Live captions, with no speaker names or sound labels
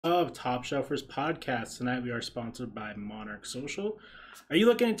Of Topshelfers podcast. Tonight we are sponsored by Monarch Social. Are you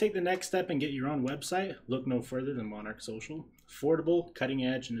looking to take the next step and get your own website? Look no further than Monarch Social. Affordable, cutting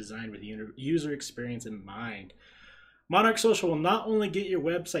edge, and designed with user experience in mind. Monarch Social will not only get your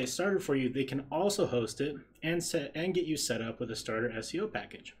website started for you, they can also host it and get you set up with a starter SEO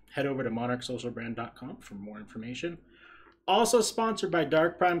package. Head over to monarchsocialbrand.com for more information. Also sponsored by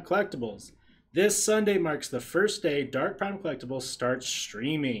Dark Prime Collectibles. This Sunday marks the first day Dark Prime Collectibles starts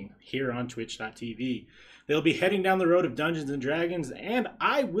streaming here on twitch.tv. They'll be heading down the road of Dungeons and Dragons, and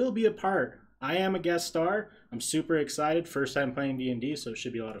I will be a part. I am a guest star. I'm super excited. First time playing D&D, so it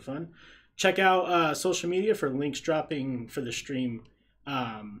should be a lot of fun. Check out social media for links dropping for the stream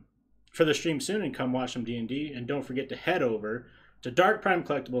soon, and come watch some D&D. And don't forget to head over to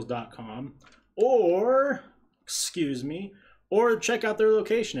darkprimecollectibles.com or check out their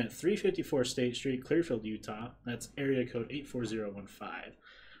location at 354 State Street, Clearfield, Utah. That's area code 84015.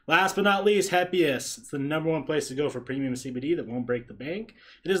 Last but not least, Happiest. It's the #1 place to go for premium CBD that won't break the bank.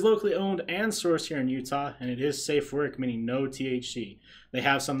 It is locally owned and sourced here in Utah, and it is safe work, meaning no THC. They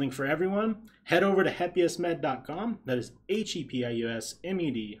have something for everyone. Head over to happiestmed.com. That is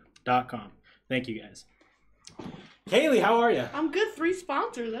HEPIUSMED.com. Thank you, guys. Kailey, how are you? I'm good. 3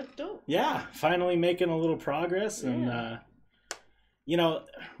 sponsors. That's dope. Yeah, finally making a little progress. And,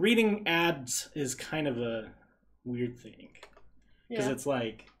 reading ads is kind of a weird thing. Because it's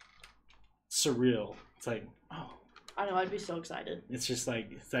like surreal. It's like, oh. I know, I'd be so excited. It's just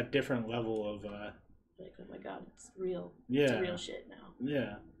like, it's that different level of... like, oh my god, it's real. Yeah. It's real shit now.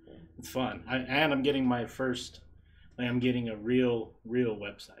 Yeah. It's fun. I'm getting my first... I'm getting a real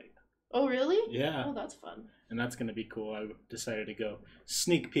website. Oh, really? Yeah. Oh, that's fun. And that's going to be cool. I decided to go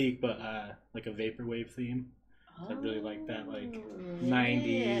sneak peek, but like a vaporwave theme. I really like that, like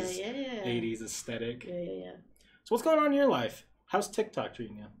 90s, 80s aesthetic. Yeah. So what's going on in your life? How's TikTok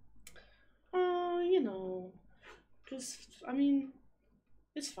treating you?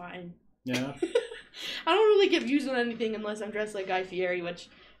 It's fine. Yeah? I don't really get views on anything unless I'm dressed like Guy Fieri, which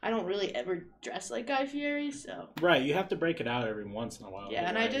I don't really ever dress like Guy Fieri, so... Right, you have to break it out every once in a while. Yeah,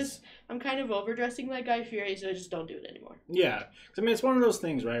 otherwise. And I'm kind of overdressing like Guy Fieri, so I just don't do it anymore. Yeah, it's one of those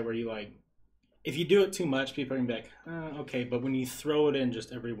things, right, where you like... If you do it too much, people are going to be like, okay, but when you throw it in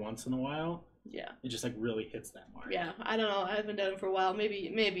just every once in a while... Yeah. It just like really hits that mark. Yeah, I don't know. I haven't done it for a while.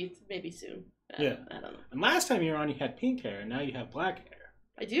 Maybe soon. Yeah. I don't know. And last time you were on, you had pink hair, and now you have black hair.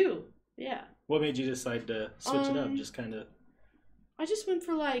 I do. Yeah. What made you decide to switch it up? Just kind of... I just went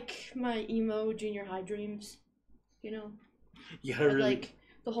for like my emo junior high dreams, you know? You gotta really... Like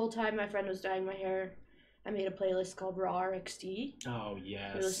the whole time my friend was dyeing my hair, I made a playlist called Raw RXD. Oh,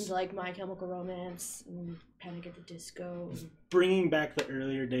 yes. We listened to like My Chemical Romance and Panic at the Disco. And... Bringing back the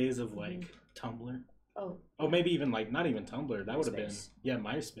earlier days of like Tumblr. Oh, maybe even like not even Tumblr. That would have been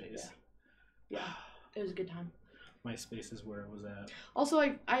MySpace. Yeah, it was a good time. MySpace is where it was at. Also,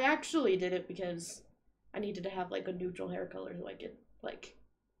 I actually did it because I needed to have like a neutral hair color so I could like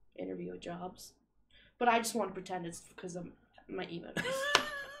interview at jobs. But I just want to pretend it's because of my emo days.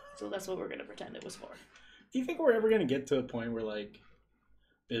 So that's what we're gonna pretend it was for. Do you think we're ever gonna get to a point where like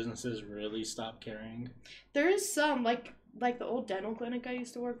businesses really stop caring? There is some like the old dental clinic I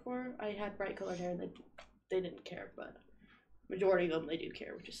used to work for. I had bright colored hair and they didn't care, but majority of them they do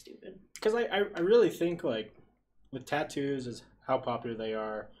care, which is stupid. Because I really think like with tattoos is how popular they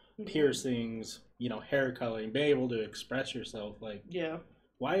are, piercings, hair coloring, being able to express yourself. Like, yeah,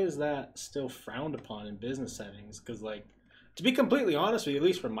 why is that still frowned upon in business settings? Because like, to be completely honest with you, at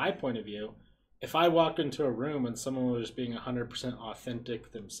least from my point of view, if I walked into a room and someone was being 100%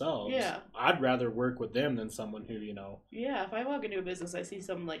 authentic themselves, I'd rather work with them than someone who, Yeah, if I walk into a business, I see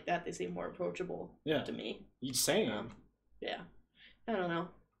someone like that, they seem more approachable to me. You're saying. Yeah. I don't know.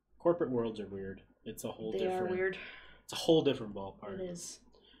 Corporate worlds are weird. It's a whole different... They are weird. It's a whole different ballpark. It is.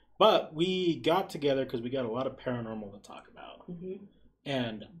 But we got together because we got a lot of paranormal to talk about. Mm-hmm.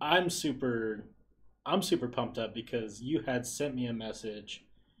 And I'm super pumped up because you had sent me a message...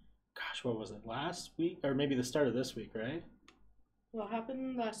 Gosh, what was it? Last week? Or maybe the start of this week, right? What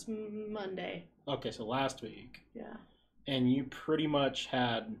happened last Monday? Okay, so last week. Yeah. And you pretty much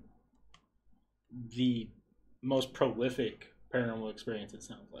had the most prolific paranormal experience, it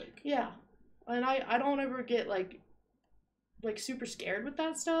sounds like. Yeah. And I don't ever get, like super scared with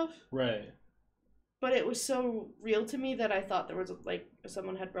that stuff. Right. But it was so real to me that I thought there was,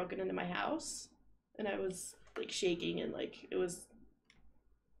 someone had broken into my house. And I was, shaking and, it was...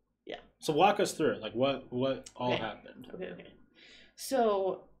 Yeah. So walk us through it. Like, what all happened? Okay.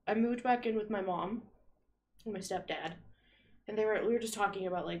 So I moved back in with my mom and my stepdad, and we were just talking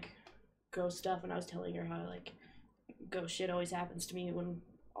about ghost stuff, and I was telling her how ghost shit always happens to me when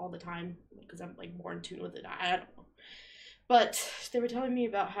all the time because I'm like more in tune with it. I don't know. But they were telling me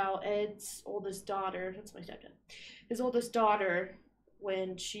about how Ed's oldest daughter, that's my stepdad, his oldest daughter,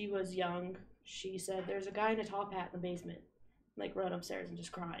 when she was young, she said, there's a guy in a top hat in the basement, like run upstairs and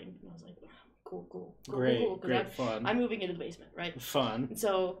just crying. And I was like, cool. Great, fun. I'm moving into the basement, right? Fun. And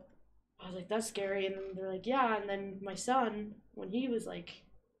so I was like, that's scary. And then they're like, yeah. And then my son, when he was like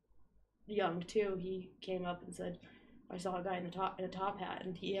young too, he came up and said, I saw a guy in a top hat,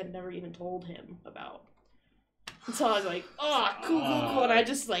 and he had never even told him about. And so I was like, oh, cool. And I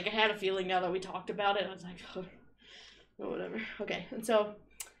just like I had a feeling now that we talked about it. I was like, oh, whatever. Okay. And so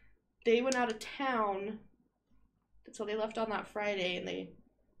they went out of town. So they left on that Friday, and they,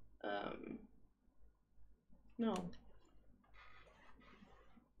 no.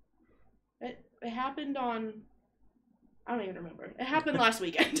 It happened on, I don't even remember. It happened last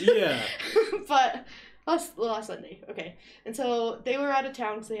weekend. Yeah. But last Sunday. Okay. And so they were out of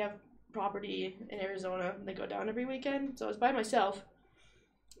town because they have property in Arizona. And they go down every weekend. So I was by myself.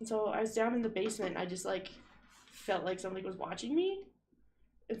 And so I was down in the basement. And I just like felt like somebody was watching me.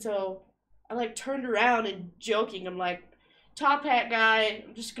 And so I like turned around and joking. I'm like, top hat guy,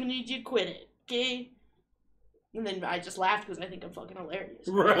 I'm just going to need you to quit it. Okay? And then I just laughed because I think I'm fucking hilarious.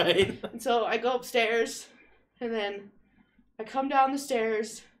 Right. And so I go upstairs, and then I come down the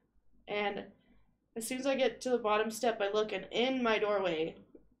stairs, and as soon as I get to the bottom step, I look, and in my doorway,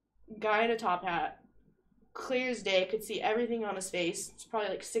 guy in a top hat, clear as day, could see everything on his face. It's probably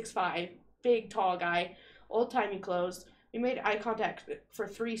like 6'5", big, tall guy, old-timey clothes. We made eye contact for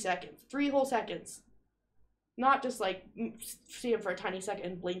 3 seconds. 3 whole seconds. Not just like see him for a tiny second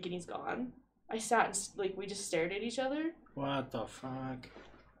and blink and he's gone. I sat and like we just stared at each other. What the fuck?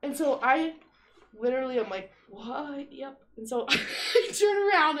 And so I literally am like, what? Yep. And so I turn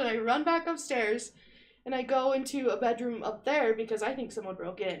around and I run back upstairs and I go into a bedroom up there because I think someone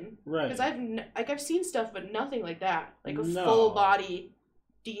broke in. Right. Because I've seen stuff but nothing like that. Like a No. full body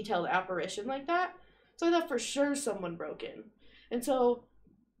detailed apparition like that. So I thought for sure someone broke in. And so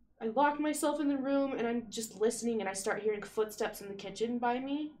I lock myself in the room and I'm just listening and I start hearing footsteps in the kitchen by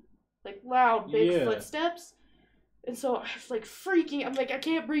me. Like loud, big footsteps. And so I was like freaking. I'm like, I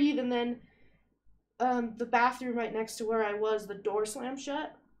can't breathe. And then the bathroom right next to where I was, the door slammed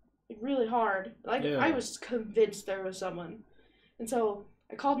shut. Like really hard. Like I was convinced there was someone. And so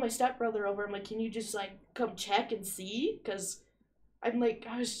I called my stepbrother over. I'm like, can you just like come check and see? Because I'm like,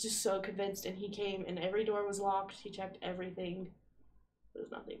 I was just so convinced. And he came and every door was locked. He checked everything. There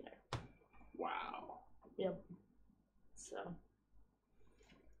was nothing there. Wow. Yep. So.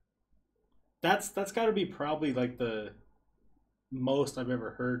 That's got to be probably like the most I've ever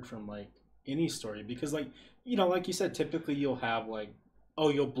heard from like any story, because like, you know, like you said, typically you'll have like, oh,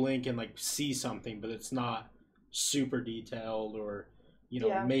 you'll blink and like see something, but it's not super detailed, or you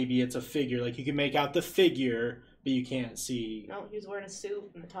know, maybe it's a figure, like you can make out the figure but you can't see. No, he was wearing a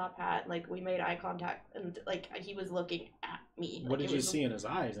suit and a top hat. Like we made eye contact and like he was looking at me. What like, did you see in his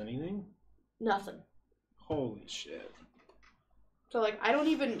eyes? Anything? Nothing. Holy shit. So, like, I don't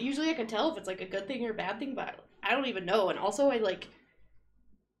even... Usually I can tell if it's, like, a good thing or a bad thing, but I don't even know. And also, I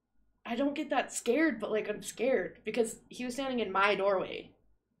don't get that scared, but, like, I'm scared. Because he was standing in my doorway.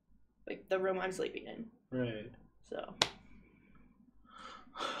 Like, the room I'm sleeping in. Right. So.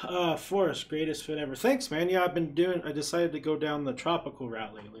 Forrest, greatest fit ever. Thanks, man. Yeah, I decided to go down the tropical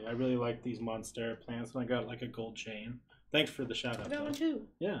route lately. I really like these monstera plants, and I got, like, a gold chain. Thanks for the shout-out, I got one, too.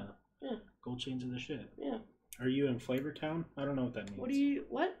 Yeah. Yeah. Gold chains are the shit. Yeah. Are you in Flavortown? I don't know what that means.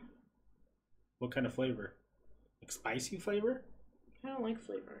 What? What kind of flavor? Like spicy flavor? I don't like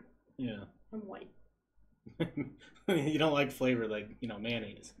flavor. Yeah. I'm white. You don't like flavor like, you know,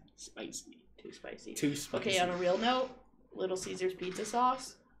 mayonnaise. Spicy. Too spicy. Too spicy. Okay, on a real note, Little Caesars pizza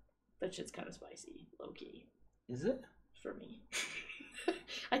sauce, that shit's kind of spicy, low-key. Is it? For me.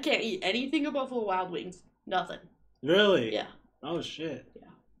 I can't eat anything above Buffalo Wild Wings. Nothing. Really? Yeah. Oh, shit. Yeah.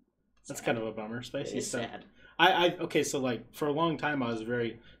 That's kind of a bummer. Spicy stuff. Sad. Okay, so like for a long time I was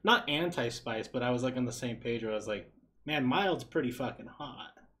very not anti-spice, but I was like on the same page where I was like, man, mild's pretty fucking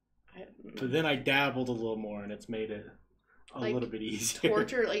hot. But then I dabbled a little more and it's made it a little bit easier.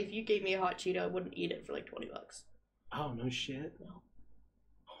 Torture, like if you gave me a hot Cheeto, I wouldn't eat it for like $20. Oh, no shit. No.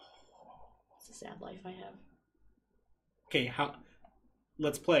 It's a sad life I have. Okay,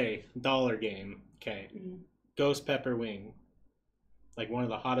 let's play dollar game. Okay. Mm-hmm. Ghost pepper wing. Like one of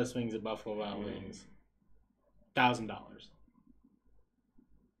the hottest wings at Buffalo Wild Wings. $1,000.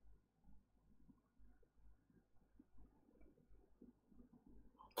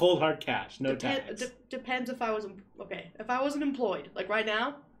 Cold hard cash, no tax. Depends if I was okay. If I wasn't employed, like right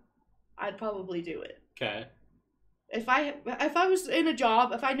now, I'd probably do it. Okay. If I was in a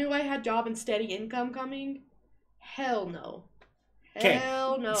job, if I knew I had job and steady income coming, hell no.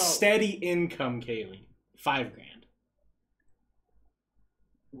 Hell no. Steady income, Kailey. $5,000.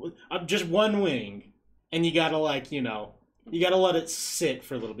 Just one wing, and you gotta you gotta let it sit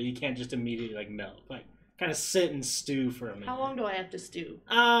for a little bit. You can't just immediately melt. Kind of sit and stew for a minute. How long do I have to stew?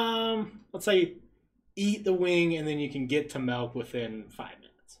 Let's say eat the wing, and then you can get to milk within 5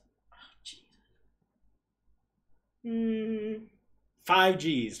 minutes. Oh, jeez. 5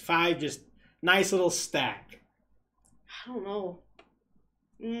 G's. 5 just nice little stack. I don't know.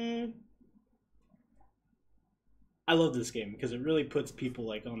 I love this game because it really puts people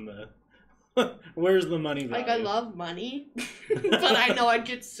on the where's the money value? I love money, but I know I'd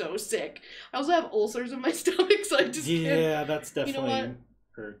get so sick. I also have ulcers in my stomach, so I just can't. That's definitely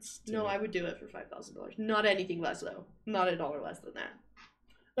hurts. Too. No, I would do it for $5,000. Not anything less though. Not $1 less than that.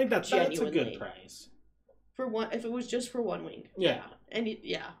 I think that's a good price. For one, if it was just for one wing. Yeah. And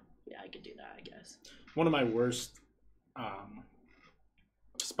I could do that, I guess. One of my worst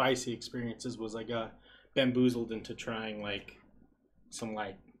spicy experiences was I got bamboozled into trying some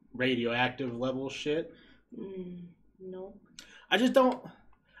radioactive level shit. No. I just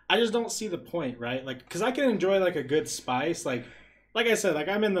don't see the point, right? Because I can enjoy a good spice, like I said,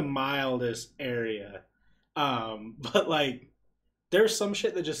 I'm in the mildest area, but there's some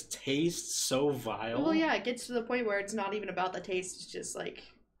shit that just tastes so vile. Well, yeah, it gets to the point where it's not even about the taste. It's just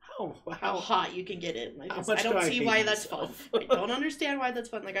how hot you can get it. I don't see why that's fun. I don't understand why that's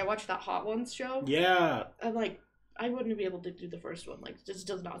fun. I watched that Hot Ones show. Yeah. I'm I wouldn't be able to do the first one. This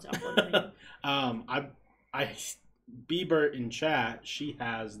does not sound fun to me. I Bieber in chat, she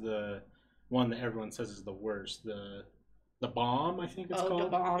has the one that everyone says is the worst. The bomb, I think it's called. The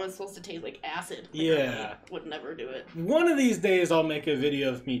bomb is supposed to taste like acid. Yeah. I would never do it. One of these days I'll make a video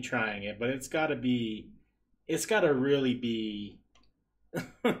of me trying it, but it's gotta really be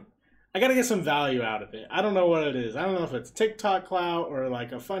I gotta get some value out of it. I don't know what it is. I don't know if it's TikTok clout or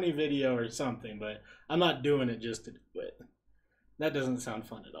a funny video or something, but I'm not doing it just to do it. That doesn't sound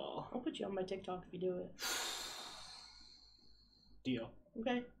fun at all. I'll put you on my TikTok if you do it. Deal.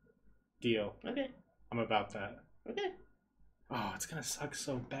 Okay. Deal. Okay. I'm about that. Okay. Oh, it's gonna suck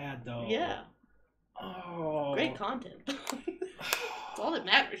so bad though. Yeah. Oh. Great content. That's all that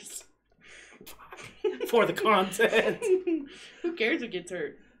matters. For the content. Who cares who gets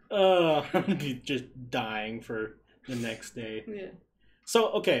hurt? I'm just dying for the next day. Yeah.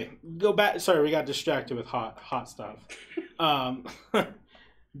 So, okay, go back. Sorry, we got distracted with hot stuff.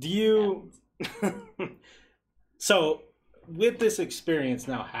 Do you... So, with this experience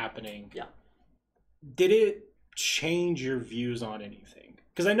now happening, yeah, did it change your views on anything?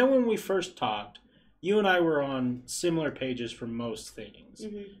 Because I know when we first talked, you and I were on similar pages for most things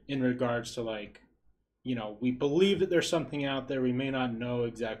in regards to we believe that there's something out there. We may not know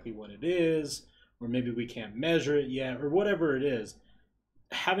exactly what it is, or maybe we can't measure it yet, or whatever it is.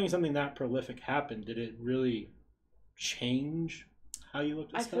 Having something that prolific happen, did it really change how you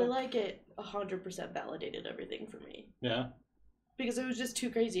looked at stuff? I feel like it 100% validated everything for me. Yeah. Because it was just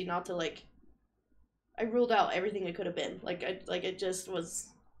too crazy not to I ruled out everything it could have been. It just was.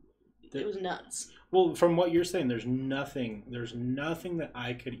 It was nuts. Well, from what you're saying, there's nothing that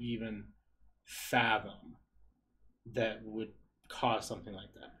I could even fathom that would cause something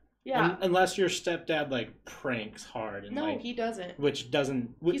like that. Yeah. Unless your stepdad pranks hard and no, he doesn't. Which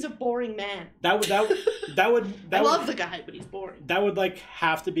doesn't. He's a boring man. That would. I love the guy, but he's boring. That would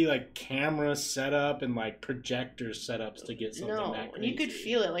have to be cameras set up and projector setups to get something that crazy. And you could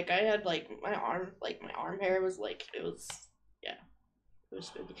feel it. I had my arm hair was it was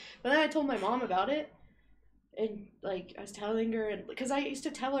spooky. But then I told my mom about it. And I was telling her, and because I used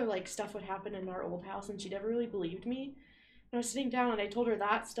to tell her stuff would happen in our old house, and she never really believed me. And I was sitting down, and I told her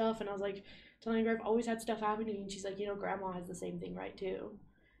that stuff, and I was telling her I've always had stuff happen to me, and she's Grandma has the same thing, right, too.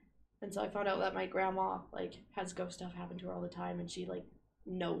 And so I found out that my grandma has ghost stuff happen to her all the time, and she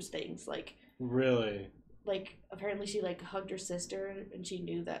knows things really. Apparently she hugged her sister, and she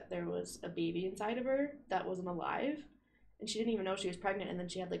knew that there was a baby inside of her that wasn't alive. And she didn't even know she was pregnant, and then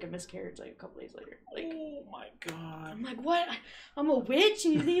she had a miscarriage a couple days later. Oh my god! I'm what? I'm a witch,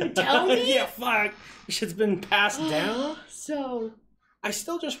 and you didn't even tell me? Yeah, fuck. Shit's been passed down. So I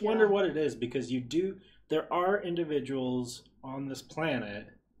still just wonder what it is, because there are individuals on this planet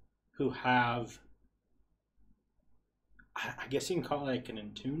who have, I guess you can call it an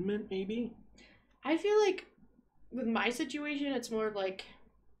attunement, maybe. I feel with my situation, it's more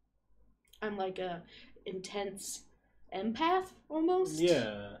I'm a intense empath almost.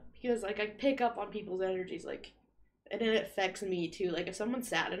 Yeah. Because I pick up on people's energies and it affects me too. If someone's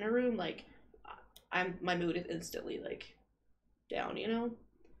sad in a room, my mood is instantly like down, you know?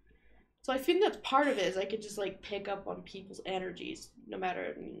 So I think that's part of it is I could just like pick up on people's energies, no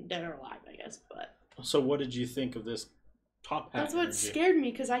matter dead or alive, I guess. But so what did you think of this top hat? That's what scared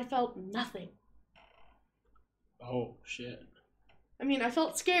me because I felt nothing. Oh shit. I mean, I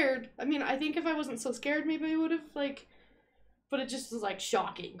felt scared. I mean, I think if I wasn't so scared, maybe I would have like. But it just was like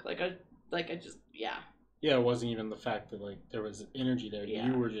shocking. I just yeah. Yeah, it wasn't even the fact that like there was energy there. Yeah.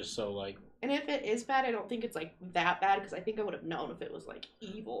 You were just so like. And if it is bad, I don't think it's like that bad because I think I would have known if it was like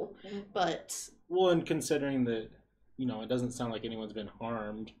evil. But well, and considering that, you know, it doesn't sound like anyone's been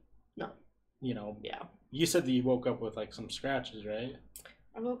harmed. No. You know. Yeah. You said that you woke up with like some scratches, right?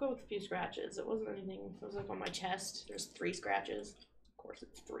 I woke up with a few scratches. It wasn't anything. It was like on my chest. There's 3 scratches. Of course,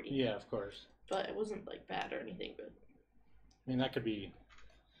 it's 3. Yeah, of course. But it wasn't like bad or anything. But I mean, that could be.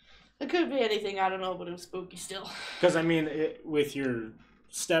 It could be anything. I don't know, but it was spooky still. Because I mean, with your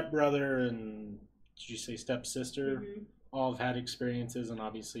stepbrother and did you say stepsister, all have had experiences, and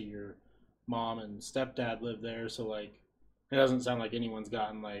obviously your mom and stepdad live there, so like, it doesn't sound like anyone's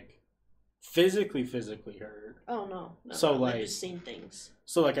gotten like physically hurt. Oh no. So like, I've just seen things.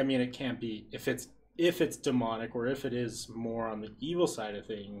 So like, I mean, it can't be if it's demonic or if it is more on the evil side of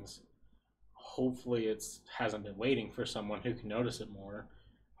things. Hopefully, hasn't been waiting for someone who can notice it more.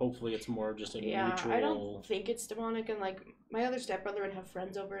 Hopefully, it's more just a neutral. I don't think it's demonic. And like my other stepbrother would have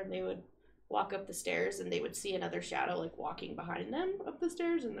friends over, and they would walk up the stairs, and they would see another shadow like walking behind them up the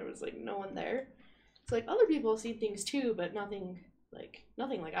stairs, and there was like no one there. So like other people have seen things too, but nothing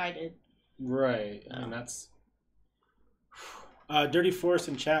like I did. Right. I mean, that's. Dirty Force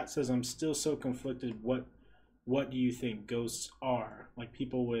in chat says, "I'm still so conflicted. What do you think ghosts are? Like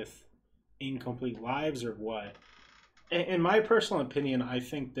people with incomplete lives, or what?" In my personal opinion, I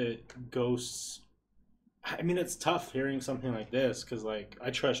think that ghosts. I mean, it's tough hearing something like this because, like, I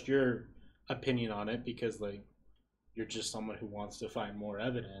trust your opinion on it because, like, you're just someone who wants to find more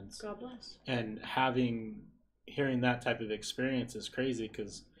evidence. God bless. And hearing that type of experience is crazy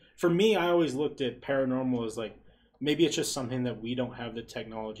because, for me, I always looked at paranormal as like maybe it's just something that we don't have the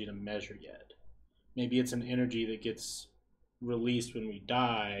technology to measure yet. Maybe it's an energy that gets released when we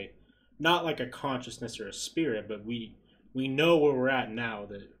die, not like a consciousness or a spirit, but we know where we're at now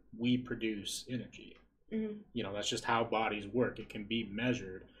that we produce energy. Mm-hmm. You know, that's just how bodies work. It can be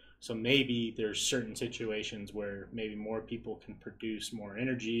measured. So maybe there's certain situations where maybe more people can produce more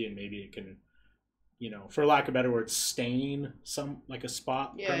energy, and maybe it can, you know, for lack of a better word, stain like a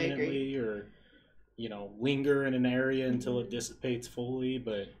spot permanently, or, you know, linger in an area until it dissipates fully.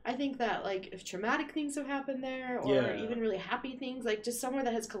 But I think that like if traumatic things have happened there, or even really happy things, like just somewhere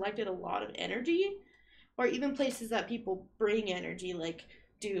that has collected a lot of energy, or even places that people bring energy, like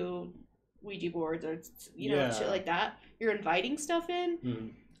do Ouija boards or, you know, shit like that, you're inviting stuff in. Mm-hmm.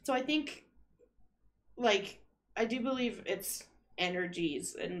 So I think, like, I do believe it's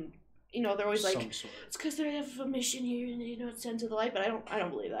energies, and you know they're always like, it's because they have a mission here, and you know it's sent to the light. But I don't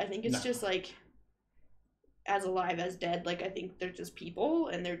believe that. I think it's just like, as alive as dead. Like I think they're just people,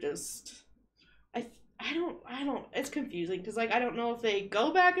 and they're just, I don't. It's confusing because like I don't know if they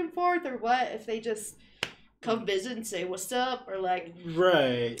go back and forth or what. If they just come visit and say what's up, or like,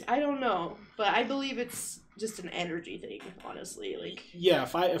 right. I don't know, but I believe it's just an energy thing, honestly. Like, yeah,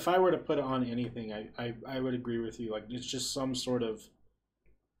 if I were to put it on anything, I would agree with you. Like, it's just some sort of,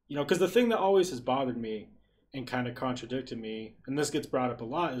 you know, because the thing that always has bothered me and kind of contradicted me, and this gets brought up a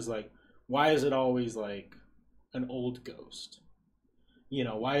lot, is like, why is it always like an old ghost? You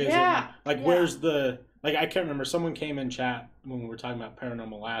know, why is it like where's the, like, I can't remember, someone came in chat when we were talking about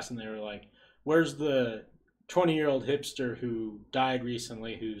paranormal last, and they were like, where's the 20-year-old hipster who died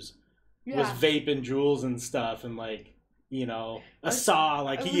recently who's was vaping jewels and stuff, and like, you know, a saw,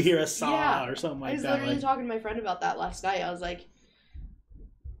 like you hear a saw or something like that. I was literally talking to my friend about that last night. I was like,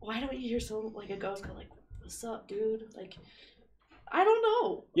 why don't you hear someone like a ghost go like, what's up, dude? Like, I don't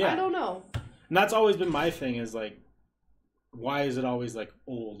know. I don't know. And that's always been my thing, is like, why is it always like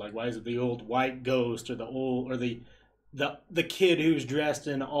old? Like, why is it the old white ghost, or the old, or the kid who's dressed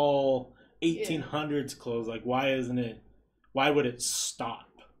in all 1800s clothes? Like, why isn't it, why would it stop?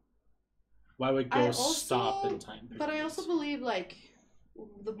 Why would ghosts stop in time periods? But I also believe, like,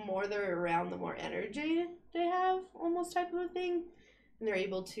 the more they're around, the more energy they have, almost type of a thing. And they're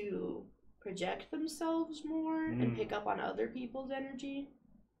able to project themselves more and pick up on other people's energy,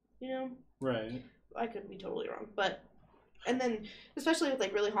 you know? Right. I could be totally wrong. But, and then, especially with,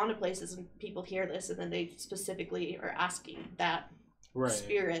 like, really haunted places, and people hear this, and then they specifically are asking that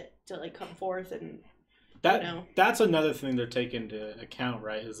spirit to, like, come forth and, that, you know. That's another thing they're taking into account,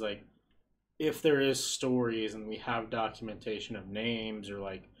 right? Is, like, if there is stories and we have documentation of names, or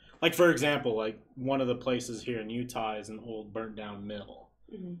like like for example, like one of the places here in Utah is an old burnt down mill,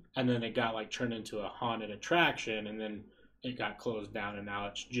 and then it got like turned into a haunted attraction, and then it got closed down, and now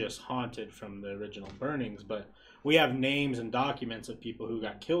it's just haunted from the original burnings. But we have names and documents of people who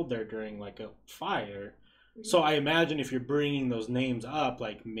got killed there during like a fire. So I imagine if you're bringing those names up,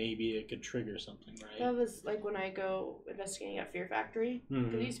 like maybe it could trigger something, right? That was like when I go investigating at Fear Factory.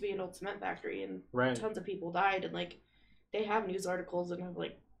 Because it used to be an old cement factory, and tons of people died, and like they have news articles and have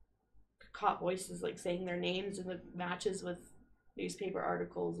like caught voices like saying their names, and it matches with newspaper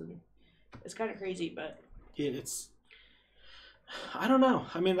articles, and it's kind of crazy, but it's. I don't know.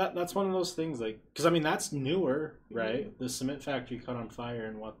 I mean, that's one of those things, like, because I mean that's newer, right? The cement factory caught on fire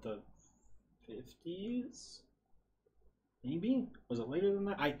in what, the 50s? Maybe? Was it later than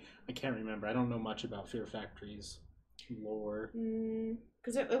that? I can't remember. I don't know much about Fear Factory's lore.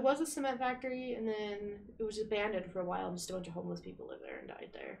 Because it was a cement factory, and then it was abandoned for a while, and just a bunch of homeless people lived there and died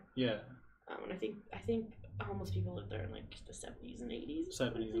there. Yeah. And I think homeless people lived there in like the 70s and 80s.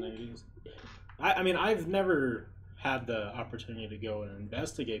 70s and 80s. I mean, I've never had the opportunity to go and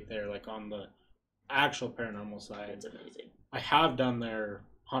investigate there, like on the actual paranormal side. It's amazing. I have done their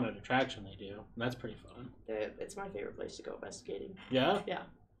haunted attraction they do, and that's pretty fun. It's my favorite place to go investigating. Yeah? Yeah.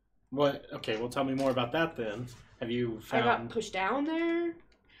 What? Okay, well, tell me more about that then. Have you found... I got pushed down there.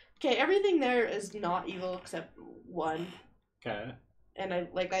 Okay, everything there is not evil except one. Okay. And I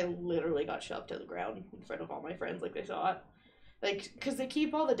literally got shoved to the ground in front of all my friends, like they saw it. Like, because they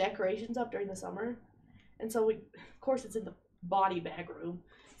keep all the decorations up during the summer. And so of course it's in the body bag room.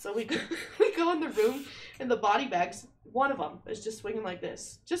 So we go in the room, and the body bags, one of them is just swinging like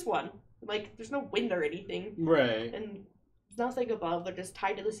this. Just one. Like, there's no wind or anything. Right. And nothing above. They're just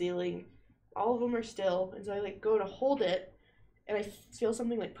tied to the ceiling. All of them are still. And so I, like, go to hold it, and I feel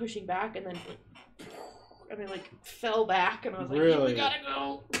something, like, pushing back, and then, and I, like, fell back, and I was like, really? We gotta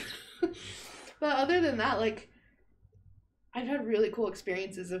go. But other than that, like, I've had really cool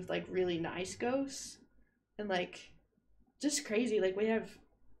experiences with, like, really nice ghosts. And, like, just crazy. Like, we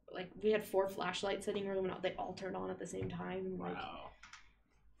had 4 flashlights sitting in a room, and they all turned on at the same time. And, like, wow.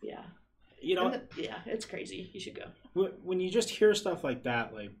 Yeah. You know, yeah, it's crazy. You should go. When you just hear stuff like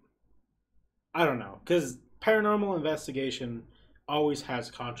that, like, I don't know, because paranormal investigation always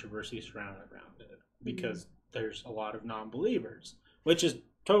has controversy surrounded around it, because there's a lot of non-believers, which is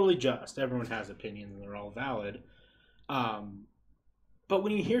totally just. Everyone has opinions, and they're all valid. But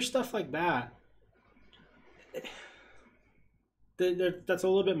when you hear stuff like that, that's a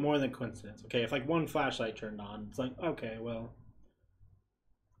little bit more than coincidence. Okay, if like one flashlight turned on, it's like, okay, well,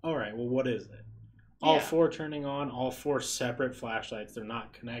 all right, well, what is it? All 4 turning on, all 4 separate flashlights, they're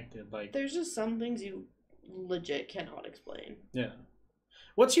not connected. Like, there's just some things you legit cannot explain. Yeah.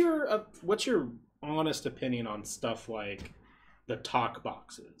 What's your honest opinion on stuff like the talk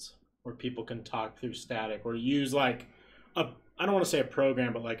boxes, where people can talk through static, or use like I don't want to say a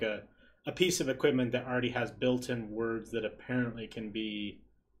program, but like a piece of equipment that already has built-in words that apparently can be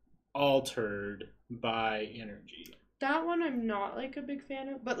altered by energy? That one I'm not like a big fan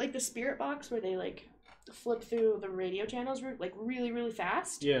of, but like the spirit box where they like flip through the radio channels like really, really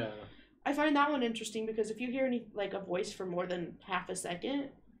fast. Yeah. I find that one interesting because if you hear any like a voice for more than half a second,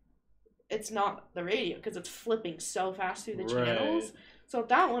 it's not the radio because it's flipping so fast through the channels. So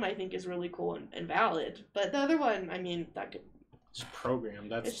that one I think is really cool and valid. But the other one, I mean, that could just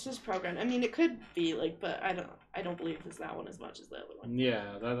programmed. It's just programmed. I mean, it could be like, but I don't believe it's that one as much as the other one.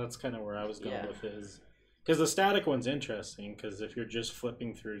 Yeah, that's kind of where I was going with his. Because the static one's interesting, because if you're just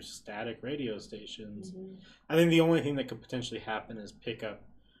flipping through static radio stations, I think the only thing that could potentially happen is pick up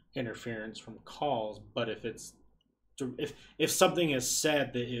interference from calls. But if something is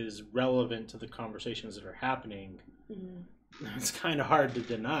said that is relevant to the conversations that are happening, it's kind of hard to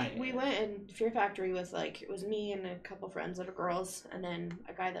deny. We went in Fear Factory with it was me and a couple friends that are girls, and then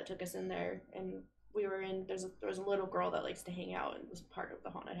a guy that took us in there, and we were in. There was a little girl that likes to hang out and was part of the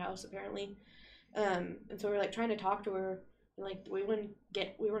haunted house apparently. And so we were like trying to talk to her, and like we weren't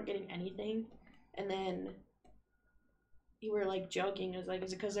getting anything, and then you were like joking. It was like,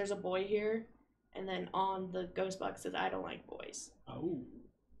 is it because there's a boy here? And then on the ghost box says, I don't like boys. Oh.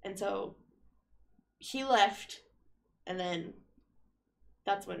 And so he left, and then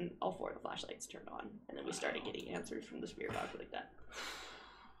that's when all 4 of the flashlights turned on, and then we started getting answers from the spirit box like that.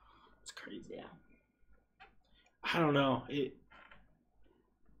 It's crazy. Yeah. I don't know.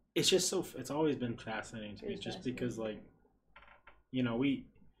 It's just it's always been fascinating to me, just because, like, you know,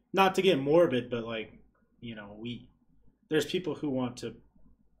 not to get morbid, but like, you know, there's people who want to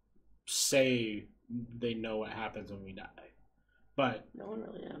say they know what happens when we die, but no one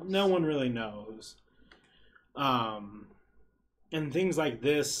really knows. No one really knows. and things like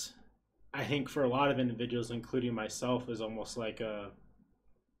this, I think for a lot of individuals, including myself, is almost like I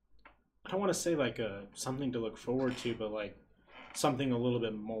don't want to say like a something to look forward to, but like something a little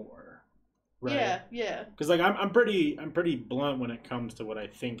bit more, right? Yeah. Because like I'm pretty blunt when it comes to what I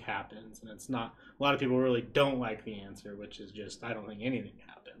think happens, and it's not a lot of people really don't like the answer, which is just I don't think anything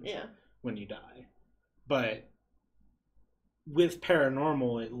happens when you die. But with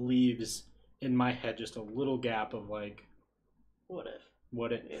paranormal, it leaves in my head just a little gap of like, what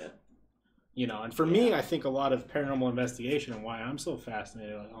if? Yeah. You know, and for me, I think a lot of paranormal investigation and why I'm so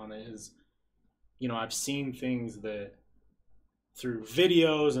fascinated on it is, you know, I've seen things that through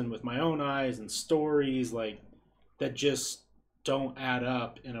videos and with my own eyes and stories like that just don't add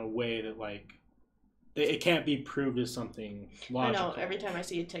up in a way that like it can't be proved as something logical. I know. Every time I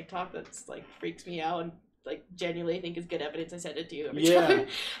see a TikTok that's like freaks me out and like genuinely think is good evidence, I send it to you every time.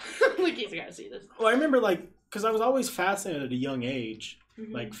 Like, he's gotta see this. Well, I remember like because I was always fascinated at a young age.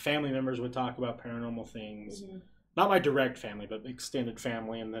 Like family members would talk about paranormal things, not my direct family, but extended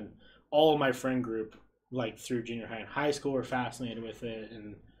family, and then all of my friend group, like through junior high and high school, were fascinated with it,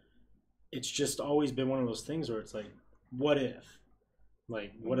 and it's just always been one of those things where it's like, what if,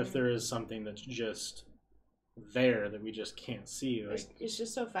 like, what if there is something that's just there that we just can't see? Like, it's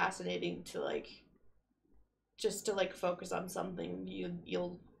just so fascinating to like, just to like focus on something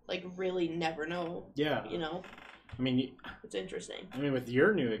you'll like really never know. Yeah, you know. I mean, it's interesting. I mean, with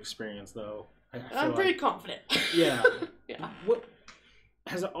your new experience, though, I'm pretty confident. Yeah. Yeah. What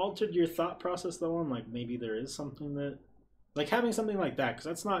has it altered your thought process though? On like maybe there is something that, like having something like that, because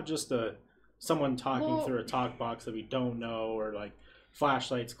that's not just someone talking through a talk box that we don't know, or like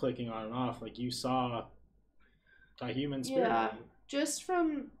flashlights clicking on and off. Like you saw a human spirit. Yeah. Just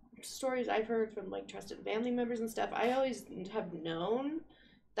from stories I've heard from like trusted family members and stuff, I always have known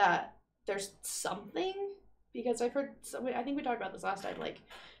that there's something. Because I've heard, I think we talked about this last time, like,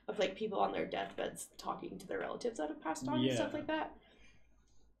 of, like, people on their deathbeds talking to their relatives that have passed on and stuff like that.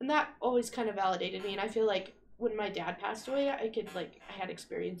 And that always kind of validated me. And I feel like when my dad passed away, I had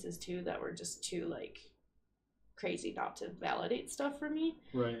experiences, too, that were just too, like, crazy not to validate stuff for me.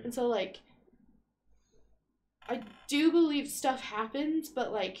 Right. And so, like, I do believe stuff happens,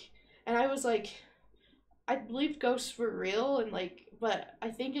 but, like, and I was, like, I believed ghosts were real, and, like, but I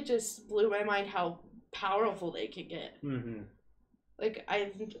think it just blew my mind how powerful they could get. Like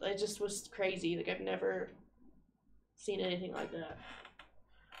I just was crazy. Like I've never seen anything like that.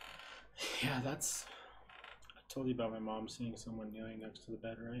 Yeah, I told you about my mom seeing someone kneeling next to the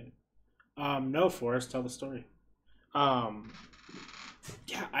bed, right? No, Forrest, tell the story.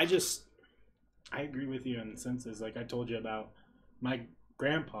 Yeah, I agree with you in senses. Like I told you about my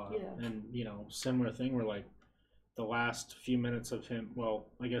grandpa, and you know, similar thing where like the last few minutes of him, well,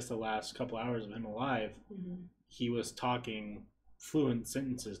 I guess the last couple hours of him alive, he was talking fluent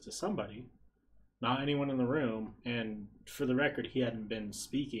sentences to somebody, not anyone in the room. And for the record, he hadn't been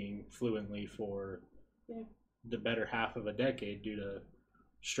speaking fluently for the better half of a decade due to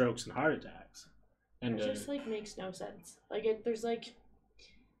strokes and heart attacks. And it just like makes no sense. Like there's like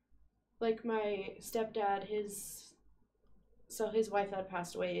my stepdad, his wife had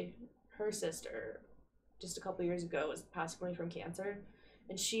passed away, her sister just a couple years ago was passed away from cancer,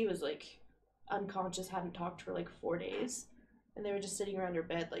 and she was like unconscious, hadn't talked for like 4 days, and they were just sitting around her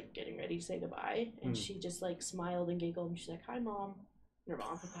bed like getting ready to say goodbye, and she just like smiled and giggled, and she's like, "Hi, Mom." And her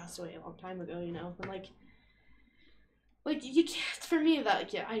mom had passed away a long time ago, you know. And like you can't, for me,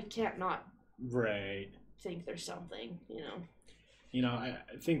 that I can't not think there's something, you know. You know, I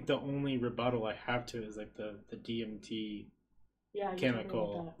think the only rebuttal I have to it is like the DMT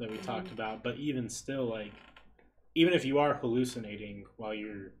chemical that we talked about. But even still, like, even if you are hallucinating while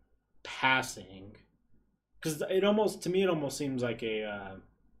you're passing, because it almost seems like I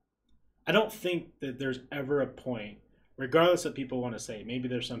don't think that there's ever a point, regardless of people want to say, maybe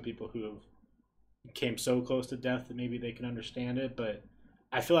there's some people who came so close to death that maybe they can understand it, but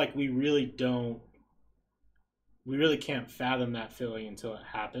I feel like we really can't fathom that feeling until it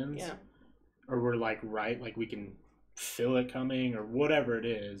happens. Or we're like we can feel it coming or whatever it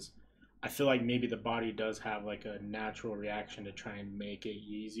is. I feel like maybe the body does have like a natural reaction to try and make it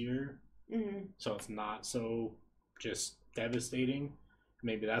easier, so it's not so just devastating.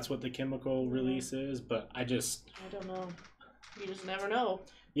 Maybe that's what the chemical release is, but I don't know. You just never know.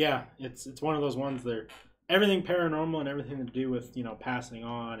 Yeah, it's one of those ones that everything paranormal and everything to do with, you know, passing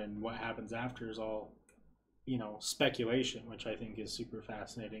on and what happens after is all, you know, speculation, which I think is super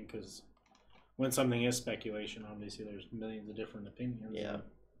fascinating, because when something is speculation, obviously there's millions of different opinions. And,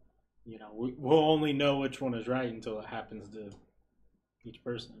 you know, we'll only know which one is right until it happens to each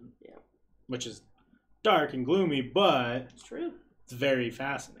person. Yeah. Which is dark and gloomy, but It's true. it's very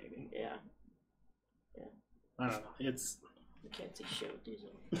fascinating. Yeah. I don't know. It's I can't see shit with these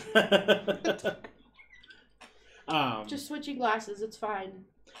on. Just switching glasses. It's fine.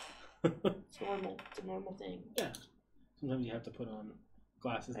 It's normal. It's a normal thing. Yeah. Sometimes you have to put on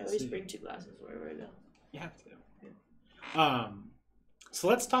glasses. I always bring 2 glasses wherever I go. You have to. Yeah. So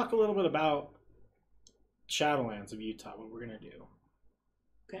let's talk a little bit about Shadowlands of Utah, what we're going to do.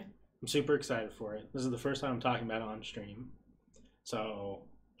 Okay. I'm super excited for it. This is the first time I'm talking about it on stream. So,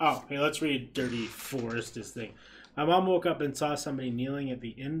 hey, let's read Dirty Forest's thing. My mom woke up and saw somebody kneeling at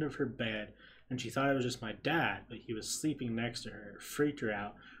the end of her bed, and she thought it was just my dad, but he was sleeping next to her. It freaked her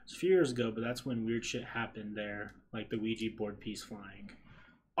out. It was a few years ago, but that's when weird shit happened there, like the Ouija board piece flying.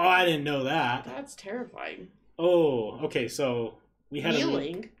 Oh, I didn't know that. That's terrifying. Oh, okay, so we had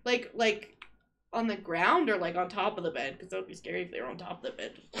kneeling? Like on the ground or like on top of the bed? Because that would be scary if they were on top of the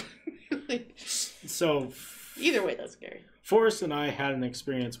bed. So either way, that's scary. Forrest and I had an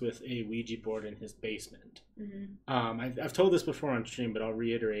experience with a Ouija board in his basement. Mm-hmm. I've told this before on stream, but I'll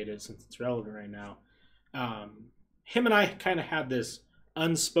reiterate it since it's relevant right now. Him and I kind of had this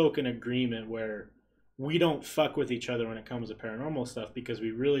unspoken agreement where we don't fuck with each other when it comes to paranormal stuff because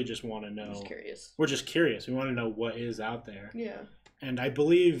we really just want to know. I'm just curious. We're just curious. We want to know what is out there. Yeah. And I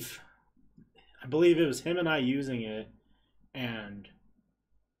believe it was him and I using it, and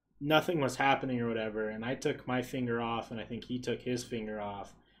nothing was happening or whatever. And I took my finger off, and I think he took his finger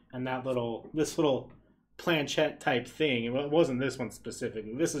off, and this little planchette type thing. It wasn't this one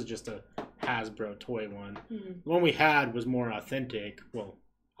specifically. This is just a Hasbro toy one. Mm-hmm. The one we had was more authentic. Well,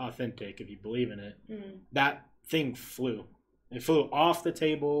 authentic if you believe in it. Mm-hmm. That thing flew. It flew off the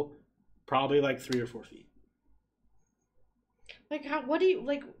table, probably like 3 or 4 feet. Like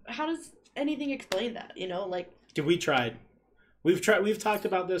how does anything explain that? You know, like. Dude, we tried. We've talked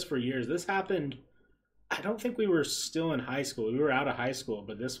about this for years. This happened. I don't think we were still in high school. We were out of high school,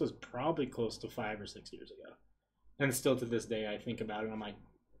 but this was probably close to 5 or 6 years ago. And still to this day, I think about it. And I'm like,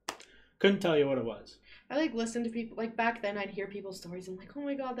 couldn't tell you what it was. I like listen to people. Like back then, I'd hear people's stories. I'm like, oh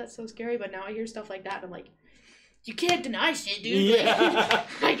my god, that's so scary. But now I hear stuff like that, and I'm like, you can't deny shit, dude. Yeah.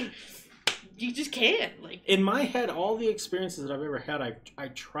 Like you just can't. Like in my head, all the experiences that I've ever had, I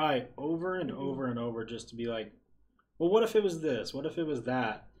try over and over and over just to be like, well, what if it was this? What if it was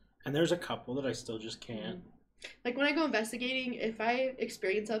that? And there's a couple that I still just can't. Like when I go investigating, if I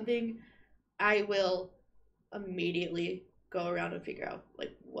experience something, I will immediately go around and figure out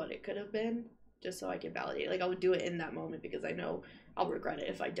like what it could have been, just so I can validate. Like I would do it in that moment because I know I'll regret it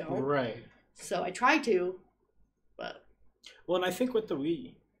if I don't. Right. So I try to, but. Well, and I think with the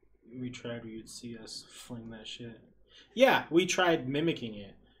we tried, you'd see us fling that shit. Yeah, we tried mimicking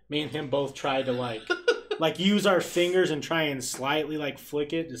it. Me and him both tried to like use our fingers and try and slightly like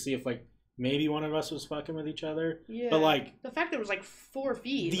flick it to see if like maybe one of us was fucking with each other. Yeah. But like the fact that it was like 4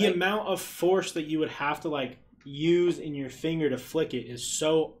 feet. The amount of force that you would have to like use in your finger to flick it is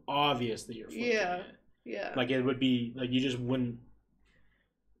so obvious that you're flicking it. Yeah. Like it would be like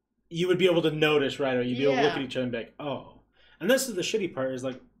you would be able to notice right away. You'd be able to look at each other and be like, oh. And this is the shitty part is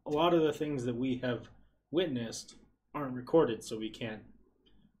like a lot of the things that we have witnessed aren't recorded, so we can't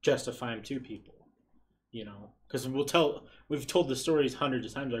justify them to people. You know, because we've told the stories hundreds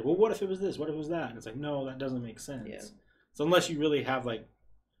of times. Like, well, what if it was this? What if it was that? And it's like, no, that doesn't make sense. Yeah. So unless you really have like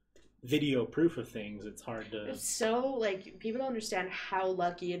video proof of things, it's hard to. It's so like people don't understand how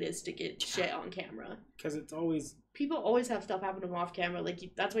lucky it is to get shit on camera. Because it's always people always have stuff happen to them off camera. Like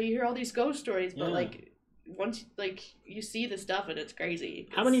that's why you hear all these ghost stories. But like once like you see the stuff and it's crazy.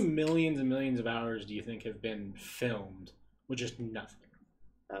 How many millions and millions of hours do you think have been filmed with just nothing?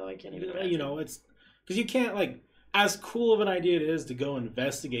 Oh, I can't even imagine. You know, it's. Because you can't, like, as cool of an idea it is to go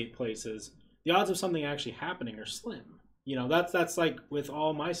investigate places, the odds of something actually happening are slim. You know, that's like with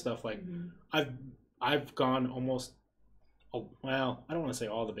all my stuff. Like, I've gone almost, well, I don't want to say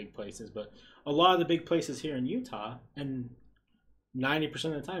all the big places, but a lot of the big places here in Utah, and 90%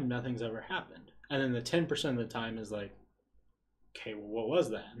 of the time, nothing's ever happened. And then the 10% of the time is like, okay, well, what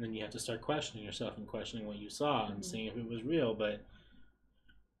was that? And then you have to start questioning yourself and questioning what you saw and seeing if it was real, but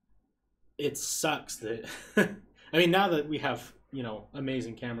it sucks that I mean now that we have, you know,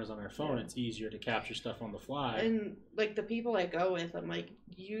 amazing cameras on our phone, it's easier to capture stuff on the fly. And like the people I go with, I'm like,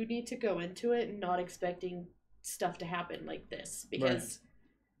 you need to go into it not expecting stuff to happen like this because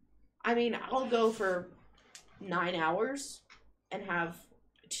I mean, I'll go for 9 hours and have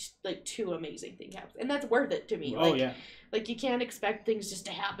just, like 2 amazing things happen, and that's worth it to me. Like you can't expect things just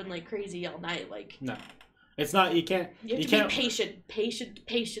to happen like crazy all night. Like no. It's not, you can't... You have to be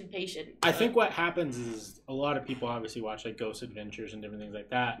patient. I think what happens is a lot of people obviously watch like Ghost Adventures and different things like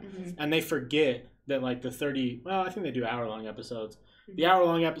that, and they forget that like the 30, well, I think they do hour-long episodes. Mm-hmm. The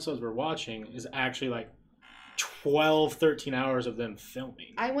hour-long episodes we're watching is actually like 12, 13 hours of them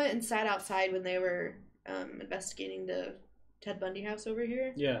filming. I went and sat outside when they were investigating the Ted Bundy house over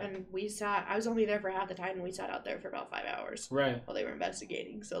here. Yeah. And I was only there for half the time, and we sat out there for about 5 hours. Right. While they were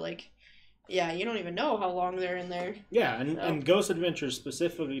investigating. So, like, yeah, you don't even know how long they're in there. Yeah, and Ghost Adventures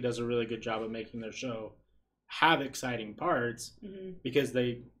specifically does a really good job of making their show have exciting parts because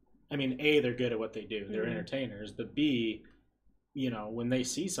they, I mean, A, they're good at what they do. They're entertainers. But B, you know, when they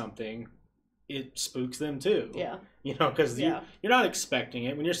see something, it spooks them too. Yeah. You know, because you're not expecting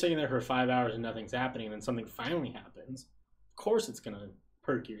it. When you're sitting there for 5 hours and nothing's happening and then something finally happens, of course it's going to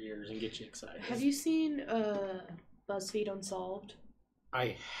perk your ears and get you excited. Have you seen BuzzFeed Unsolved?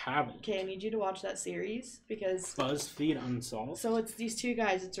 I haven't. Okay, I need you to watch that series because... BuzzFeed Unsolved? So it's these two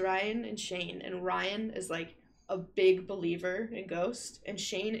guys. It's Ryan and Shane. And Ryan is like a big believer in ghosts. And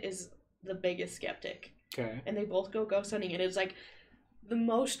Shane is the biggest skeptic. Okay. And they both go ghost hunting. And it's like the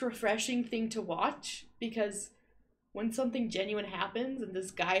most refreshing thing to watch because when something genuine happens and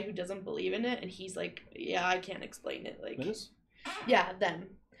this guy who doesn't believe in it and he's like, yeah, I can't explain it. Like, this? Yeah, them.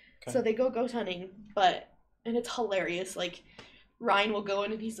 Okay. So they go ghost hunting, and it's hilarious. Like, Ryan will go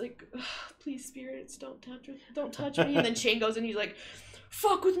in and he's like, please, spirits, don't touch me. And then Shane goes in, he's like,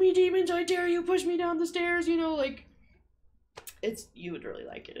 fuck with me, demons, I dare you, push me down the stairs, you know, like, you would really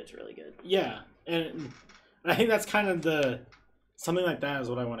like it. It's really good. Yeah, and I think that's kind of something like that is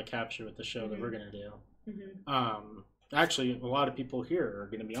what I want to capture with the show that we're going to do. Actually, a lot of people here are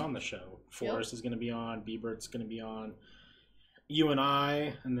going to be on the show. Forrest is going to be on, Biebert's going to be on, you and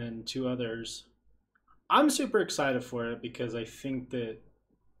I, and then 2 others. I'm super excited for it because I think that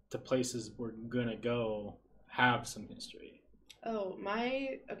the places we're going to go have some history. Oh,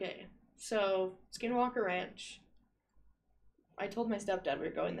 okay. So, Skinwalker Ranch. I told my stepdad we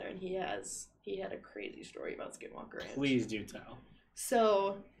were going there, and he had a crazy story about Skinwalker Ranch. Please do tell.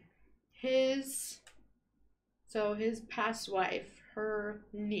 So, his past wife, her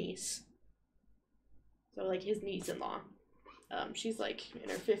niece, so like his niece-in-law, she's like in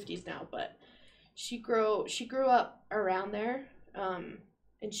her 50s now, but she grew up around there,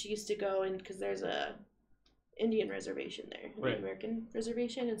 and she used to go in because there's a Indian reservation there, an American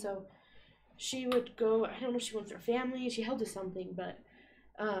reservation, and so she would go. I don't know if she went with her family. She held to something, but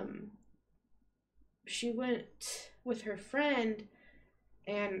she went with her friend,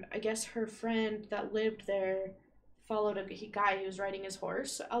 and I guess her friend that lived there followed a guy who was riding his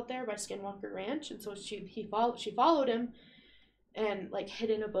horse out there by Skinwalker Ranch, and so she followed him and like hid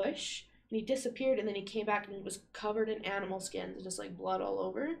in a bush, and he disappeared, and then he came back and he was covered in animal skins, just like blood all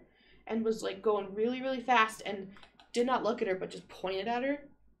over, and was like going really, really fast and did not look at her but just pointed at her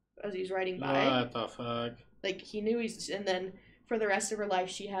as he was riding by. What the fuck? Like he knew and then for the rest of her life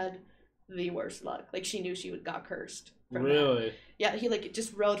she had the worst luck. Like she knew she got cursed. Really? That. Yeah, he like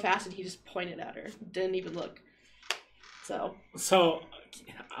just rode fast and he just pointed at her. Didn't even look. So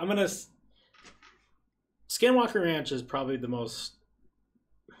I'm gonna. Skinwalker Ranch is probably the most.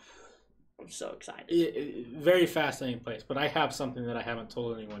 I'm so excited. Very fascinating place, but I have something that I haven't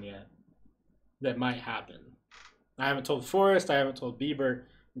told anyone yet. That might happen. I haven't told Forrest. I haven't told Bieber.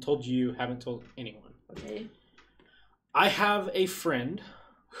 I told you. Haven't told anyone. Okay. I have a friend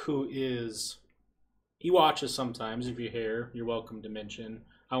who is. He watches sometimes. If you're here, you're welcome to mention.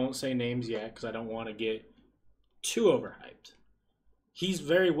 I won't say names yet because I don't want to get too overhyped. He's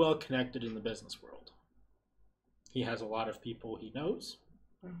very well connected in the business world. He has a lot of people he knows.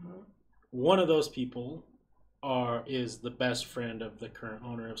 One of those people is the best friend of the current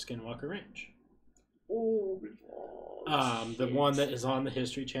owner of Skinwalker Ranch. The one that is on the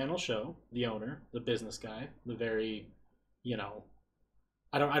History Channel show, the owner, the business guy, the very,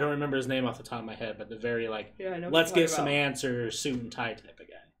 I don't remember his name off the top of my head, but the very let's get some answers, suit and tie type of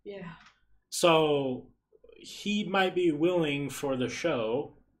guy. Yeah. So he might be willing for the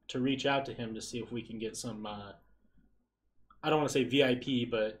show to reach out to him to see if we can get some, I don't want to say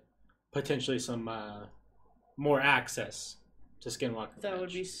VIP, but potentially some more access to Skinwalker Ranch. That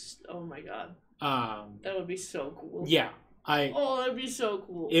would be, oh my god. That would be so cool. Yeah. That'd be so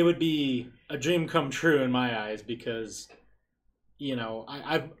cool. It would be a dream come true in my eyes because,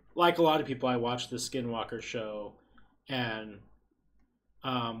 I like a lot of people, I watch the Skinwalker show, and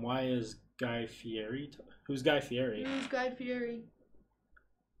why is Guy Fieri? Who's Guy Fieri? Who's Guy Fieri?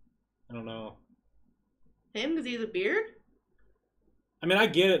 I don't know. Him because he has a beard? I mean, I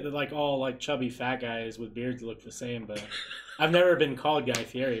get it that all chubby fat guys with beards look the same, but I've never been called Guy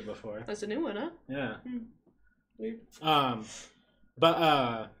Fieri before. That's a new one, huh? Yeah. Weird.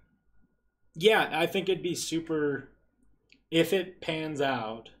 Yeah, I think it'd be super if it pans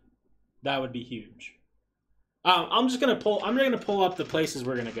out That would be huge. I'm gonna pull up the places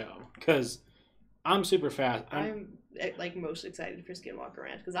we're gonna go because I'm super fast. I'm like most excited for Skinwalker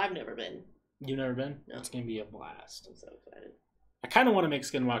Ranch because I've never been. You've never been? No. It's gonna be a blast. I'm so excited. I kind of want to make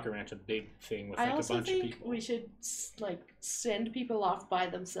Skinwalker Ranch a big thing with like a bunch of people. I also think we should like send people off by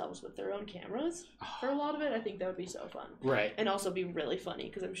themselves with their own cameras for a lot of it. I think that would be so fun. Right. And also be really funny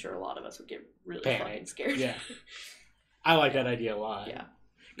because I'm sure a lot of us would get really fucking scared. Yeah. I like that idea a lot. Yeah.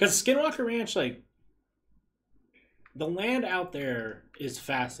 Because Skinwalker Ranch, like, the land out there is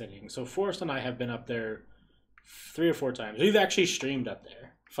fascinating. So Forrest and I have been up there 3 or 4 times. We've actually streamed up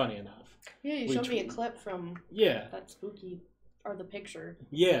there, funny enough. Yeah, you showed me a clip from that spooky, or the picture.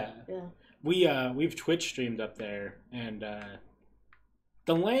 Yeah. Yeah. We've Twitch streamed up there, and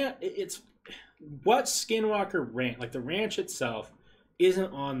the land, it's what Skinwalker Ranch, like the ranch itself,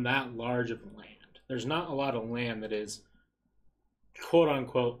 isn't on that large of land. There's not a lot of land that is quote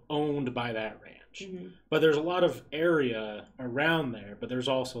unquote owned by that ranch. Mm-hmm. But there's a lot of area around there, but there's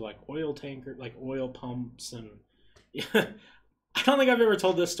also like oil tanker, like oil pumps, and I don't think I've ever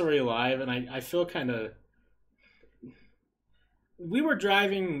told this story live, and I feel kind of. We were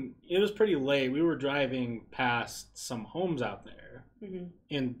driving, it was pretty late. We were driving past some homes out there,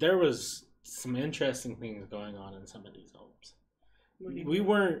 and there was some interesting things going on in some of these homes. We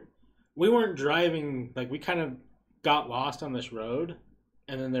weren't driving, like we kind of got lost on this road,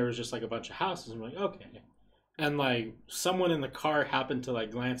 and then there was just like a bunch of houses, and we're like, okay. And like someone in the car happened to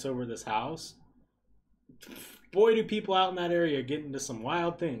like glance over this house. Boy, do people out in that area get into some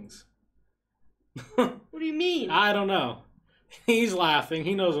wild things. What do you mean? I don't know. He's laughing.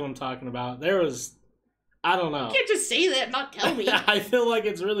 He knows what I'm talking about. There was, I don't know. You can't just say that and not tell me. I feel like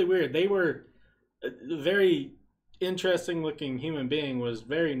it's really weird. They were a very interesting looking human being, was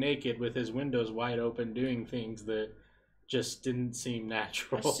very naked with his windows wide open doing things that just didn't seem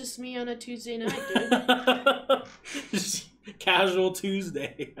natural. That's just me on a Tuesday night, dude. Just casual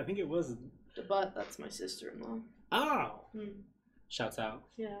Tuesday. I think it was. But that's my sister-in-law. Oh. Shouts out.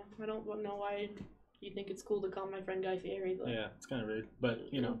 Yeah, I don't know why you think it's cool to call my friend Guy Fieri. But... Yeah, it's kind of rude.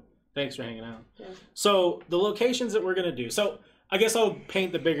 But, you know, thanks for hanging out. Yeah. So, the locations that we're going to do. So, I guess I'll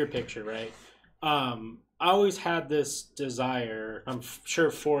paint the bigger picture, right? I always had this desire. I'm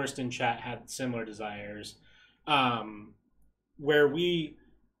sure Forrest in chat had similar desires. Where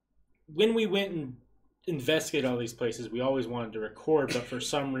when we went and investigated all these places, we always wanted to record, but for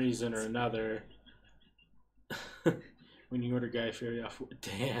some reason or another, when you order Guy Fieri off,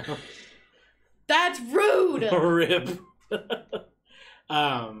 damn. That's rude! Rip.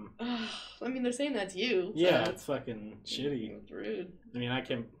 I mean, they're saying that's you. So. Yeah, it's fucking shitty. It's rude. I mean, I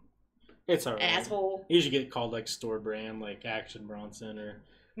can. It's alright. Asshole. You should get called like store brand, like Action Bronson or.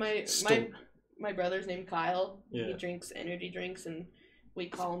 My brother's named Kyle. Yeah. He drinks energy drinks, and we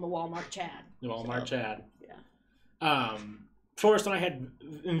call him the Walmart Chad. The Walmart Chad. Yeah. Forrest and I had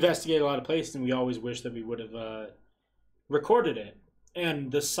investigated a lot of places, and we always wished that we would have recorded it.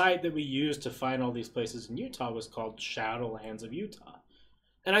 And the site that we used to find all these places in Utah was called Shadowlands of Utah.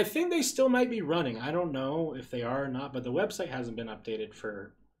 And I think they still might be running. I don't know if they are or not, but the website hasn't been updated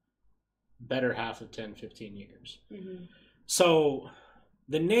for better half of 10, 15 years. Mm-hmm. So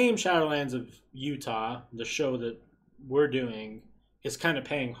the name Shadowlands of Utah, the show that we're doing, is kind of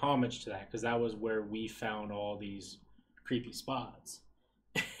paying homage to that, because that was where we found all these creepy spots.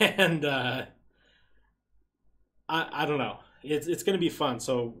 And I don't know. It's going to be fun.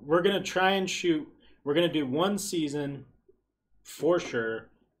 So we're going to try and shoot. We're going to do one season for sure,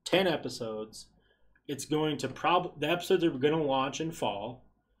 10 episodes. It's going to the episodes are going to launch in fall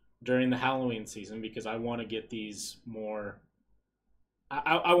during the Halloween season, because I want to get these more.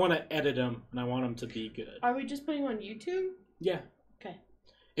 I want to edit them, and I want them to be good. Are we just putting them on YouTube? Yeah. Okay.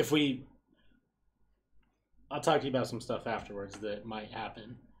 I'll talk to you about some stuff afterwards that might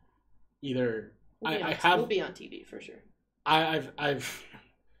happen. Either we'll be on TV for sure. I've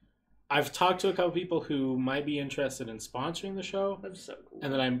talked to a couple people who might be interested in sponsoring the show. That's so cool.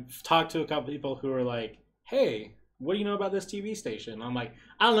 And then I've talked to a couple people who are like, "Hey, what do you know about this TV station?" I'm like,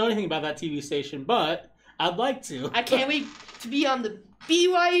 "I don't know anything about that TV station, but I'd like to." I can't wait to be on the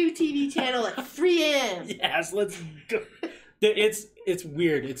BYU TV channel at 3 a.m. Yes, let's go. It's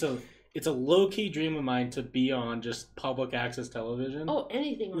weird. It's a low key dream of mine to be on just public access television. Oh,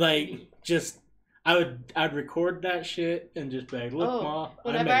 anything like TV. Just. I'd record that shit and just be like, "Look, Ma,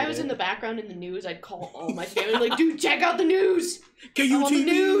 whenever I was in the background in the news, I'd call all my family like, "Dude, check out the news! I'm on the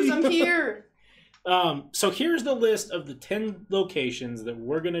news, I'm here!" So here's the list of the 10 locations that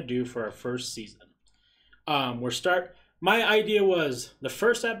we're gonna do for our first season. My idea was the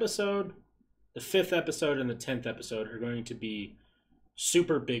first episode, the 5th episode, and the 10th episode are going to be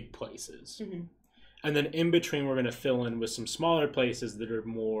super big places. Mm-hmm. And then in between, we're going to fill in with some smaller places that are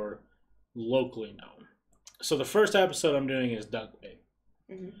more locally known. So the first episode I'm doing is Dugway,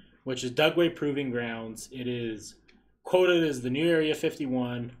 which is Dugway Proving Grounds. It is quoted as the new Area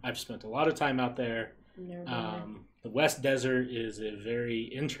 51. I've spent a lot of time out there. The West Desert is a very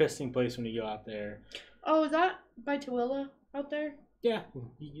interesting place when you go out there. Oh, is that by Tooele out there? Yeah.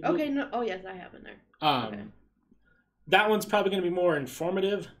 Okay. No. Oh, yes, I have been there. Okay. That one's probably going to be more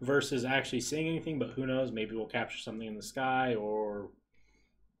informative versus actually seeing anything, but who knows? Maybe we'll capture something in the sky or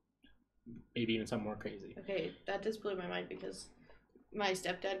maybe even something more crazy. Okay, that just blew my mind because my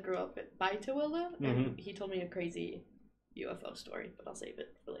stepdad grew up by Tooele, and he told me a crazy UFO story, but I'll save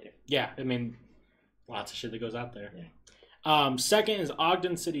it for later. Yeah, I mean, lots of shit that goes out there. Yeah. Second is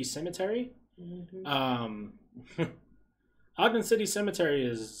Ogden City Cemetery. Ogden City Cemetery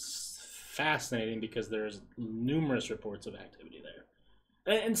is fascinating because there's numerous reports of activity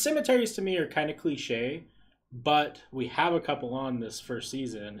there. And cemeteries to me are kind of cliche, but we have a couple on this first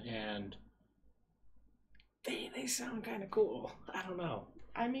season, and they sound kind of cool. I don't know.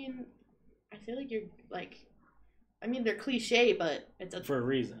 I mean, I feel like you're like, I mean, they're cliche, but it's for a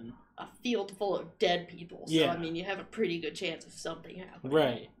reason. A field full of dead people. So, yeah. I mean, you have a pretty good chance of something happening.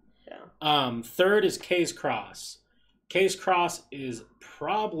 Right. Yeah. Third is Case Cross. Case Cross is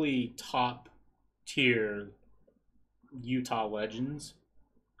probably top tier Utah legends.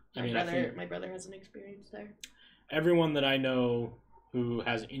 My brother has an experience there. Everyone that I know who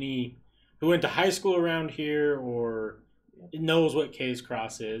went to high school around here or knows what Case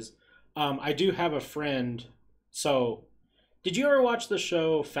Cross is. I do have a friend. So, did you ever watch the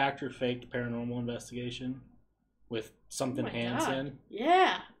show Fact or Fake Paranormal Investigation with something Hansen? God.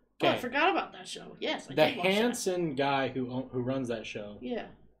 Yeah. Okay. Oh, I forgot about that show. Yes, I the did watch Hansen guy who runs that show. Yeah.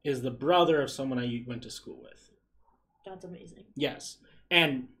 Is the brother of someone I went to school with. That's amazing. Yes.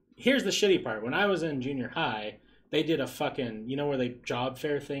 And here's the shitty part. When I was in junior high, they did a fucking, where they job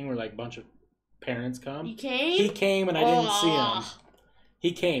fair thing where like a bunch of parents come? He came? He came and I didn't see him.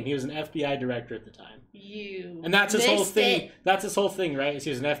 He came. He was an FBI director at the time. And that's his whole thing. That's his whole thing, right? Is he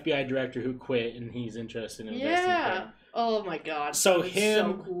was an FBI director who quit and he's interested in investing. Yeah. Oh my god. So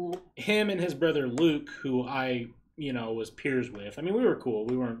so cool. Him and his brother Luke, who I was peers with. I mean, we were cool.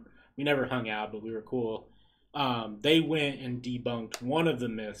 We never hung out, but we were cool. They went and debunked one of the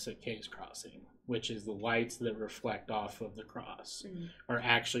myths at Case Crossing, which is the lights that reflect off of the cross are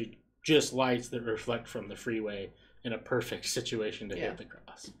actually just lights that reflect from the freeway in a perfect situation to hit the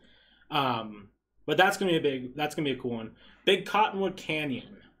cross. But that's gonna be a cool one. Big Cottonwood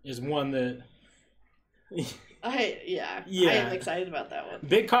Canyon is one that I am excited about that one.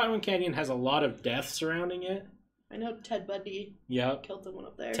 Big Cottonwood Canyon has a lot of death surrounding it. I know Ted Bundy killed someone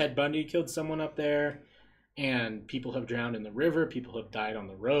up there. Ted Bundy killed someone up there, and people have drowned in the river. People have died on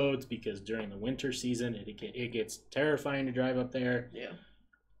the roads because during the winter season, it gets terrifying to drive up there. Yeah.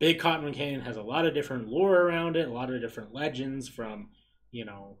 Big Cottonwood Canyon has a lot of different lore around it, a lot of different legends from,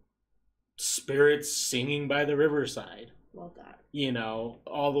 spirits singing by the riverside. Love that.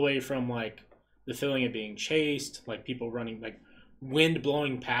 All the way from, like, the feeling of being chased, like people running, like, wind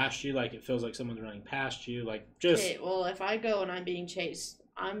blowing past you, like it feels like someone's running past you, like just. Okay, well, if I go and I'm being chased,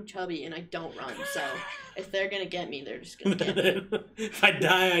 I'm chubby and I don't run, so if they're gonna get me, they're just gonna get me. If I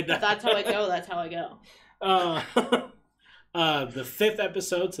die, I die. If that's how I go. That's how I go. The fifth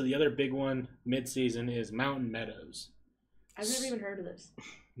episode, so the other big one mid-season, is Mountain Meadows. I've never even heard of this.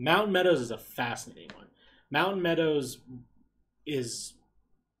 Mountain Meadows is a fascinating one. Mountain Meadows is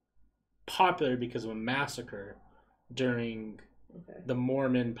popular because of a massacre during the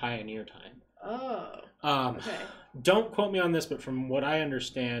Mormon pioneer time. Oh. Okay. Don't quote me on this, but from what I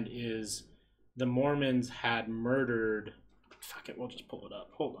understand is the Mormons had murdered... Fuck it, we'll just pull it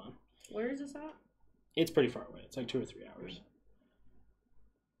up. Hold on. Where is this at? It's pretty far away. It's like 2 or 3 hours.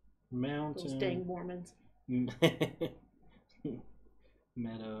 Mountain... Those dang Mormons.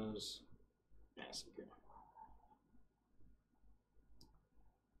 Meadows Massacre.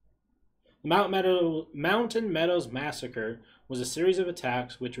 The Mountain Meadows Massacre was a series of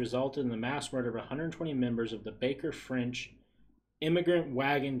attacks which resulted in the mass murder of 120 members of the Baker French immigrant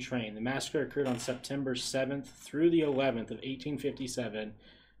wagon train. The massacre occurred on September 7th through the 11th of 1857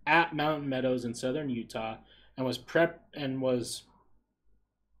 at Mountain Meadows in southern Utah, and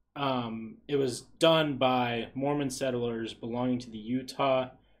it was done by Mormon settlers belonging to the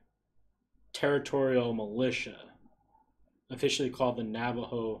Utah Territorial Militia, officially called the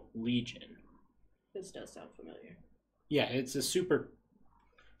Navajo Legion. This does sound familiar. Yeah, it's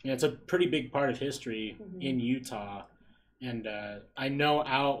it's a pretty big part of history in Utah. And I know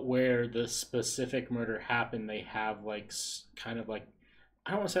out where the specific murder happened, they have kind of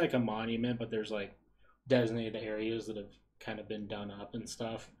I don't want to say like a monument, but there's like designated areas that have kind of been done up and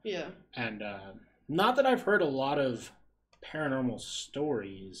stuff. Yeah. And not that I've heard a lot of paranormal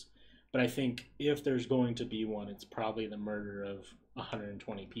stories, but I think if there's going to be one, it's probably the murder of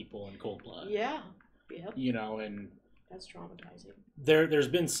 120 people in cold blood. Yeah. Yep. You know, and that's traumatizing. There's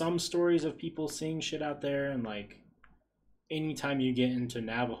been some stories of people seeing shit out there, and like anytime you get into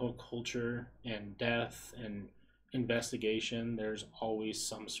Navajo culture and death and investigation, there's always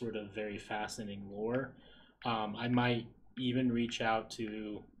some sort of very fascinating lore. I might even reach out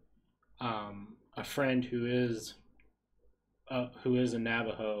to a friend who is a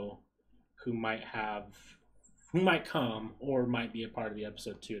Navajo who might come or might be a part of the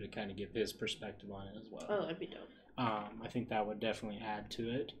episode too, to kind of give his perspective on it as well. Oh, that'd be dope. I think that would definitely add to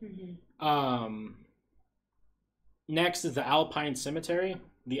it. Mm-hmm. Next is the Alpine Cemetery.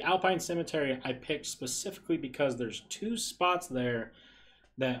 The Alpine Cemetery I picked specifically because there's 2 spots there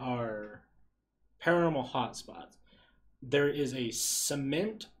that are paranormal hotspots. There is a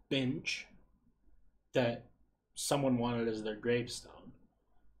cement bench that someone wanted as their gravestone.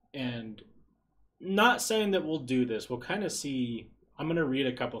 And not saying that we'll do this. We'll kind of see. I'm going to read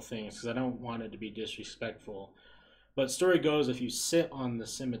a couple things because I don't want it to be disrespectful. But story goes, if you sit on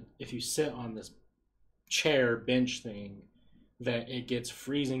this chair bench thing, that it gets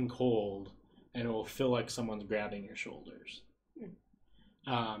freezing cold and it will feel like someone's grabbing your shoulders.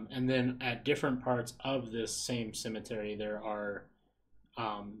 And then at different parts of this same cemetery, there are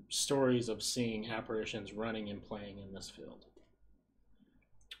stories of seeing apparitions running and playing in this field.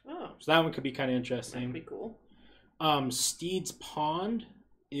 Oh, so that one could be kind of interesting. That'd be cool. Steed's Pond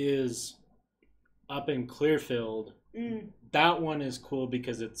is up in Clearfield. That one is cool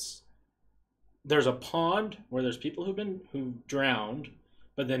because there's a pond where there's people who drowned,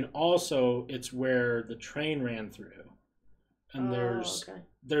 but then also it's where the train ran through, and there's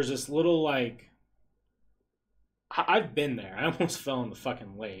this little like. I've been there. I almost fell in the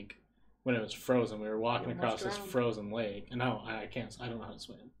fucking lake when it was frozen. We were walking across this frozen lake, and I don't know how to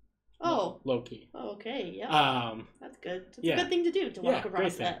swim. Oh, low key. Oh, okay, yeah. That's good. It's a good thing to do, to walk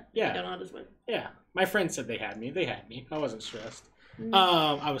across that. Yeah, you don't know how to swim. Yeah, my friends said they had me. I wasn't stressed.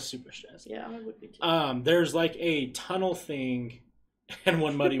 I was super stressed. Yeah, I would be too. There's like a tunnel thing, and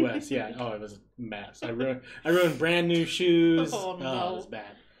one Muddy West. Yeah. Oh, it was a mess. I ruined brand new shoes. Oh no, it was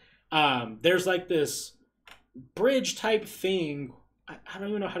bad. There's like this bridge type thing. I don't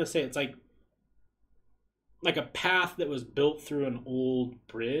even know how to say it. It's like a path that was built through an old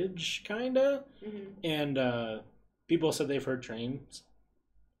bridge, kinda. And people said they've heard trains,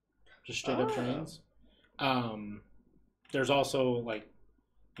 just straight up trains. There's also, like,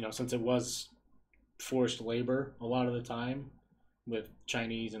 since it was forced labor a lot of the time with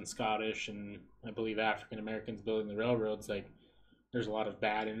Chinese and Scottish and I believe African Americans building the railroads, like, there's a lot of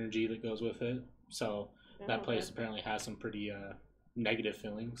bad energy that goes with it. So that place apparently has some pretty negative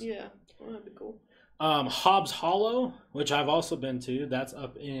feelings. Yeah, that'd be cool. Hobbs Hollow, which I've also been to, that's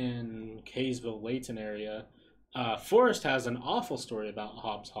up in Kaysville, Layton area. Forrest has an awful story about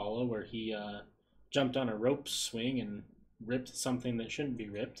Hobbs Hollow where he jumped on a rope swing and ripped something that shouldn't be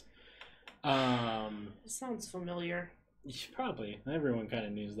ripped. It sounds familiar. Probably. Everyone kind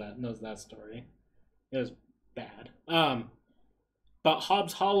of knows that story. It was bad. But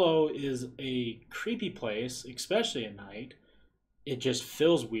Hobbs Hollow is a creepy place, especially at night. It just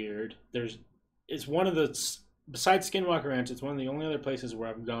feels weird. It's one of the, besides Skinwalker Ranch, it's one of the only other places where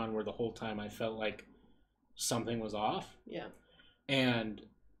I've gone where the whole time I felt like something was off. Yeah. And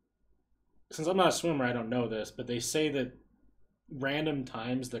since I'm not a swimmer, I don't know this, but they say that random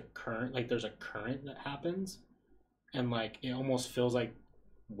times there's a current that happens, and like it almost feels like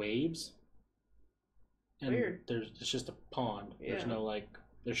waves. And weird. It's just a pond. Yeah. There's no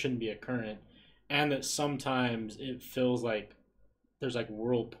there shouldn't be a current, and that sometimes it feels like there's like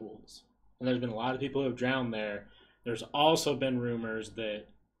whirlpools. And there's been a lot of people who have drowned there. There's also been rumors that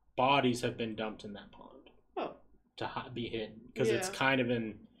bodies have been dumped in that pond. Oh. To be hidden. Because it's kind of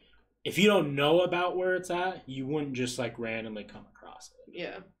if you don't know about where it's at, you wouldn't just like randomly come across it.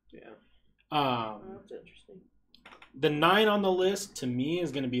 Yeah. Yeah. That's interesting. The 9 on the list to me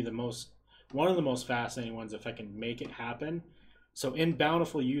is going to be one of the most fascinating ones if I can make it happen. So in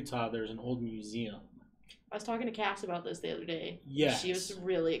Bountiful, Utah, there's an old museum. I was talking to Cass about this the other day. Yes. She was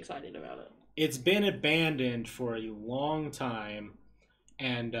really excited about it. It's been abandoned for a long time,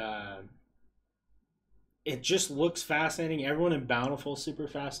 and it just looks fascinating. Everyone in Bountiful is super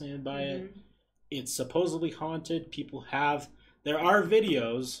fascinated by it. It's supposedly haunted. There are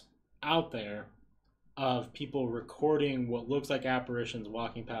videos out there of people recording what looks like apparitions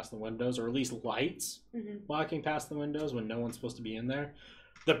walking past the windows, or at least lights walking past the windows when no one's supposed to be in there.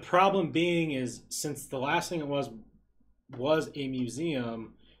 The problem being is, since the last thing it was a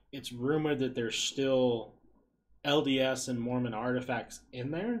museum, it's rumored that there's still LDS and Mormon artifacts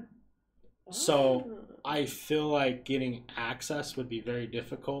in there. So I feel like getting access would be very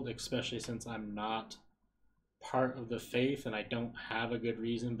difficult, especially since I'm not part of the faith and I don't have a good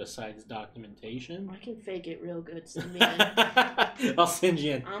reason besides documentation. I can fake it real good. Send me in. I'll send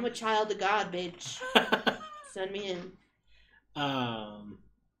you in. I'm a child of God, bitch. Send me in.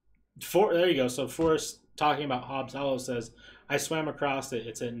 There you go. So Forrest, talking about Hobbs Hollow, says, I swam across it.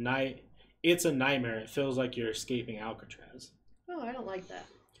 It's at night. It's a nightmare. It feels like you're escaping Alcatraz. Oh, I don't like that.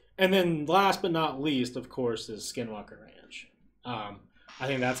 And then last but not least, of course, is Skinwalker Ranch. I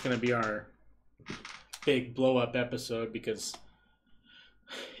think that's going to be our big blow-up episode, because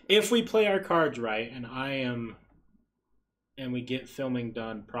if we play our cards right and we get filming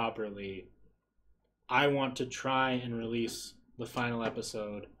done properly, I want to try and release the final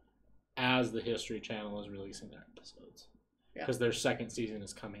episode as the History Channel is releasing their episodes. Because their second season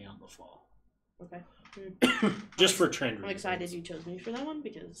is coming out in the fall. Okay. Just for trend I'm reasons. excited you chose me for that one,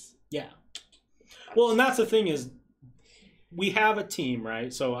 because... Yeah. Well, and that's the thing is, we have a team,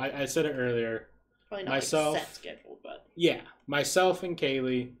 right? So I said it earlier. Probably not myself, like set schedule, but... Yeah. Myself and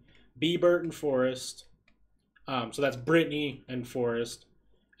Kailey, Bert and Forrest. So that's Brittany and Forrest.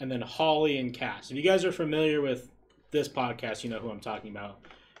 And then Holly and Cass. If you guys are familiar with this podcast, you know who I'm talking about.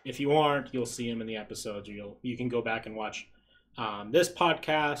 If you aren't, you'll see them in the episodes. Or you can go back and watch this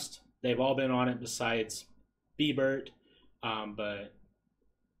podcast. They've all been on it besides Bert, but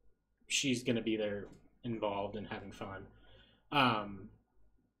she's going to be there involved and having fun.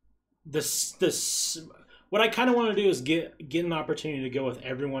 What I kind of want to do is get an opportunity to go with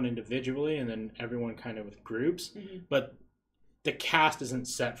everyone individually and then everyone kind of with groups, but the cast isn't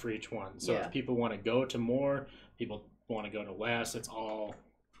set for each one. So if people want to go to more, people want to go to less, it's all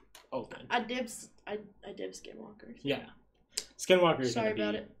open. I dibs Skinwalkers. Yeah. Skinwalker's Sorry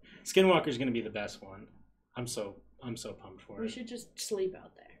about it. Skinwalker's going to be the best one. I'm so pumped for it. We should just sleep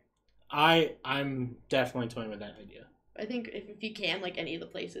out there. I'm definitely toying with that idea. I think if you can, like any of the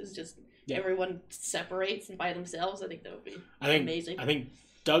places, just everyone separates and by themselves, I think that would be amazing. I think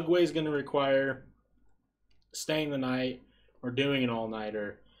Dugway's going to require staying the night or doing an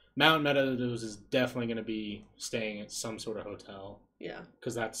all-nighter. Mountain Meadows is definitely going to be staying at some sort of hotel. Yeah.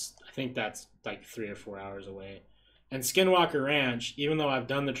 Because I think that's like 3 or 4 hours away. And Skinwalker Ranch, even though I've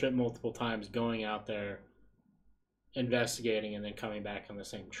done the trip multiple times, going out there, investigating, and then coming back on the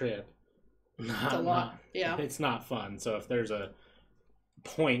same trip, it's a lot. It's not fun. So if there's a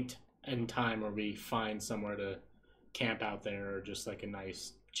point in time where we find somewhere to camp out there, or just like a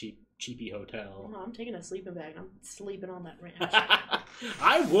nice cheapy hotel. Oh, I'm taking a sleeping bag. I'm sleeping on that ranch.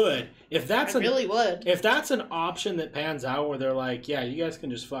 I would. If that's really would. If that's an option that pans out where they're like, yeah, you guys can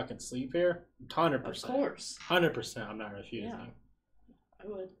just fucking sleep here, 100%. Of course. 100%. I'm not refusing. Yeah, I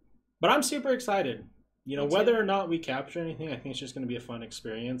would. But I'm super excited. You know, whether or not we capture anything, I think it's just going to be a fun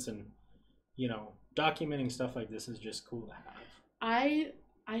experience, and you know, documenting stuff like this is just cool to have.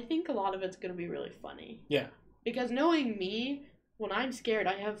 I think a lot of it's going to be really funny. Yeah. Because knowing me, when I'm scared,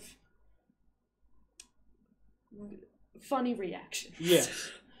 I have funny reactions.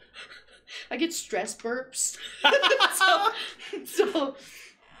 Yes. I get stress burps. so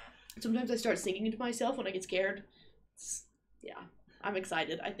sometimes I start singing to myself when I get scared. Yeah, I'm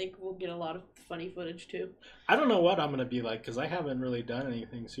excited. I think we'll get a lot of funny footage too. I don't know what I'm going to be like, because I haven't really done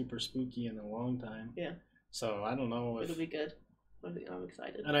anything super spooky in a long time. Yeah. So I don't know if... It'll be good. I'm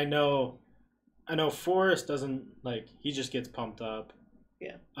excited. And I know Forrest doesn't, like, he just gets pumped up.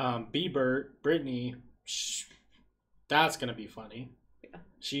 Yeah. Bert, Brittany, that's going to be funny. Yeah.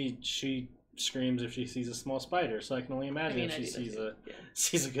 She screams if she sees a small spider, so I can only imagine if she sees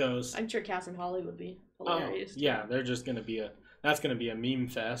a ghost. I'm sure Cass and Holly would be hilarious. Yeah, they're just going to be that's going to be a meme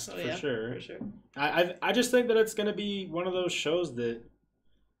fest for sure. For sure. I just think that it's going to be one of those shows that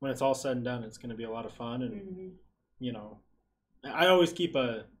when it's all said and done, it's going to be a lot of fun, and you know, I always keep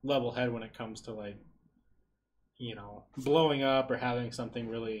a level head when it comes to, like, you know, blowing up or having something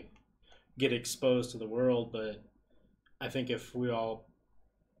really get exposed to the world, but I think if we all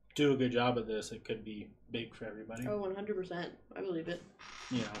do a good job at this, it could be big for everybody. Oh, 100%. I believe it.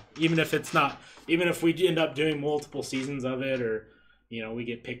 You know, even if we end up doing multiple seasons of it, or, you know, we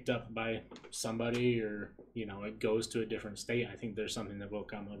get picked up by somebody, or, you know, it goes to a different state, I think there's something that will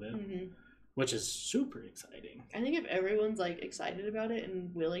come of it, which is super exciting. I think if everyone's, like, excited about it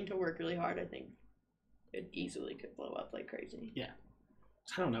and willing to work really hard, I think it easily could blow up like crazy. Yeah.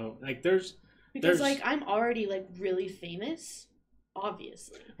 I don't know. Like, there's Because like I'm already like really famous,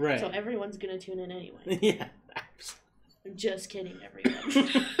 obviously. Right. So everyone's gonna tune in anyway. Yeah. I'm just kidding,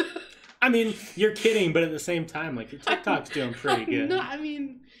 everyone. I mean, you're kidding, but at the same time, like your TikTok's doing pretty good. No, I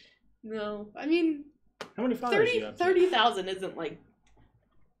mean, no. I mean, how many followers do you have? 30,000 isn't like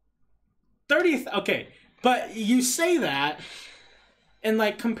 30. Okay, but you say that, and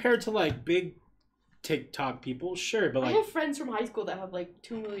like compared to like big TikTok people, sure, but like I have friends from high school that have like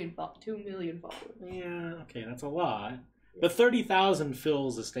 2 million followers. Yeah, okay, that's a lot. But 30,000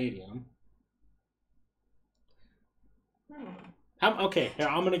 fills a stadium. Okay, here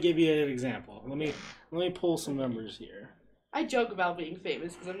I'm gonna give you an example. Let me pull some numbers here. I joke about being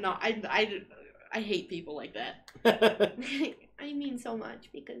famous because I'm not. I hate people like that. I mean so much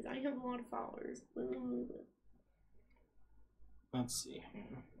because I have a lot of followers. Let's see.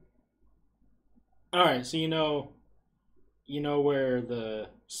 All right, so you know where the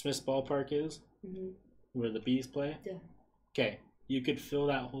Smiths ballpark is, where the Bees play. Yeah. Okay, you could fill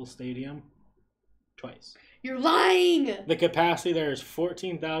that whole stadium twice. You're lying! The capacity there is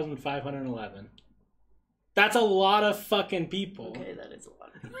 14,511. That's a lot of fucking people. Okay, that is a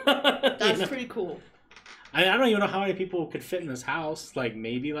lot of people. That's pretty cool. I don't even know how many people could fit in this house. Like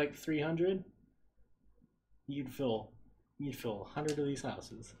maybe like 300. You'd fill 100 of these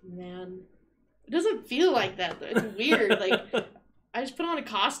houses. Man, it doesn't feel like that though. It's weird. Like I just put on a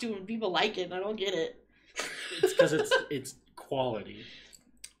costume and people like it, and I don't get it. It's because it's quality.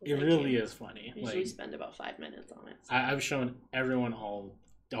 It really is funny. I usually spend about 5 minutes on it. So. I've shown everyone all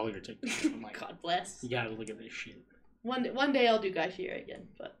your TikToks. I'm like, God bless. You gotta look at this shit. One day I'll do Guy Fieri again,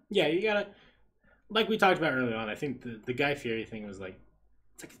 but yeah, you gotta. Like we talked about early on, I think the Guy Fieri thing was like,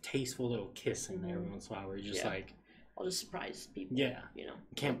 it's like a tasteful little kiss in there every once in a while, where you're just like, I'll just surprise people. Yeah, you know,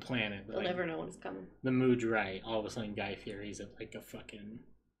 you can't plan it. But they'll like, never know when it's coming. The mood's right. All of a sudden, Guy Fieri's at like a fucking,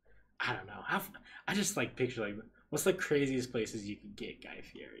 I don't know. I just like picture like, what's the craziest places you could get Guy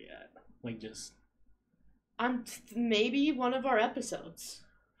Fieri at? Like just, maybe one of our episodes.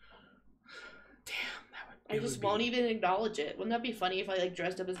 Damn. I just won't even acknowledge it. Wouldn't that be funny if I like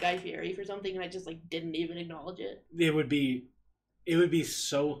dressed up as Guy Fieri for something and I just like didn't even acknowledge it? It would be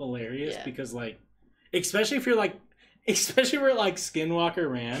so hilarious because like, especially if we're like Skinwalker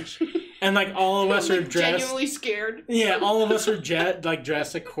Ranch and like all of us are dressed genuinely scared. Yeah, all of us are like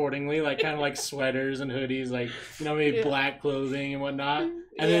dressed accordingly, like kind of like sweaters and hoodies, like maybe black clothing and whatnot.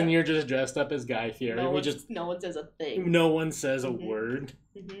 And then you're just dressed up as Guy Fieri. No one says a thing. No one says a word.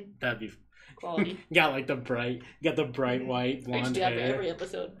 That'd be quality. Got like the bright white blonde hair. Every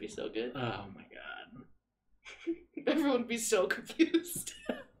episode would be so good. Oh my god. Everyone would be so confused.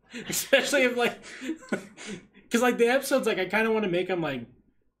 Especially if like, because like the episodes, like I kind of want to make them like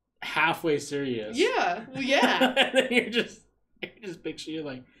halfway serious. Yeah. Well, yeah. And then you just picture you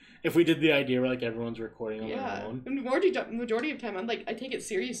like, if we did the idea where like everyone's recording on their own. And majority of time, I'm like, I take it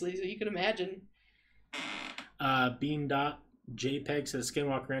seriously, so you can imagine. Bean Dot JPEG says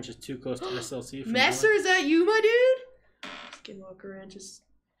Skinwalker Ranch is too close to SLC. Messer, is that you, my dude? Skinwalker Ranch is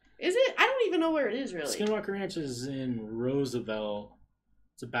it? I don't even know where it is, really. Skinwalker Ranch is in Roosevelt.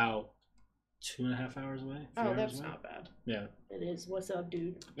 It's about 2.5 hours away. Oh, that's not bad. Yeah. It is. What's up,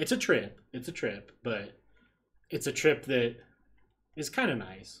 dude? It's a trip, but it's a trip that is kind of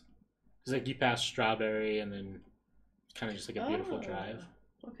nice. It's like you pass Strawberry and then it's kind of just like a beautiful drive.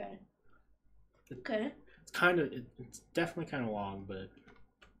 Okay. It's definitely kind of long, but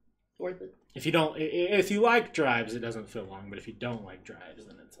worth it. If you like drives, it doesn't feel long. But if you don't like drives,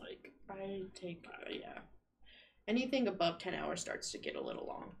 then it's like anything above 10 hours starts to get a little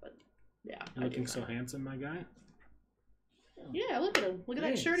long. But yeah, you're looking so handsome, my guy. Yeah, look at him. Look at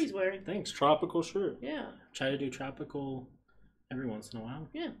that shirt he's wearing. Thanks, tropical shirt. Yeah. Try to do tropical every once in a while.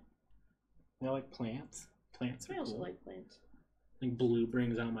 Yeah. I like plants. Plants are cool. I also like plants. Like blue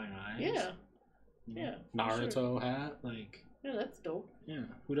brings out my eyes. Yeah. Yeah. Naruto hat, like. Yeah, that's dope. Yeah.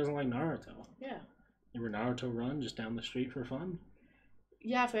 Who doesn't like Naruto? Yeah. Ever Naruto run just down the street for fun?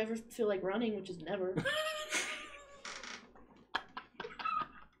 Yeah, if I ever feel like running, which is never.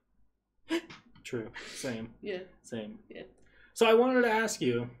 True. Same. Yeah. Same. Yeah. So I wanted to ask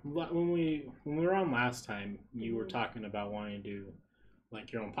you, when we were on last time, you were talking about wanting to do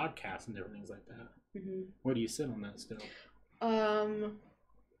like your own podcast and different things like that. Mm-hmm. Where do you sit on that still?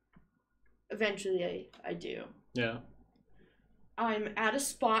 Eventually I do. Yeah. I'm at a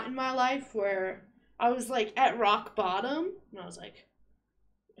spot in my life where I was like at rock bottom and I was like,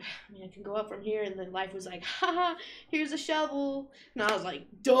 I mean, I can go up from here, and then life was like, haha, here's a shovel. And I was like,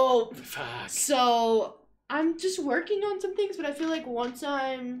 dope. Fuck. So I'm just working on some things, but I feel like once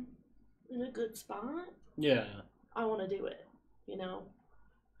I'm in a good spot, yeah, I want to do it, you know?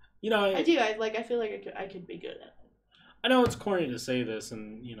 I do. I feel like I could be good at it. I know it's corny to say this,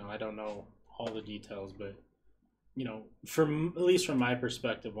 and I don't know all the details, but from at least from my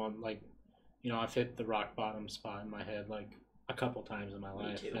perspective, on I've hit the rock bottom spot in my head like a couple times in my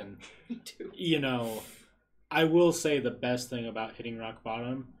life, and Me too. I will say the best thing about hitting rock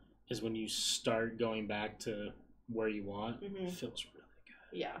bottom is when you start going back to where you want. Mm-hmm. It feels really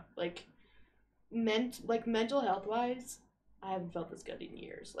good. Yeah, mental health wise, I haven't felt this good in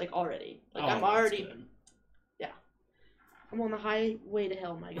years. Already, I'm already. Good. Yeah, I'm on the highway to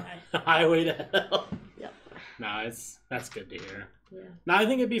hell, my guy. Highway to hell. Yep. Nah, that's good to hear. Yeah. No, I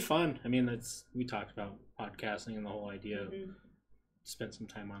think it'd be fun. I mean, we talked about podcasting and the whole idea. Mm-hmm. Spent some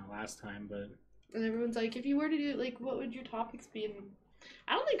time on it last time, but. And everyone's like, if you were to do it, what would your topics be? And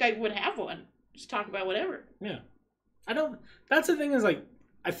I don't think I would have one. Just talk about whatever. Yeah. That's the thing is,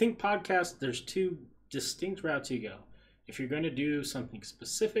 I think podcasts, there's two distinct routes you go. If you're going to do something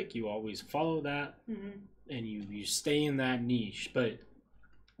specific, you always follow that, and you stay in that niche. But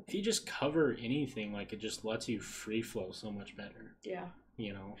if you just cover anything, it just lets you free flow so much better. Yeah.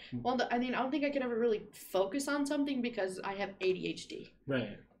 Well, I don't think I could ever really focus on something because I have ADHD.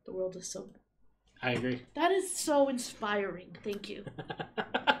 Right. The world is so... I agree. That is so inspiring. Thank you.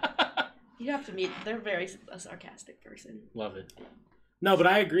 You have to meet. They're a sarcastic person. Love it. No, but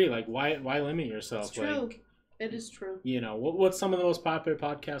I agree. Why limit yourself? It's true. It is true. What's some of the most popular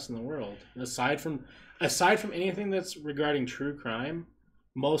podcasts in the world? Aside from anything that's regarding true crime,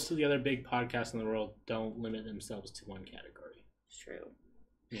 most of the other big podcasts in the world don't limit themselves to one category. It's true.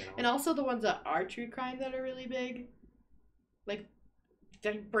 And also the ones that are true crime that are really big,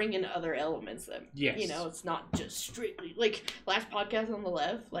 they bring in other elements that, yes. It's not just strictly, last podcast on the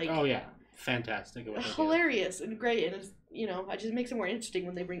left, oh yeah, fantastic. Hilarious and great, and it's, it just makes it more interesting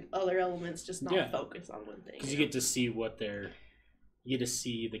when they bring other elements, just not focus on one thing. Because you get to see you get to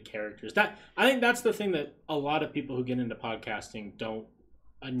see the characters. I think that's the thing that a lot of people who get into podcasting don't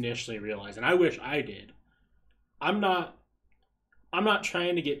initially realize, and I wish I did. I'm not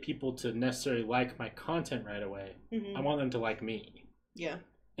trying to get people to necessarily like my content right away. Mm-hmm. I want them to like me. Yeah.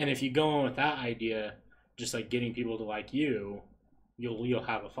 And if you go in with that idea, just getting people to like you, you'll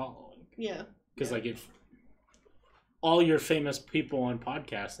have a following. Yeah. Because if all your famous people on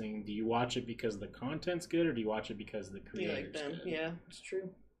podcasting, do you watch it because the content's good, or do you watch it because the creator's good? Yeah, it's true.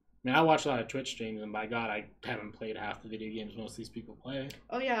 I mean, I watch a lot of Twitch streams, and by God, I haven't played half the video games most of these people play.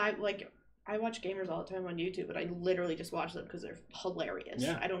 Oh yeah, I watch gamers all the time on YouTube, but I literally just watch them because they're hilarious.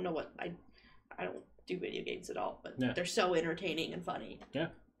 Yeah. I don't know what I don't do video games at all, but they're so entertaining and funny. Yeah.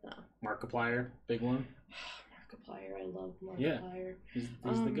 Markiplier, big one. Markiplier, I love Markiplier. Yeah.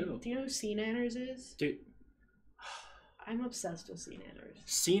 He's the goat. Do you know who C Nanners is? Dude. I'm obsessed with C Nanners.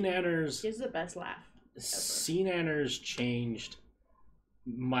 C Nanners. He has the best laugh ever. C Nanners changed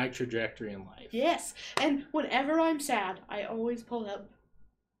my trajectory in life. Yes. And whenever I'm sad, I always pull up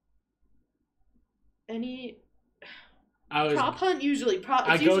any... prop hunt usually prop.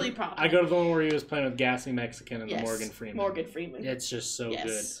 It's usually prop. I go to the one where he was playing with Gassy Mexican and the Morgan Freeman. Morgan Freeman. It's just so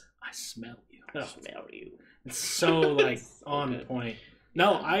good. I smell you. I smell you. It's so so on good. Point.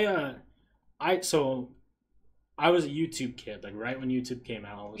 No, I was a YouTube kid. Right when YouTube came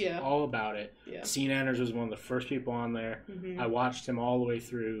out, I was all about it. Yeah. C Nanners was one of the first people on there. Mm-hmm. I watched him all the way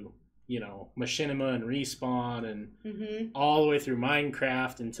through. Machinima and Respawn and all the way through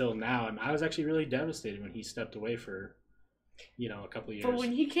Minecraft until now, and I was actually really devastated when he stepped away for. A couple of years. But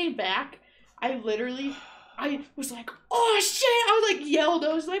when he came back, I was like, oh shit! I was yelled.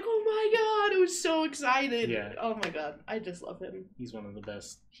 I was like, oh my god! I was so excited. Yeah. Oh my god! I just love him. He's one of the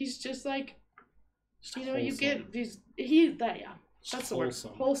best. He's just wholesome. you get that's the word.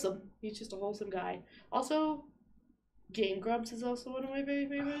 Wholesome. He's just a wholesome guy. Also, Game Grumps is also one of my very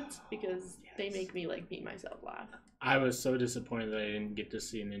favorites because they make me beat myself laugh. I was so disappointed that I didn't get to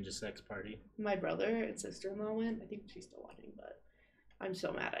see a Ninja Sex Party. My brother and sister-in-law went. I think she's still watching, but I'm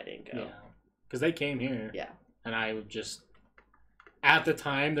so mad I didn't go. Yeah, because they came here. Yeah. And I just, at the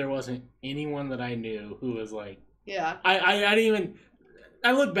time, there wasn't anyone that I knew who was Yeah. I didn't even,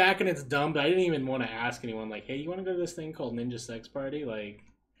 I look back and it's dumb, but I didn't even want to ask anyone, hey, you want to go to this thing called Ninja Sex Party?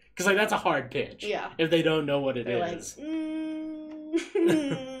 Because, that's a hard pitch. Yeah. If they don't know what it They're is.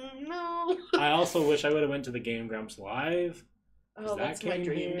 No. I also wish I would have went to the Game Grumps live. Oh, that's my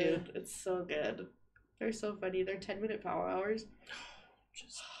dream, dude. It's so good. They're so funny. They're 10-minute power hours.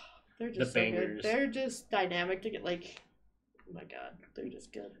 They're just so good. They're just dynamic to get oh my god, they're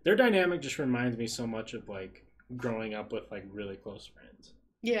just good. Their dynamic just reminds me so much of growing up with really close friends.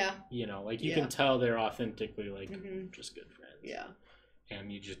 Yeah. You can tell they're authentically just good friends. Yeah.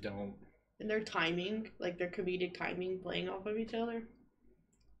 And you just don't. And their timing, their comedic timing playing off of each other.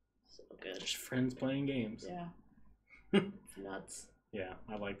 So good. Just friends playing games. Yeah. It's nuts. Yeah,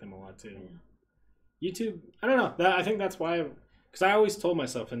 I like them a lot too. Yeah. YouTube, I don't know. I think that's why, because I always told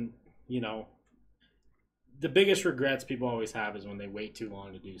myself, and the biggest regrets people always have is when they wait too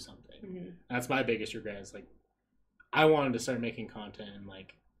long to do something. Mm-hmm. That's my biggest regret. It's like, I wanted to start making content in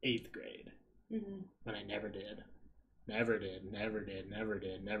like 8th grade, but I never did. Never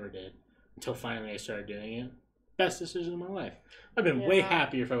did. Until finally I started doing it. Best decision of my life. I've been way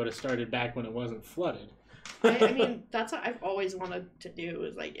happier if I would have started back when it wasn't flooded. I mean, that's what I've always wanted to do,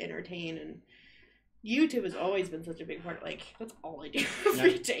 is like entertain, and YouTube has always been such a big part. Like, that's all I do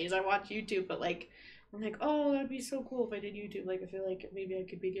every day is I watch YouTube. But like, I'm like, oh, that'd be so cool if I did YouTube. Like, I feel like maybe I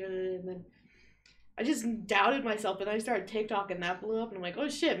could be good at it. And then I just doubted myself, and then I started TikTok, and that blew up. And I'm like, oh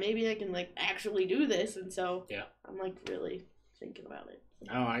shit, maybe I can like actually do this. And so I'm like really thinking about it.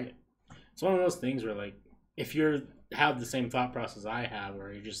 It's one of those things where like, if you have the same thought process I have,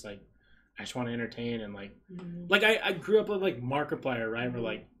 where you're just like, I just want to entertain, and like, like I grew up with like Markiplier, right? Where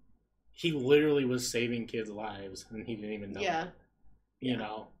like, he literally was saving kids' lives, and he didn't even know. Yeah. You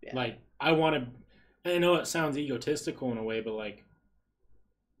know, like I know it sounds egotistical in a way, but like,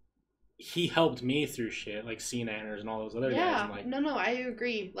 he helped me through shit like CNanners and all those other guys. And like, no, I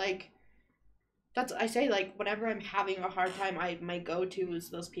agree. Like, that's I say, like, whenever I'm having a hard time, my go-to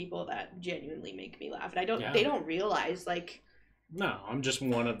is those people that genuinely make me laugh, and they don't realize, like. No, I'm just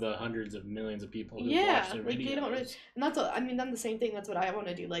one of the hundreds of millions of people who watch their videos. They don't. And that's what I mean. Then the same thing. That's what I want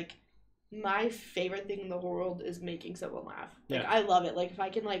to do. Like, my favorite thing in the world is making someone laugh. Like, I love it. Like, if I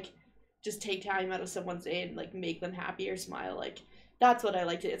can like just take time out of someone's day and like make them happy or smile, like, that's what I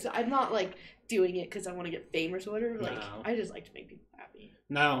like to do. I'm not like doing it because I want to get famous or whatever. Like, I just like to make people happy.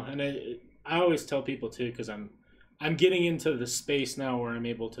 No, and I always tell people too, because I'm getting into the space now where I'm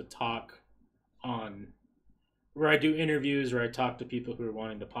able to talk on. Where I do interviews, where I talk to people who are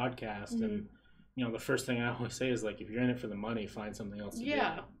wanting to podcast, and the first thing I always say is like, if you're in it for the money, find something else to do.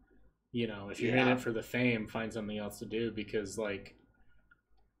 If you're in it for the fame, find something else to do, because like,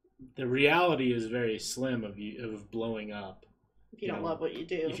 the reality is very slim of blowing up. If you don't love what you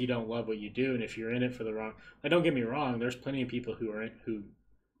do. If you don't love what you do, and if you're in it for the wrong, like, don't get me wrong, there's plenty of people who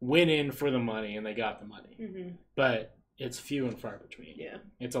went in for the money and they got the money, but it's few and far between. Yeah,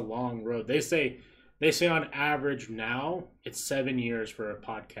 it's a long road. They say on average now it's 7 years for a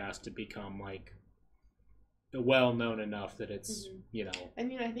podcast to become like well known enough that it's I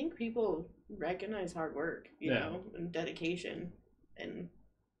mean, I think people recognize hard work, you know, and dedication, and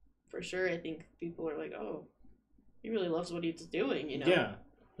for sure, I think people are like, oh, he really loves what he's doing, you know. Yeah,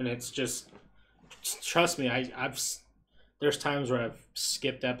 and it's just trust me, there's times where I've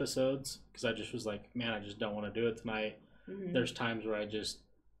skipped episodes because I just was like, man, I just don't want to do it tonight. There's times where I just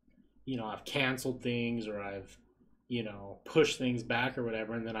I've canceled things, or I've, pushed things back or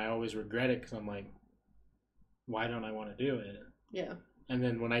whatever. And then I always regret it because I'm like, why don't I want to do it? Yeah. And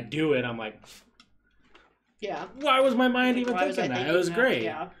then when I do it, I'm like, why was my mind even thinking that? It was great.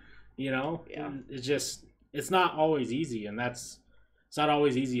 Yeah. It's not always easy. And it's not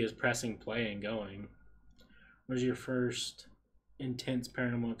always easy as pressing play and going. What was your first intense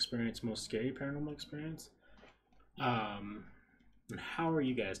paranormal experience, most scary paranormal experience? And how are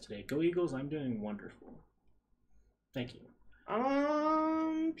you guys today? Go Eagles, I'm doing wonderful. Thank you.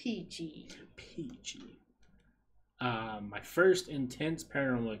 Peachy. My first intense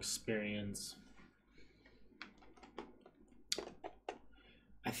paranormal experience,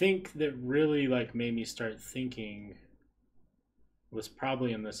 I think that really like made me start thinking, was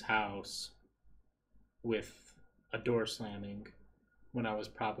probably in this house with a door slamming when I was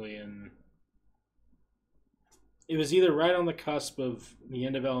probably it was either right on the cusp of the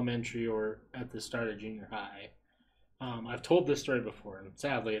end of elementary or at the start of junior high. I've told this story before, and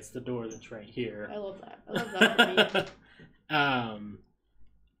sadly, it's the door that's right here. I love that for me.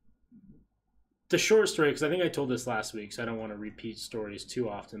 The short story, because I think I told this last week, so I don't want to repeat stories too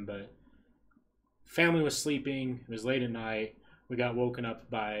often, but family was sleeping. It was late at night. We got woken up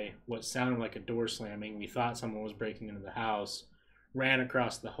by what sounded like a door slamming. We thought someone was breaking into the house. Ran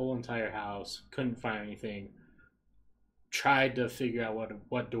across the whole entire house. Couldn't find anything. Tried to figure out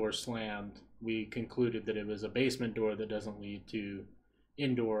what door slammed. We concluded that it was a basement door that doesn't lead to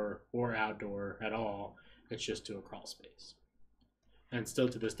indoor or outdoor at all. It's just to a crawl space. And still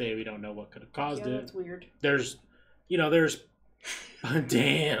to this day, we don't know what could have caused it. That's weird. There's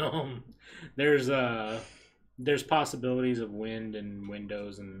damn. There's possibilities of wind and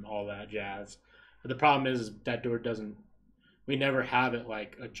windows and all that jazz. But the problem is that door we never have it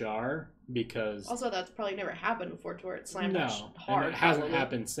like ajar, because also that's probably never happened before to where it slammed hard. And it hasn't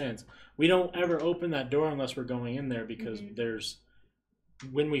happened since. We don't ever open that door unless we're going in there, because there's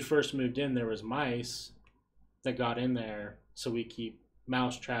when we first moved in, there was mice that got in there, so we keep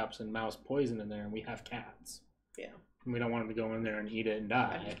mouse traps and mouse poison in there, and we have cats. Yeah. And we don't want them to go in there and eat it and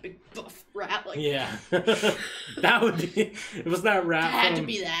die. A big buff rat. Like, yeah. That would be... It was that rat had to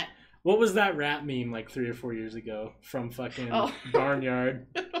be that. What was that rat meme like 3 or 4 years ago from fucking Barnyard?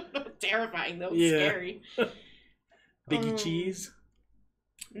 Terrifying, though. Scary. Biggie Cheese?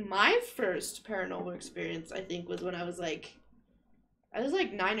 My first paranormal experience, I think, was when I was like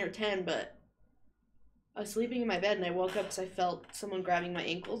 9 or 10, but I was sleeping in my bed and I woke up because I felt someone grabbing my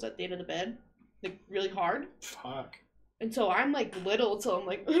ankles at the end of the bed, like really hard. Fuck. And so I'm like little, so I'm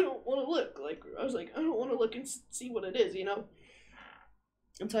like, I don't want to look. Like, I was like, I don't want to look and see what it is, you know?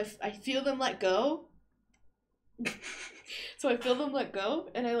 And so I feel them let go. So I feel them let go,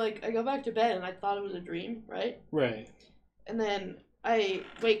 and I go back to bed, and I thought it was a dream, right? Right. And then I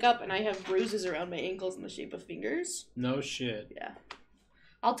wake up, and I have bruises around my ankles in the shape of fingers. No shit. Yeah.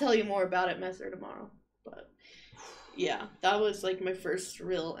 I'll tell you more about it, Messer, tomorrow. But, yeah, that was, like, my first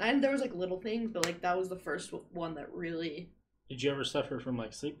real... And there was, like, little things, but, like, that was the first one that really... Did you ever suffer from,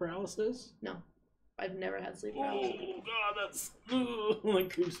 like, sleep paralysis? No. I've never had sleep paralysis. Oh, God, that's...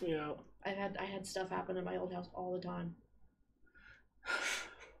 Like, creeps me out. I had stuff happen in my old house all the time.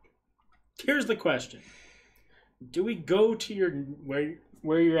 Here's the question. Do we go to your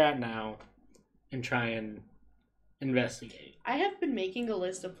where you're at now and try and investigate? I have been making a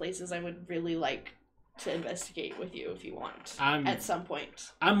list of places I would really like to investigate with you if you want at some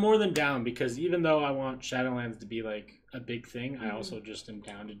point. I'm more than down, because even though I want Shadowlands to be like a big thing, I also just am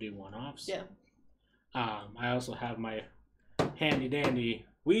down to do one-offs. Yeah. I also have my handy dandy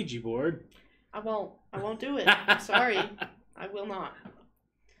Ouija board. I won't do it. I'm sorry. I will not.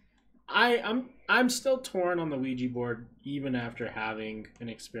 I'm still torn on the Ouija board even after having an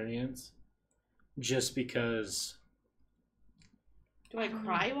experience, just because. Do I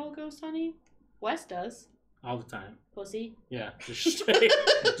cry while ghost hunting? Wes does. All the time. Pussy. Yeah, just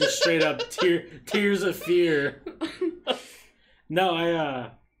straight up tears of fear.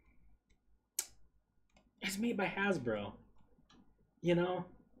 No, it's made by Hasbro. You know,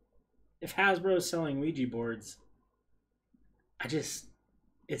 if Hasbro's selling Ouija boards,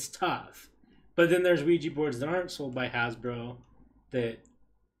 it's tough. But then there's Ouija boards that aren't sold by Hasbro that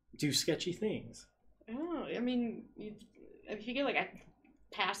do sketchy things. Oh, I mean, if you get like a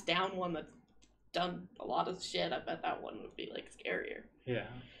passed down one that's done a lot of shit, I bet that one would be like scarier. Yeah.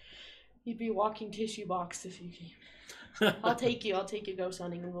 You'd be a walking tissue box if you came. I'll take you ghost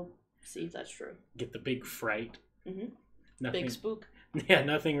hunting and we'll see if that's true. Get the big fright. Mm-hmm. Big spook. Yeah,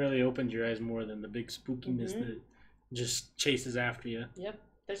 nothing really opens your eyes more than the big spookiness that just chases after you. Yep.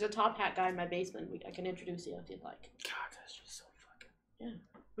 There's a top hat guy in my basement. I can introduce you if you'd like. God, that's just so fucking...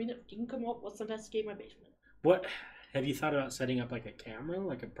 Yeah. You can come up. Let's investigate my basement. What? Have you thought about setting up like a camera?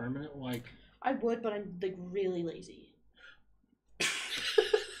 Like a permanent, like... I would, but I'm like really lazy.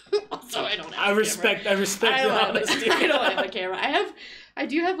 Also, I don't have I respect the honesty. I don't have a camera. I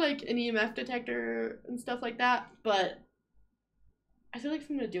do have like an EMF detector and stuff like that, but I feel like if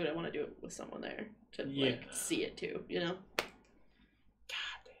I'm gonna do it, I want to do it with someone there to like see it too, you know?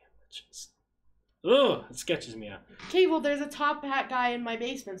 God damn, that's just... Ugh, it sketches me out. Okay, well, there's a top hat guy in my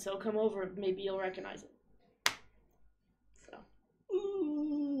basement, so come over. Maybe you'll recognize it. So.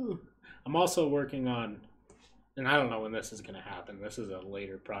 Ooh. I'm also working on, and I don't know when this is going to happen. This is a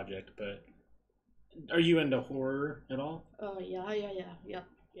later project, but are you into horror at all? Oh, yeah. Yep.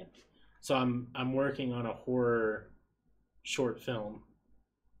 So I'm working on a horror short film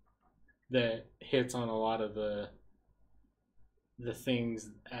that hits on a lot of the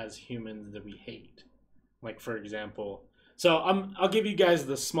things as humans that we hate. Like, for example, so I'll give you guys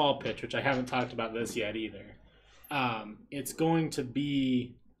the small pitch, which I haven't talked about this yet either. It's going to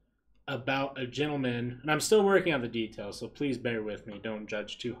be about a gentleman, and I'm still working on the details, so please bear with me. Don't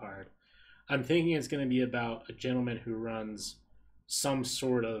judge too hard. I'm thinking it's going to be about a gentleman who runs some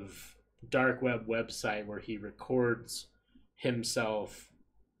sort of dark web website where he records himself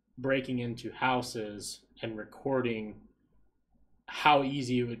breaking into houses and recording how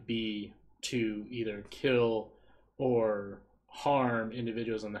easy it would be to either kill or harm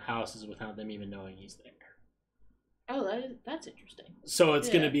individuals in the houses without them even knowing he's there. Oh, that's interesting. So it's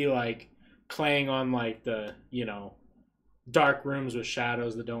going to be like playing on like the, dark rooms with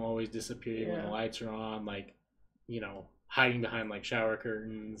shadows that don't always disappear when the lights are on, like, hiding behind like shower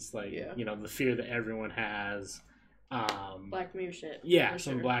curtains, like, the fear that everyone has. Black Mirror shit. Yeah,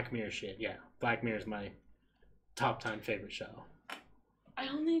 some Black Mirror shit. Yeah. Black Mirror is my top time favorite show. I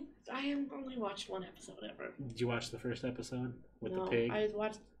only watched one episode ever. Did you watch the first episode with the pig? I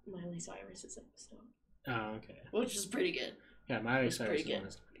watched Miley Cyrus's episode. Oh, okay. Which is pretty good. Yeah, Miley Cyrus pretty one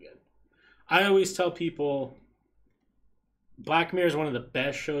is pretty good. I always tell people Black Mirror is one of the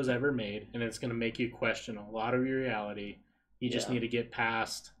best shows ever made, and it's going to make you question a lot of your reality. You just need to get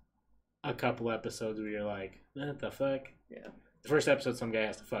past a couple episodes where you're like, what the fuck? Yeah. The first episode, some guy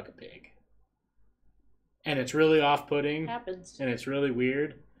has to fuck a pig. And it's really off-putting. Happens. And it's really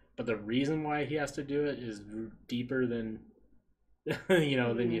weird. But the reason why he has to do it is deeper than,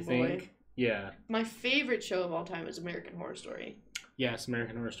 than you think. Yeah. My favorite show of all time is American Horror Story. Yes,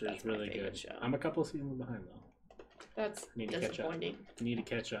 American Horror Story is really good. Show. I'm a couple seasons behind, though. That's disappointing. I need to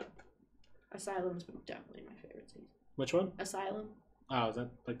catch up. Asylum's definitely my favorite season. Which one? Asylum. Oh, is that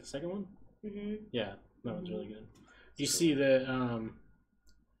like the second one? Mm-hmm. Yeah, that one's really good. You see the God,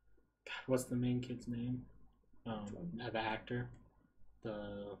 what's the main kid's name? The actor,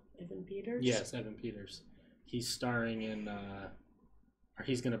 Evan Peters. Yes, Evan Peters. He's starring in, or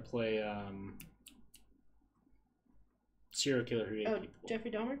he's gonna play serial killer who ate people.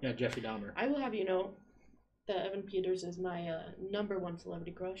 Jeffrey Dahmer. Yeah, Jeffrey Dahmer. I will have you know that Evan Peters is my #1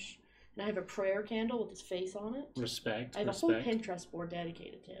 celebrity crush, and I have a prayer candle with his face on it. Respect. I have a whole Pinterest board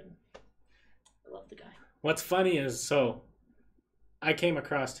dedicated to him. I love the guy. What's funny is, so I came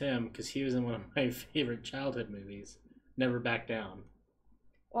across him because he was in one of my favorite childhood movies, Never Back Down.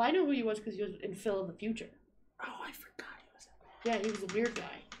 Well, I know who he was because he was in Phil of the Future. Oh, I forgot he was in that. Yeah, he was a weird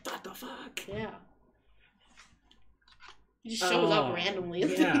guy. What the fuck? Yeah. He just shows up randomly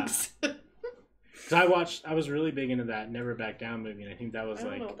and things. Because I was really big into that Never Back Down movie, and I think that was I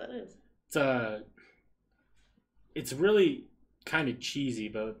don't know what that is. It's really kind of cheesy,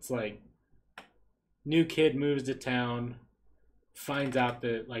 but it's like new kid moves to town, finds out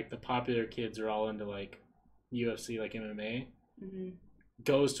that like the popular kids are all into like UFC, like MMA,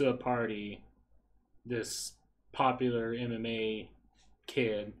 goes to a party. This popular MMA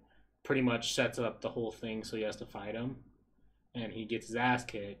kid pretty much sets up the whole thing, so he has to fight him, and he gets his ass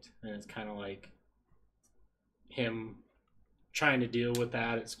kicked, and it's kind of like him trying to deal with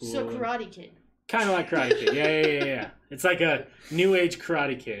that at school. So Karate Kid. Kind of like Karate Kid. Yeah. It's like a new age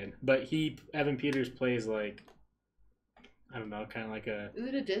Karate Kid, but Evan Peters plays like, I don't know, kind of like a... Is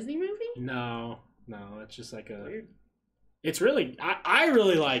it a Disney movie? No, it's just like a... Weird. It's really... I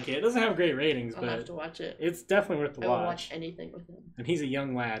really like it. It doesn't have great ratings, I'll but... have to watch it. It's definitely worth the watch. I will watch anything with him. And he's a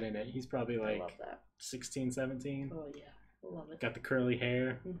young lad in it. He's probably like... I love that. 16, 17. Oh, yeah. I love it. Got the curly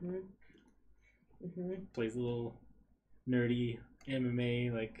hair. Plays a little nerdy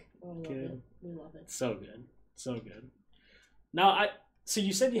MMA like kid. We love it. So good. Now, so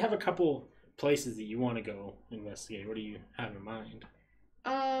you said you have a couple places that you want to go investigate. What do you have in mind?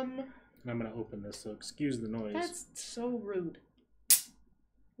 And I'm gonna open this, so excuse the noise. That's so rude.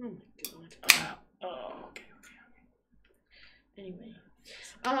 Oh my god. Okay. Anyway,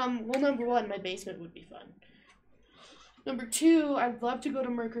 well, #1, my basement would be fun. #2, I'd love to go to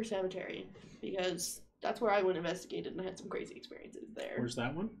Merker Cemetery because that's where I went investigated and I had some crazy experiences there. Where's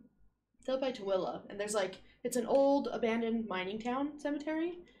that one? It's out by Tooele, and there's it's an old abandoned mining town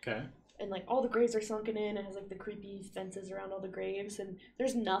cemetery. Okay. And all the graves are sunken in. It has the creepy fences around all the graves, and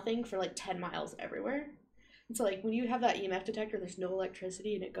there's nothing for 10 miles everywhere. And so when you have that EMF detector, there's no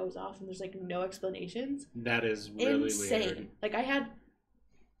electricity and it goes off and there's no explanations. That is really insane. Weird. I had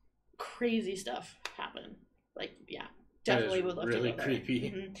crazy stuff happen. Definitely would love to go there. Really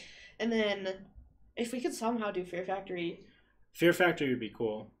creepy. And then if we could somehow do Fear Factory. Fear Factory would be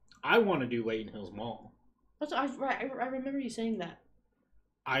cool. I want to do Layton Hills Mall. I remember you saying that.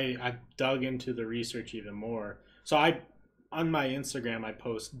 I dug into the research even more. So on my Instagram I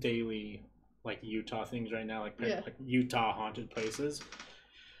post daily Utah things right now, like Utah haunted places.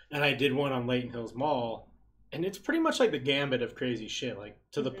 And I did one on Layton Hills Mall, and it's pretty much the gambit of crazy shit.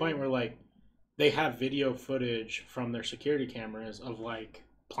 To the point where they have video footage from their security cameras of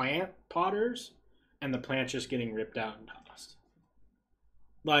plant potters and the plants just getting ripped out and tossed.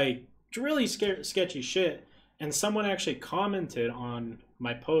 Really sketchy shit. And someone actually commented on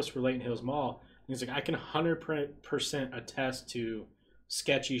my post for Layton Hills Mall. And he's like, I can 100% attest to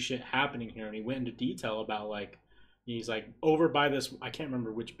sketchy shit happening here. And he went into detail about he's over by this, I can't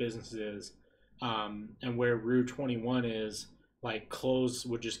remember which business it is, and where Rue 21 is, clothes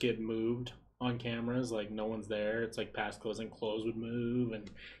would just get moved on cameras. No one's there. It's past closing, clothes would move. And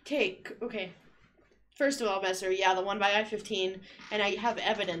okay. First of all, Messer, yeah, the one by I-15, and I have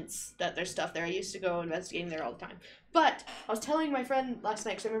evidence that there's stuff there. I used to go investigating there all the time. But I was telling my friend last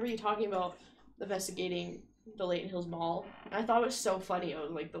night, because I remember you talking about investigating the Layton Hills Mall, and I thought it was so funny. I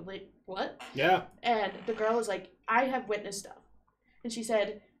was like, what? Yeah. And the girl was like, I have witnessed stuff. And she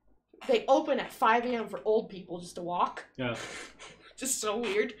said, they open at 5 a.m. for old people just to walk. Yeah. Just so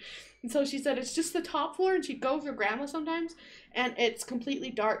weird. And so she said it's just the top floor, and she'd go with her grandma sometimes, and it's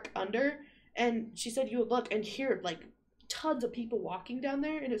completely dark under. And she said you would look and hear like tons of people walking down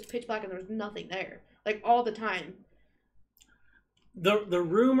there, and it was pitch black, and there was nothing there, like all the time. The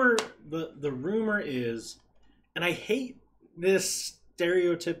rumor is, and I hate this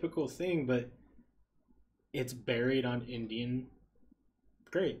stereotypical thing, but it's buried on Indian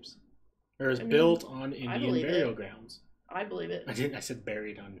graves, or is built on Indian burial grounds. I believe it. I said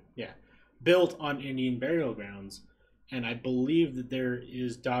buried on, built on Indian burial grounds, and I believe that there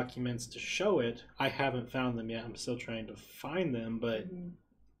is documents to show it. I haven't found them yet. I'm still trying to find them, but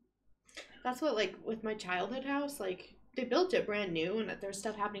that's what, like, with my childhood house, like, they built it brand new, and there's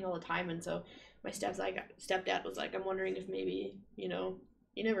stuff happening all the time, and so my stepdad was like, I'm wondering if maybe, you know,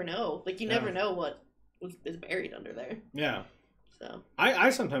 you never know. Like, you never know what is buried under there. Yeah. So I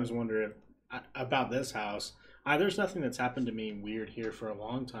sometimes wonder about this house. There's nothing that's happened to me weird here for a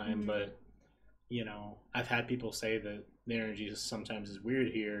long time, but, you know, I've had people say that the energy sometimes is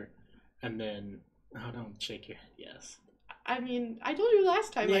weird here, and then, don't shake your head, yes. I mean, I told you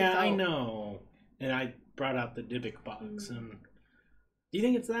last time. Yeah, I know. And I brought out the Dybbuk box, and do you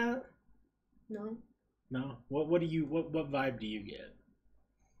think it's that? No. No? What vibe do you get?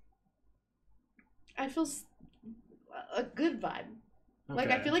 I feel a good vibe. Okay. Like,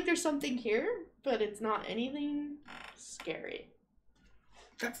 I feel like there's something here, but it's not anything scary.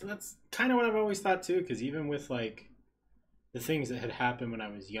 That's kind of what I've always thought too, because even with like the things that had happened when I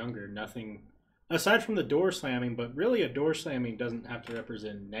was younger, nothing aside from the door slamming, but really a door slamming doesn't have to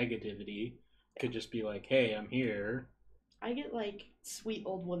represent negativity. It could just be like, hey, I'm here. I get like sweet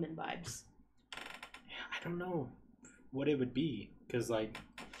old woman vibes. Yeah, I don't know what it would be, because like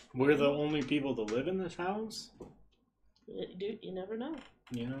we're the only people to live in this house. Dude, you never know.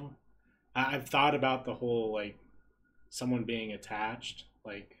 You know, I've thought about the whole like someone being attached,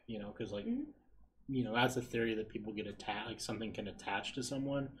 like, you know, because like you know, that's a theory that people get attached, like something can attach to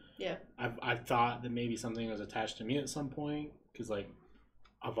someone. Yeah. I've thought that maybe something was attached to me at some point, because like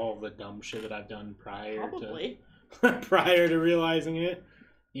of all the dumb shit that I've done prior to realizing it,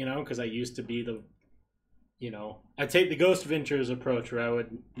 you know, because I used to be the, you know, I'd take the Ghost Ventures approach where I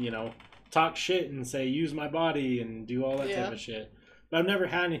would, you know, talk shit and say use my body and do all that type of shit, but I've never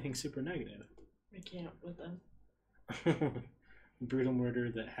had anything super negative. I can't with them. Brutal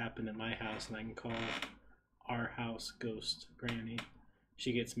murder that happened at my house, and I can call our house Ghost Granny.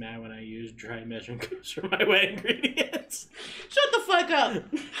 She gets mad when I use dry measuring cups for my wet ingredients. Shut the fuck up!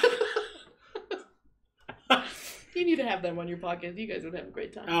 You need to have them on your podcast. You guys would have a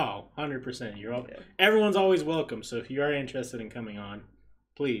great time. Oh, 100%. You're all, everyone's always welcome, so if you are interested in coming on,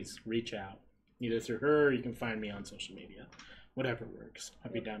 please reach out. Either through her, or you can find me on social media. Whatever works.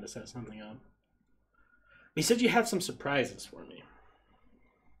 I'd be down to set something up. You said you had some surprises for me.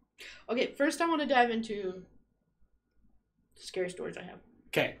 Okay, first I want to dive into scary stories I have.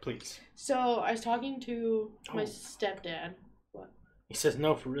 Okay, please. So, I was talking to my stepdad. What? He says,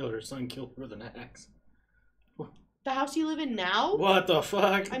 no, for real, her son killed her with an axe. The house you live in now? What the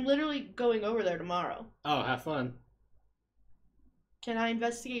fuck? I'm literally going over there tomorrow. Oh, have fun. Can I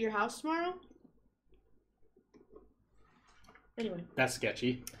investigate your house tomorrow? Anyway. That's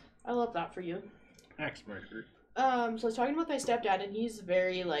sketchy. I love that for you. Axe murder. So I was talking with my stepdad, and he's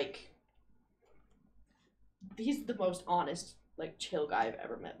very, like, he's the most honest, like, chill guy I've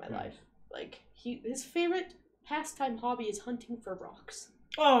ever met in my life. Like, his favorite pastime hobby is hunting for rocks.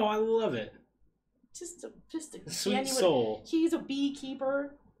 Oh, I love it. Just a sweet genuine soul. He's a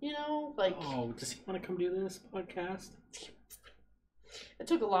beekeeper, you know, like. Oh, does he want to come do this podcast? It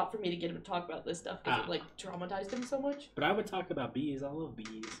took a lot for me to get him to talk about this stuff because it like traumatized him so much. But I would talk about bees. I love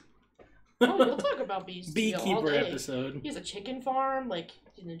bees. Oh, we'll talk about bees. Beekeeper all day. episode. He has a chicken farm. Like,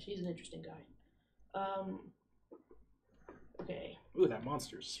 he's an interesting guy. Okay. Ooh, that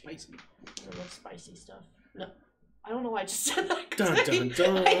monster is spicy. I love spicy stuff. No, I don't know why I just said that. Dun, dun,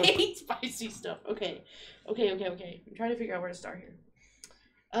 dun. I hate spicy stuff. Okay. I'm trying to figure out where to start here.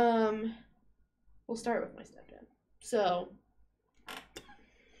 We'll start with my stepdad. So,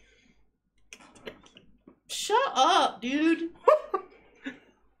 shut up, dude.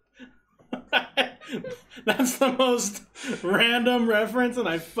 That's the most random reference, and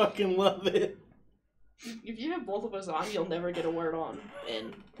I fucking love it. If you have both of us on, you'll never get a word on.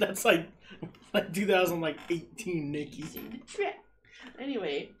 And that's like 2018 Nikki.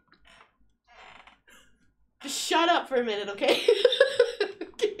 Anyway, just shut up for a minute, okay?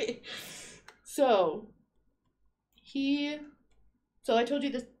 Okay. So I told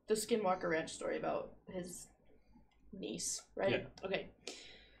you the Skinwalker Ranch story about his niece, right? Yeah. Okay.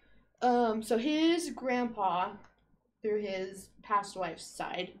 So his grandpa, through his past wife's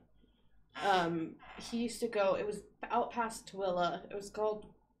side, He used to go. It was out past Tooele. It was called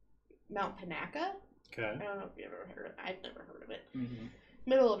Mount Panaca. Okay. I don't know if you ever heard of it. I've never heard of it. Mm-hmm.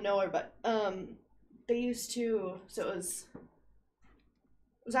 Middle of nowhere, but they used to. So it was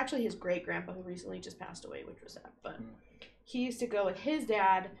actually his great grandpa who recently just passed away, which was sad. But he used to go with his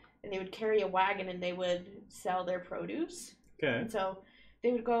dad, and they would carry a wagon, and they would sell their produce. Okay. And so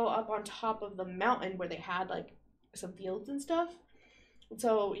they would go up on top of the mountain where they had like some fields and stuff. And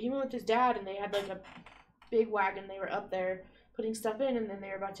so he went with his dad, and they had like a big wagon. They were up there putting stuff in, and then they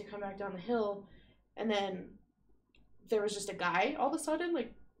were about to come back down the hill, and then there was just a guy all of a sudden,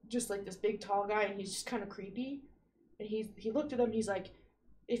 like just like this big tall guy, and he's just kind of creepy. And he looked at them. He's like,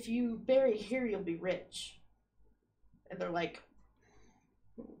 "If you bury here, you'll be rich." And they're like,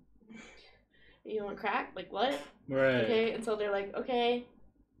 "You want crack? Like what?" Right. Okay. And so they're like, "Okay."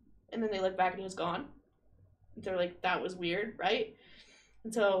 And then they look back, and he was gone. And they're like, "That was weird, right?"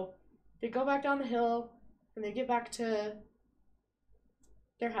 And so they go back down the hill, and they get back to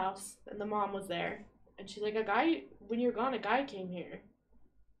their house, and the mom was there. And she's like, when you're gone, a guy came here.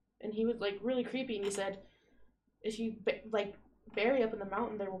 And he was, like, really creepy, and he said, if you, bury up in the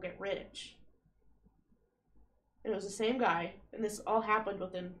mountain, they will get rich. And it was the same guy, and this all happened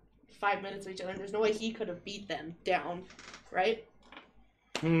within 5 minutes of each other, and there's no way he could have beat them down, right?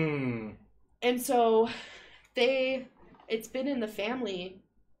 And so it's been in the family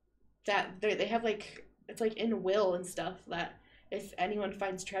that they have, like, it's, like, in a will and stuff that if anyone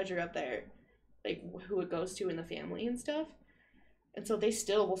finds treasure up there, like, who it goes to in the family and stuff. And so they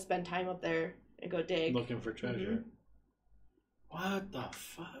still will spend time up there and go dig. Looking for treasure. Mm-hmm. What the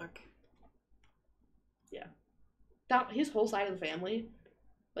fuck? Yeah. His whole side of the family,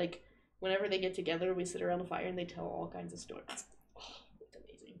 like, whenever they get together, we sit around the fire and they tell all kinds of stories. Oh, it's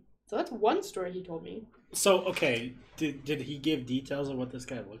amazing. So that's one story he told me. So, okay, did he give details of what this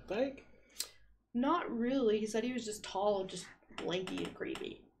guy looked like? Not really. He said he was just tall, just lanky and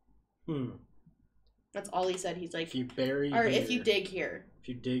creepy. That's all he said. He's like, if you dig here,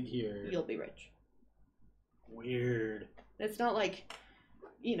 you'll be rich. Weird. It's not like,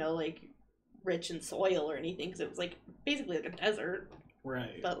 like rich in soil or anything, because it was like basically like a desert.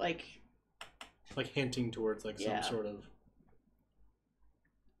 Right. But like hinting towards like some sort of.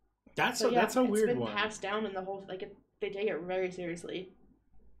 That's a weird one. It's been passed down in the whole they take it very seriously.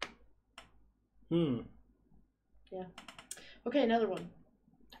 Yeah. Okay, another one.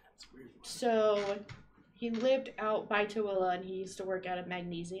 That's weird. So he lived out by Tooele, and he used to work at a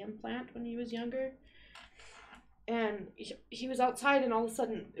magnesium plant when he was younger. And he was outside, and all of a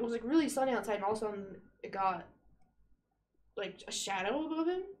sudden, it was like really sunny outside, and all of a sudden it got like a shadow above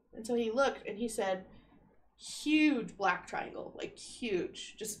him. And so he looked, and he said, huge black triangle, like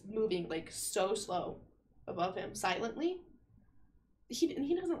huge, just moving like so slow above him, silently.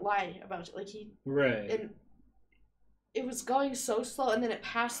 He doesn't lie about it, like right. And it was going so slow, and then it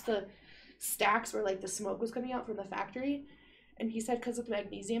passed the stacks where like the smoke was coming out from the factory. And he said because of the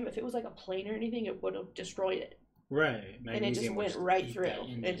magnesium, if it was like a plane or anything, it would have destroyed it. Right. Magnesium, and it just went right through.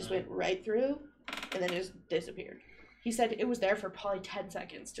 It just went right through, and then it just disappeared. He said it was there for probably 10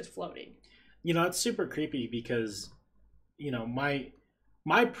 seconds, just floating. It's super creepy because, my,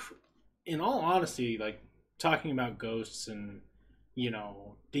 in all honesty, like talking about ghosts and,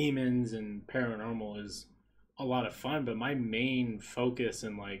 demons and paranormal is a lot of fun, but my main focus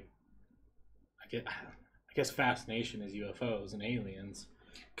and I guess fascination is UFOs and aliens.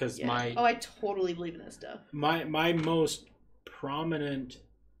 Because I totally believe in this stuff. My most prominent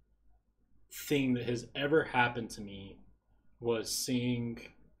thing that has ever happened to me was seeing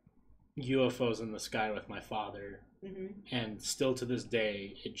UFOs in the sky with my father. Mm-hmm. And still to this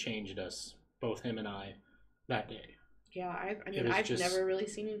day, it changed us, both him and I, that day. Yeah, I've never really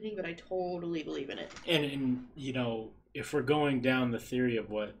seen anything, but I totally believe in it. And if we're going down the theory of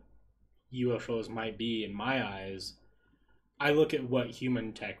what UFOs might be in my eyes, I look at what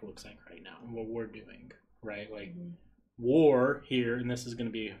human tech looks like right now and what we're doing, right? Like war here, and this is going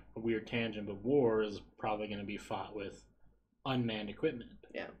to be a weird tangent, but war is probably going to be fought with unmanned equipment.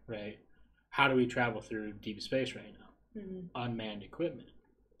 Yeah. Right? How do we travel through deep space right now? Unmanned equipment.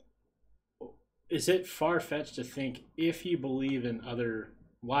 Is it far-fetched to think if you believe in other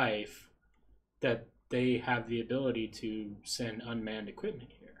life that they have the ability to send unmanned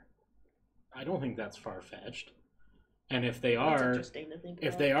equipment here? I don't think that's far-fetched. And if they are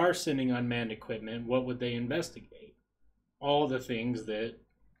sending unmanned equipment, what would they investigate? All the things that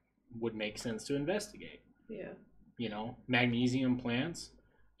would make sense to investigate. Yeah. Magnesium plants.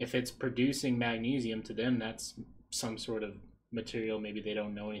 If it's producing magnesium to them, that's some sort of material maybe they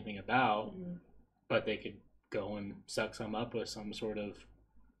don't know anything about, but they could go and suck some up with some sort of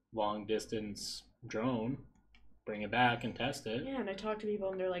long distance drone, bring it back and test it. Yeah, and I talk to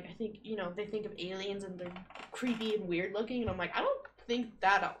people and they're like, I think, they think of aliens and they're creepy and weird looking, and I'm like, I don't think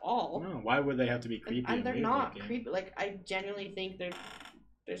that at all. No, why would they have to be creepy? And they're weird not looking? creepy. Like, I genuinely think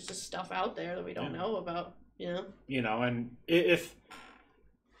there's just stuff out there that we don't know about. And if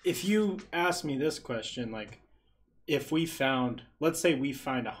you ask me this question, like, if we found, let's say we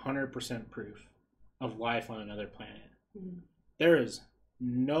find 100% proof of life on another planet, there is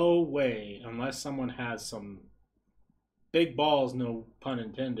no way, unless someone has some big balls, no pun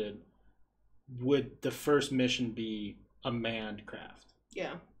intended, would the first mission be a manned craft.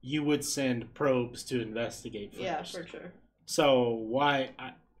 Yeah. You would send probes to investigate first. Yeah, for sure. So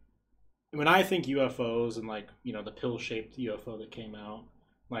when I think UFOs and the pill-shaped UFO that came out,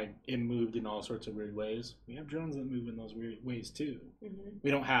 it moved in all sorts of weird ways. We have drones that move in those weird ways too. Mm-hmm.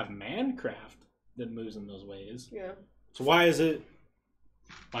 We don't have manned craft that moves in those ways. Yeah. So why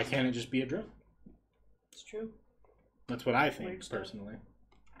can't it just be a drone? It's true. That's what I think, personally.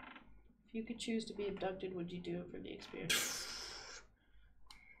 If you could choose to be abducted, would you do it for the experience?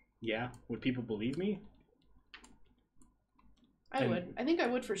 Yeah. Would people believe me? I would. I think I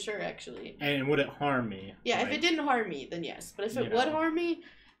would for sure, actually. And would it harm me? Yeah, if it didn't harm me, then yes. But if it would harm me,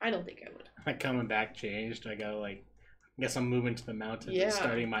 I don't think I would. My coming back changed. I go I guess I'm moving to the mountains and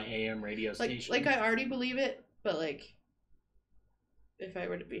starting my AM radio station. I already believe it, but if I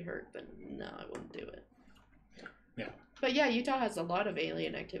were to be hurt, then no, I wouldn't do it. Yeah. But yeah, Utah has a lot of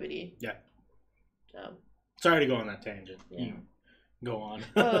alien activity. Yeah. So. Sorry to go on that tangent. Yeah. You go on.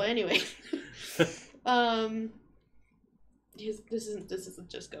 Oh, anyway. This isn't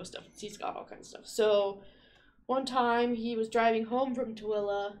just ghost stuff. He's got all kinds of stuff. So, one time he was driving home from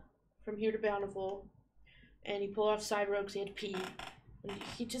Tooele, from here to Bountiful, and he pulled off the side road because he had to pee. And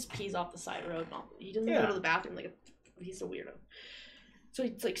he just pees off the side road. He doesn't go to the bathroom he's a weirdo. So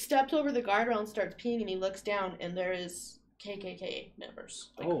he steps over the guardrail and starts peeing, and he looks down, and there is KKK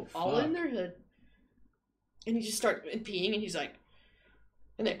members, all in their hood. And he just starts peeing, and he's like,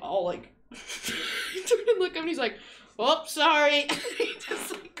 and they all turn and look at him, and he's like, "Oh, sorry." He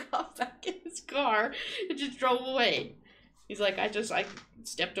just got back in his car and just drove away. He's like, I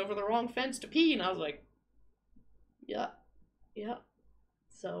stepped over the wrong fence to pee, and I was like, yeah.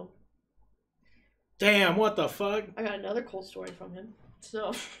 So. Damn, what the fuck? I got another cool story from him.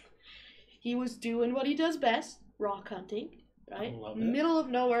 So, he was doing what he does best, rock hunting, right? I love it. Middle of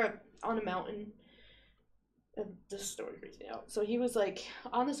nowhere on a mountain. And this story freaks me out. So he was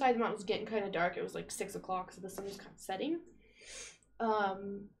on the side of the mountain. It was getting kind of dark. It was 6 o'clock, so the sun was kind of setting.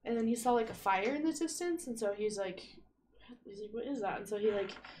 And then he saw a fire in the distance, and so he's like, what is that? And so he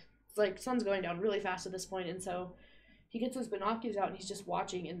sun's going down really fast at this point, and so he gets his binoculars out and he's just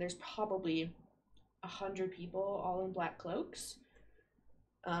watching, and there's probably 100 people all in black cloaks,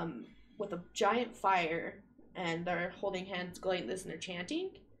 with a giant fire, and they're holding hands going like this, and they're chanting,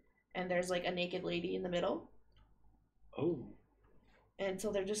 and there's a naked lady in the middle. Oh. And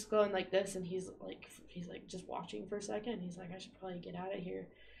so they're just going like this, and he's just watching for a second. He's like, I should probably get out of here.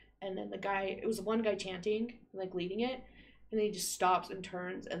 And then it was one guy chanting, leading it, and then he just stops and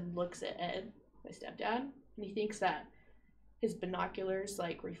turns and looks at Ed, my stepdad, and he thinks that his binoculars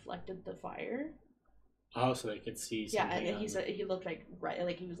reflected the fire. Oh, so they could see something. Yeah, and then he said he looked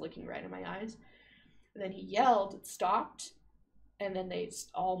he was looking right in my eyes. And then he yelled, it stopped, and then they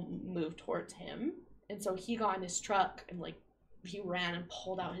all moved towards him. And so he got in his truck and he ran and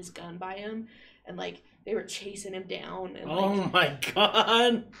pulled out his gun by him, and they were chasing him down. And oh my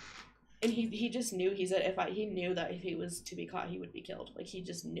god! And he just knew. He said he knew that if he was to be caught, he would be killed. He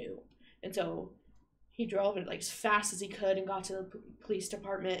just knew. And so he drove it as fast as he could and got to the police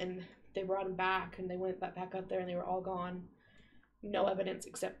department, and they brought him back, and they went back up there, and they were all gone. No evidence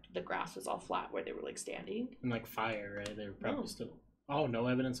except the grass was all flat where they were standing. And fire, right? They were probably still. Oh, no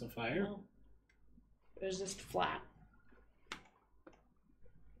evidence of fire? No. It was just flat.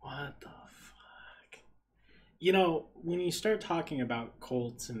 What the fuck? When you start talking about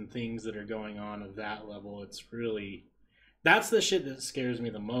cults and things that are going on of that level, it's really... That's the shit that scares me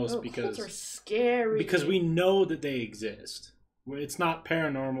the most, because... Cults are scary. Because we know that they exist. It's not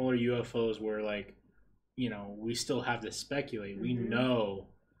paranormal or UFOs where, we still have to speculate. Mm-hmm. We know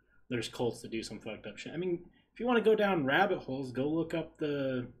there's cults that do some fucked up shit. I mean, if you want to go down rabbit holes, go look up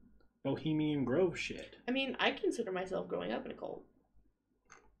the Bohemian Grove shit. I mean, I consider myself growing up in a cult.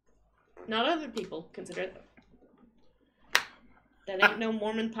 Not other people consider it. That ain't no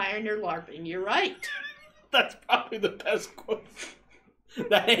Mormon pioneer LARPing. You're right. That's probably the best quote.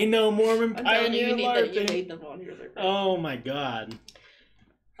 That ain't no Mormon pioneer LARPing. You need them on here. Oh my god.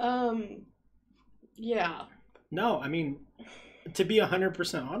 Yeah. No, I mean, to be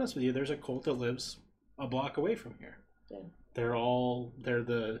 100% honest with you, there's a cult that lives a block away from here. Yeah. They're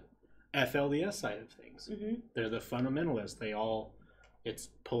the FLDS side of things. Mm-hmm. They're the fundamentalists. It's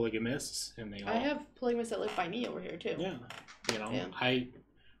polygamists, and they all. I have polygamists that live by me over here too. Yeah, Yeah.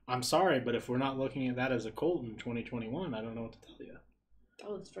 I'm sorry, but if we're not looking at that as a cult in 2021, I don't know what to tell you.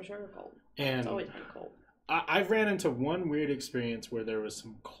 Oh, it's for sure a cult. And it's always been a cult. I've ran into one weird experience where there was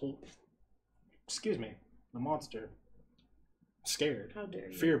some cult. Excuse me, the monster. Scared. How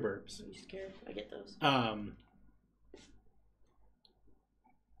dare you? Fear burps. Are you scared? I get those.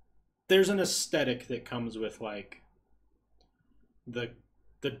 There's an aesthetic that comes with like the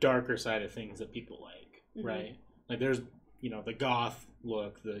darker side of things that people like, mm-hmm. right? Like there's the goth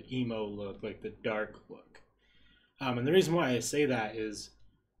look, the emo look, like the dark look. And the reason why I say that is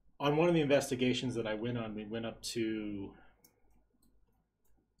on one of the investigations that I went on, we went up to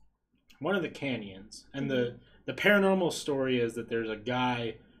one of the canyons, and mm-hmm. the paranormal story is that there's a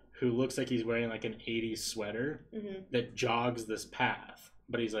guy who looks like he's wearing like an 80s sweater mm-hmm. that jogs this path,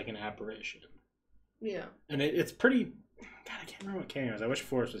 but he's like an apparition. Yeah. And it's pretty... God, I can't remember what canyon it was. I wish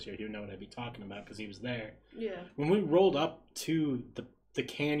Forrest was here. He would know what I'd be talking about because he was there. Yeah. When we rolled up to the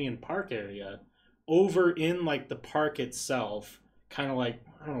canyon park area, over in like the park itself, kind of like,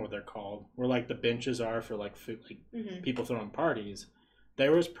 I don't know what they're called, where like the benches are for like food, like mm-hmm. people throwing parties,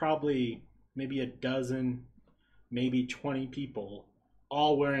 there was probably maybe a dozen, maybe 20 people,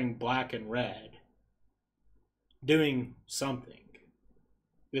 all wearing black and red, doing something.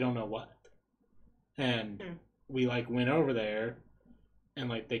 We don't know what. And we like went over there, and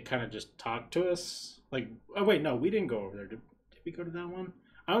like they kind of just talked to us. Like, oh wait, no, we didn't go over there. Did we go to that one?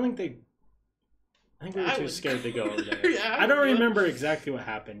 I don't think they. I think we were too scared to go over there. Yeah, I don't remember exactly what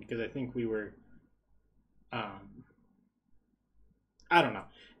happened because I think we were. I don't know.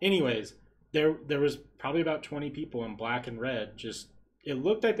 Anyways, there was probably about 20 people in black and red. Just it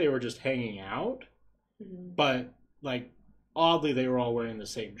looked like they were just hanging out, mm-hmm. but like oddly they were all wearing the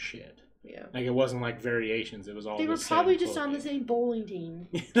same shit. Yeah. Like it wasn't like variations. It was all. They were probably just on the same bowling team.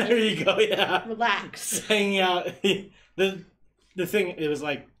 There you go. Yeah. Relax. Hanging out. The thing, it was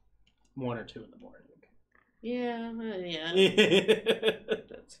like 1 or 2 in the morning. Yeah. Yeah.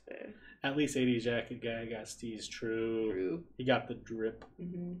 That's fair. At least 80s jacket guy got Steve's true. He got the drip.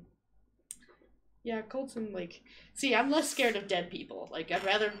 Mm-hmm. Yeah, cults and like. See, I'm less scared of dead people. Like, I'd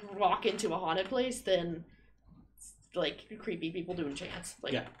rather walk into a haunted place than like creepy people doing chants.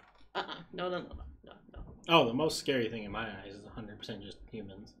 Like, yeah. No. Oh, the most scary thing in my eyes is 100% just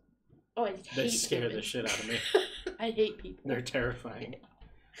humans. Oh, I hate They scare the shit out of me. I hate people. They're terrifying.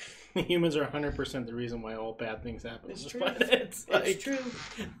 Humans are 100% the reason why all bad things happen. It's true. It's true.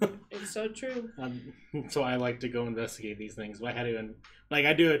 It's so true. So I like to go investigate these things. I had to, like,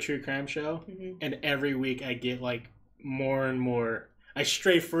 I do a true crime show, mm-hmm. and every week I get like more and more. I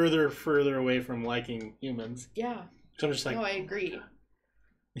stray further away from liking humans. Yeah. So I'm just like, no, I agree.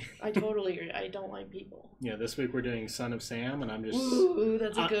 I totally agree. I don't like people. Yeah, this week we're doing Son of Sam, and I'm just... Ooh,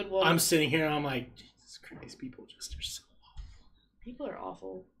 that's a good one. I'm sitting here and I'm like, Jesus Christ, people just are so awful. People are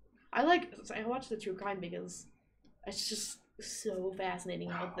awful. I watch the true crime because it's just so fascinating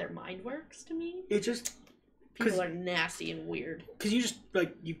how their mind works to me. It just... People are nasty and weird. Because you just,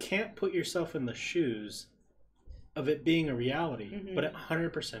 like, you can't put yourself in the shoes of it being a reality, mm-hmm. but it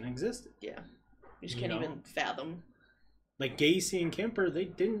 100% existed. Yeah. You just can't even fathom. Like Gacy and Kemper, they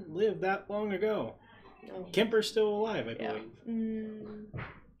didn't live that long ago. No. Kemper's still alive, I believe.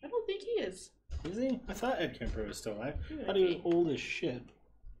 I don't think he is. Is he? I thought Ed Kemper was still alive. I thought he was old as shit.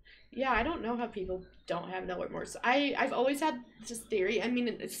 Yeah, I don't know how people don't have no remorse. I've always had this theory. I mean,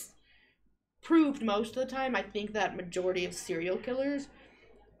 it's proved most of the time. I think that majority of serial killers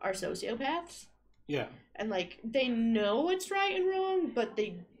are sociopaths. Yeah. And, like, they know it's right and wrong, but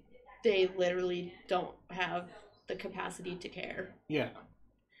they literally don't have the capacity to care. Yeah.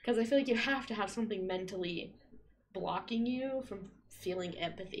 Because I feel like you have to have something mentally blocking you from feeling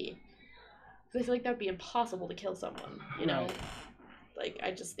empathy. Because I feel like that would be impossible to kill someone, you know? Right. Like,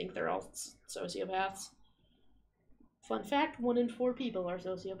 I just think they're all sociopaths. Fun fact, 1 in 4 people are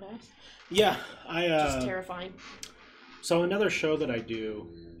sociopaths. Yeah, just terrifying. So another show that I do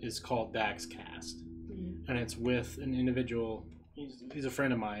is called Dax Cast. Mm-hmm. And it's with an individual, he's a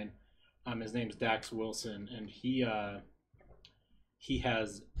friend of mine. His name's Dax Wilson, and he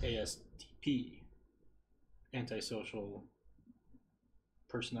has ASTP, antisocial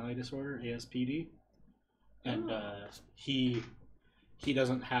personality disorder, ASPD, and he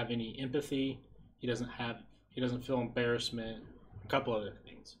doesn't have any empathy. He doesn't feel embarrassment. A couple other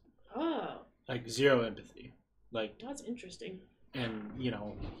things. Oh. Like zero empathy. Like that's interesting. And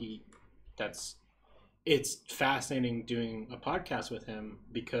that's it's fascinating doing a podcast with him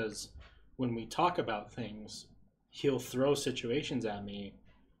because when we talk about things, he'll throw situations at me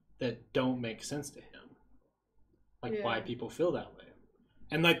that don't make sense to him, like why people feel that way.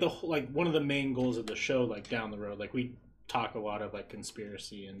 And like one of the main goals of the show, like down the road, like we talk a lot of like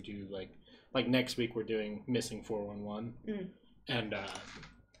conspiracy and do like next week we're doing missing 411, and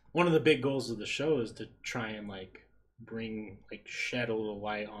one of the big goals of the show is to try and like shed a little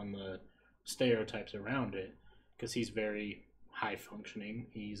light on the stereotypes around it, because he's very high functioning.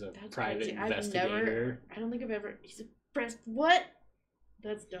 He's a private investigator. I don't think I've ever. He's a press. What?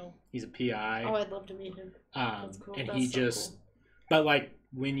 That's dope. He's a PI. Oh, I'd love to meet him. That's cool. And that's he so just, cool. But like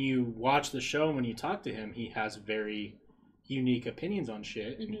when you watch the show and when you talk to him, he has very unique opinions on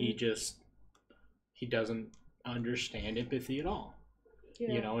shit, and he doesn't understand empathy at all.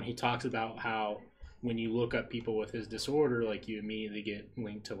 Yeah. You know, and he talks about how when you look up people with his disorder, like you immediately get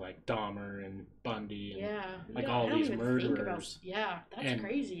linked to like Dahmer and Bundy and all these murderers. That's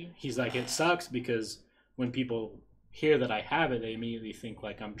crazy. He's like, it sucks because when people hear that I have it, they immediately think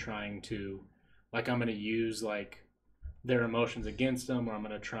like I'm trying to, like I'm going to use like their emotions against them, or I'm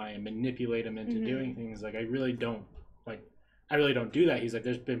going to try and manipulate them into doing things. Like I really don't do that. He's like,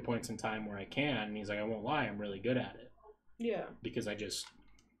 there's been points in time where I can, and he's like, I won't lie, I'm really good at it. Yeah. Because I just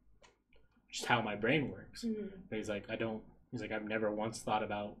how my brain works. But he's like, I've never once thought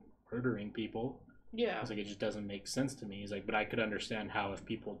about murdering people. Yeah. He's like, it just doesn't make sense to me. He's like, but I could understand how if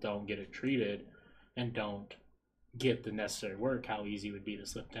people don't get it treated and don't get the necessary work, how easy it would be to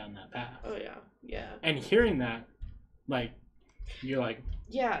slip down that path. Oh yeah. Yeah. And hearing that, like, you're like,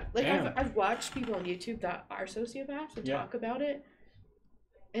 yeah, like I've watched people on YouTube that are sociopaths and talk about it,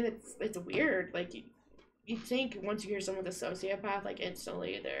 and it's weird. Like you think once you hear someone's a sociopath, like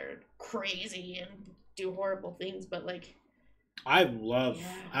instantly they're crazy and do horrible things, but like I love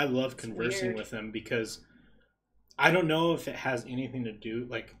conversing with them because I don't know if it has anything to do,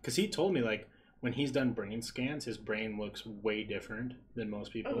 like, because he told me like when he's done brain scans, his brain looks way different than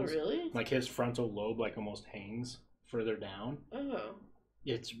most people's. Oh really? Like his frontal lobe like almost hangs further down. Oh.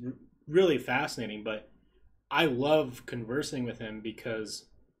 It's really fascinating, but I love conversing with him because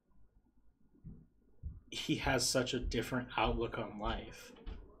he has such a different outlook on life.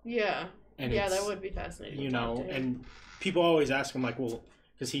 Yeah. And that would be fascinating. You know, and people always ask him like, well,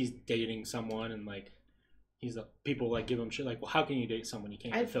 because he's dating someone and like people like give him shit like, well, how can you date someone you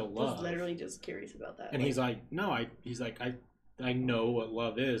can't feel love? I was literally just curious about that. And he's like, no, I know what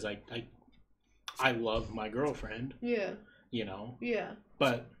love is. I love my girlfriend. Yeah. You know? Yeah.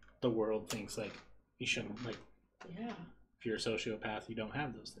 But the world thinks like you shouldn't, like, yeah. If you're a sociopath, you don't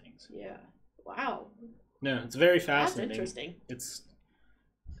have those things. Yeah. Wow. No, it's very fascinating. That's interesting.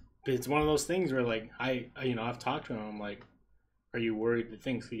 It's one of those things where like I've talked to him, I'm like, are you worried that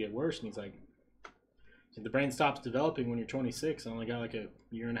things could get worse? And he's like, the brain stops developing when you're 26. I only got like a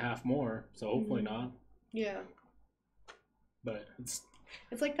year and a half more, so hopefully not. Yeah. But it's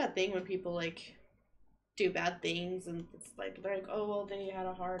like that thing when people like do bad things and it's like they're like, oh well, they had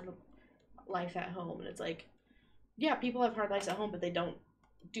a hard life at home, and it's like, yeah, people have hard lives at home, but they don't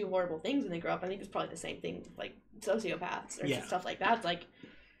do horrible things when they grow up. I think it's probably the same thing with like sociopaths or stuff like that. It's like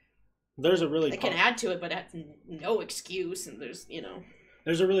there's a really can add to it, but it has no excuse, and there's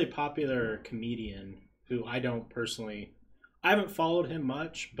a really popular comedian who I haven't followed him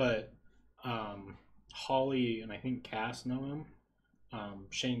much, but Holly and I think Cass know him.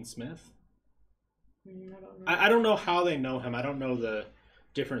 Shane Smith. I don't know how they know him. I don't know the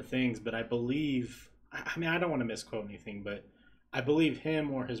different things, but I believe, I mean, I don't want to misquote anything, but I believe him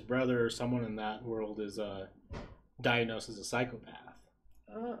or his brother or someone in that world is diagnosed as a psychopath.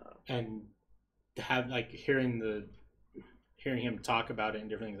 Oh. And to have like hearing him talk about it and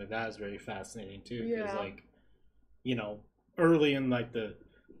different things like that is very fascinating too. Because like, you know, early in like the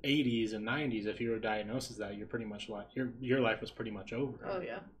 80s and 90s, if you were diagnosed as that, you're pretty much like your life was pretty much over. Oh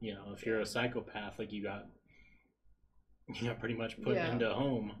yeah. You know, if you're a psychopath, like you got pretty much put into a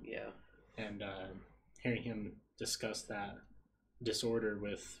home. Yeah. And hearing him discuss that disorder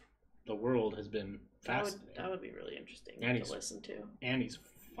with the world has been fascinating. That would be really interesting to listen to. And he's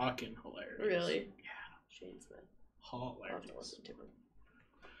fucking hilarious. Really? Yeah. Shane Smith. Hilarious. I'll have to listen to him.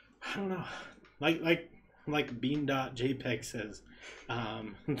 I don't know. Like Bean.jpg says,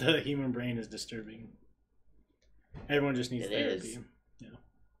 the human brain is disturbing. Everyone just needs therapy. Yeah.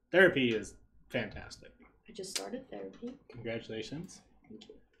 Therapy is fantastic. I just started therapy. Congratulations. Thank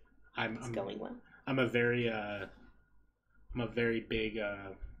you. It's going well. I'm a very big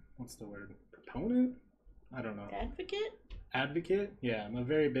what's the word? Proponent? I don't know. Advocate? Yeah, I'm a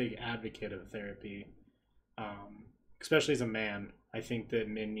very big advocate of therapy. Especially as a man. I think that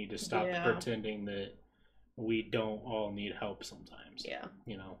men need to stop pretending that we don't all need help sometimes. Yeah.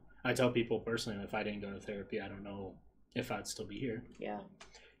 You know, I tell people personally, if I didn't go to therapy, I don't know if I'd still be here. Yeah.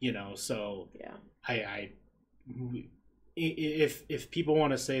 You know, so yeah. If people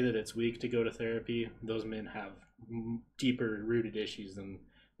want to say that it's weak to go to therapy, those men have deeper rooted issues than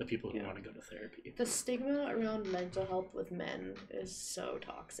the people who want to go to therapy. The stigma around mental health with men is so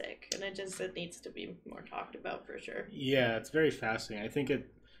toxic, and it needs to be more talked about for sure. Yeah, it's very fascinating.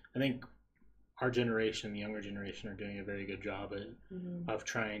 I think our generation, the younger generation, are doing a very good job of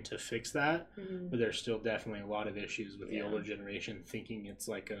trying to fix that. But there's still definitely a lot of issues with the older generation thinking it's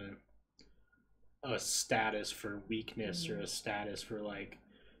like a status for weakness or a status for like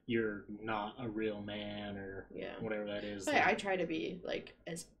you're not a real man or whatever that is. I try to be like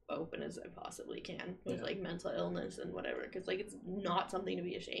as open as I possibly can with like mental illness and whatever, because like it's not something to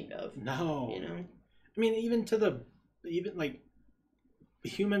be ashamed of. No, you know. I mean, even like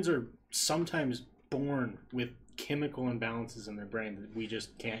humans are sometimes born with chemical imbalances in their brain that we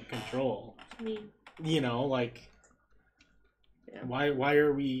just can't control. Me. You know, like why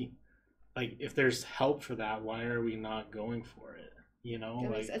are we like, if there's help for that, why are we not going for it? You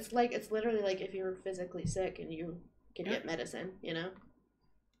know, it's literally like if you're physically sick and you can get medicine, you know.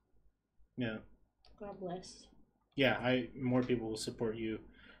 Yeah. God bless. Yeah, more people will support you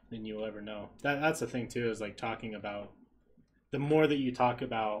than you'll ever know. That's the thing too, is like talking about, the more that you talk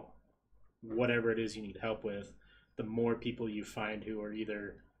about whatever it is you need help with, the more people you find who are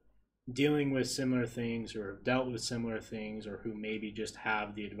either dealing with similar things or have dealt with similar things, or who maybe just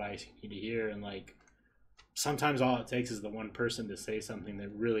have the advice you need to hear. And like sometimes all it takes is the one person to say something that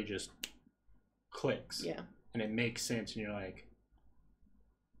really just clicks. Yeah. And it makes sense, and you're like,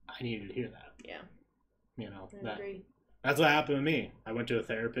 I needed to hear that. Yeah. You know, I agree. That's what happened to me. I went to a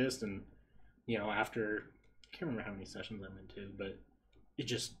therapist, and you know, after, I can't remember how many sessions I went to, but it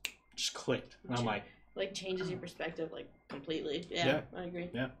just clicked. And I'm like changes your perspective like completely. Yeah. I agree.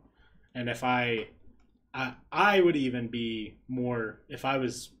 Yeah. And if I would even be more, if I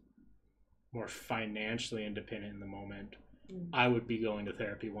was more financially independent in the moment, I would be going to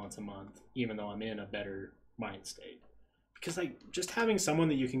therapy once a month, even though I'm in a better mind state. Because like just having someone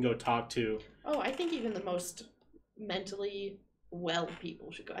that you can go talk to. Oh, I think even the most mentally well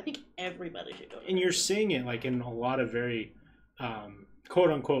people should go. I think everybody should go. And you're seeing it like in a lot of very quote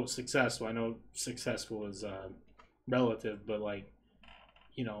unquote successful. I know successful is relative, but like,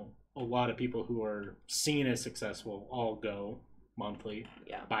 you know, a lot of people who are seen as successful all go monthly,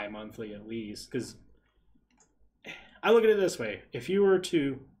 bi-monthly at least. Because I look at it this way: if you were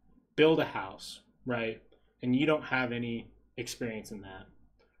to build a house, right, and you don't have any experience in that,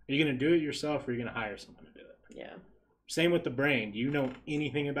 are you going to do it yourself, or are you going to hire someone to do it? Yeah. Same with the brain. Do you know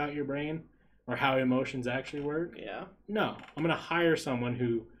anything about your brain or how emotions actually work? Yeah. No. I'm going to hire someone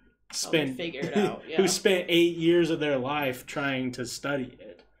who figure it out. Yeah. who spent 8 years of their life trying to study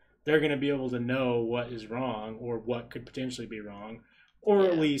it. They're going to be able to know what is wrong or what could potentially be wrong, or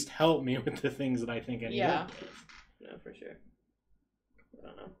at least help me with the things that I think I need help with. No, for sure. I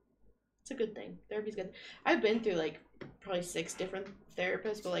don't know. It's a good thing. Therapy's good. I've been through like probably 6 different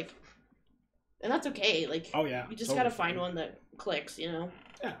therapists, but like, and that's okay. Like, you just gotta find one that clicks, you know.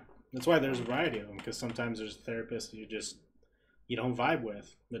 Yeah, that's why there's a variety of them, because sometimes there's therapists you don't vibe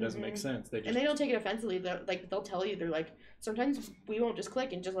with, that doesn't make sense. And they don't take it offensively. They'll tell you, they're like, sometimes we won't just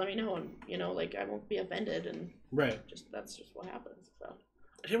click, and just let me know, and you know, like I won't be offended, and that's just what happens. So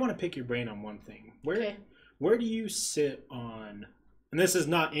I did want to pick your brain on one thing. Where do you sit on? And this is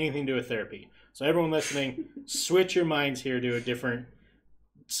not anything to do with therapy. So everyone listening, switch your minds here to a different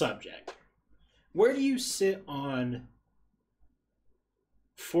subject. Where do you sit on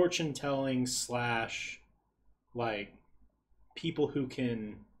fortune telling / like people who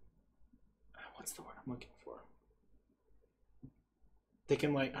can, what's the word I'm looking for? They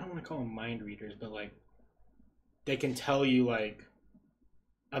can, like, I don't want to call them mind readers, but like they can tell you like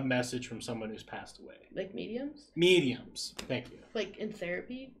a message from someone who's passed away. Like mediums? Mediums. Thank you. Like in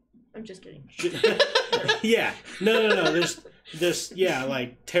therapy? I'm just kidding. Yeah. No. There's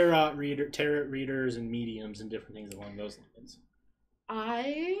like tarot readers and mediums and different things along those lines.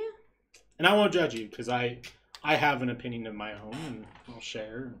 And I won't judge you, because I have an opinion of my own, and I'll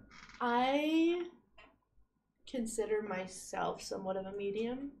share. I consider myself somewhat of a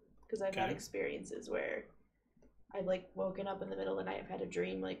medium, because I've had experiences where I've like woken up in the middle of the night. I've had a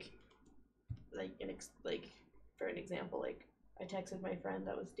dream, for an example, like I texted my friend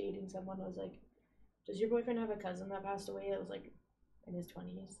that was dating someone. I was like, "Does your boyfriend have a cousin that passed away that was like in his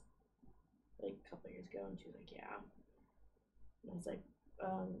 20s, like a couple years ago?" And she was like, "Yeah." And I was like,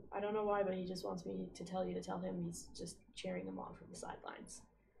 "I don't know why, but he just wants me to tell you to tell him he's just cheering him on from the sidelines."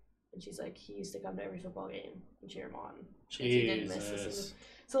 And she's like, he used to come to every football game and cheer him on. He didn't miss a single.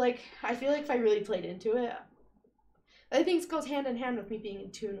 So, like, I feel like if I really played into it, I think it goes hand in hand with me being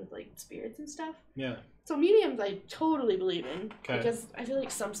in tune with, like, spirits and stuff. Yeah. So mediums I totally believe in. Okay. Because I feel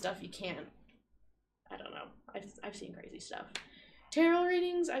like some stuff you can't. I don't know. I've seen crazy stuff. Tarot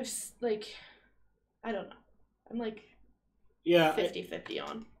readings, I don't know. I'm like 50-50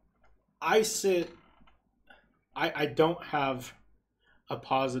 on. I don't have a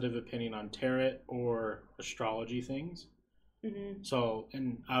positive opinion on tarot or astrology things. Mm-hmm. So,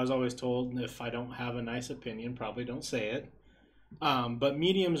 and I was always told if I don't have a nice opinion, probably don't say it. But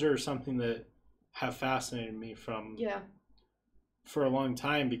mediums are something that have fascinated me for a long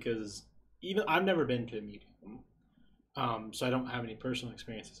time, because even I've never been to a medium. So I don't have any personal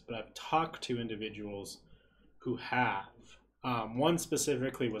experiences, but I've talked to individuals who have. One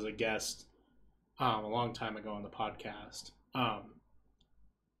specifically was a guest a long time ago on the podcast.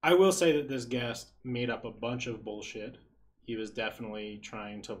 I will say that this guest made up a bunch of bullshit. He was definitely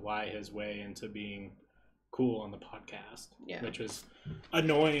trying to lie his way into being cool on the podcast, which was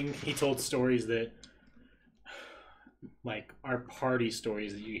annoying. He told stories that, like, are party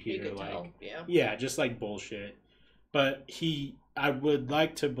stories that you hear, just like bullshit. But I would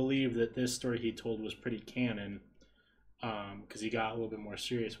like to believe that this story he told was pretty canon, because he got a little bit more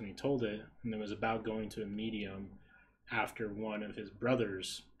serious when he told it, and it was about going to a medium after one of his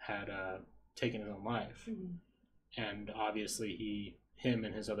brothers had taken his own life. Mm-hmm. And obviously him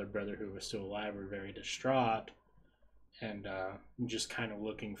and his other brother, who was still alive, were very distraught and just kind of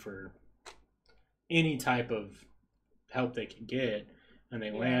looking for any type of help they could get. And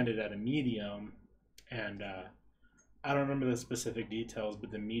they landed at a medium, and I don't remember the specific details, but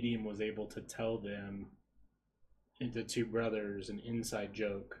the medium was able to tell them, the two brothers, an inside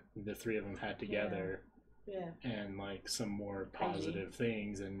joke the three of them had together. And like some more positive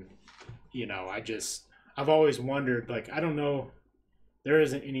things. And I've always wondered, like, I don't know,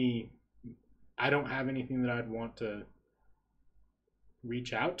 I don't have anything that I'd want to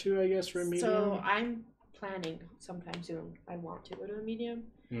reach out to, I guess, for a medium. So I'm planning sometime soon. I want to go to a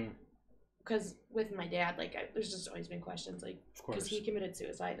medium. Because with my dad, like, there's just always been questions, like, because he committed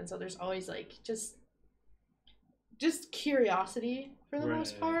suicide, and so there's always, like, just curiosity for the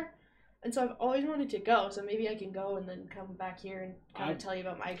most part. And so I've always wanted to go, so maybe I can go and then come back here and kind of tell you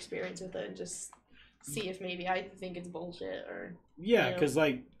about my experience with it and just see if maybe I think it's bullshit or... Yeah, because,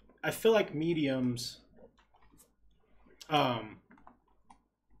 like, I feel like mediums was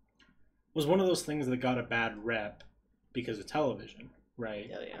one of those things that got a bad rep because of television,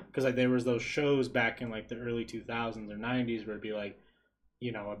 right? Yeah. Because, like, there was those shows back in, like, the early 2000s or 90s where it'd be, like,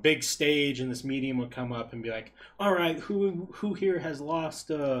 a big stage, and this medium would come up and be like, all right, who here has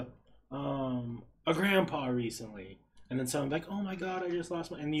lost a grandpa recently? And then someone like, oh my god, I just lost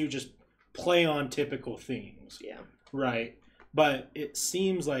my... And you just play on typical things. Yeah. Right. But it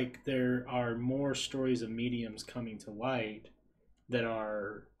seems like there are more stories of mediums coming to light that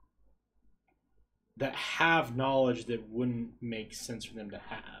have knowledge that wouldn't make sense for them to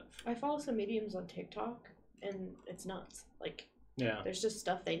have. I follow some mediums on TikTok, and it's nuts. Like, there's just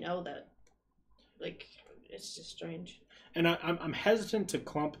stuff they know that, like, it's just strange. And I'm hesitant to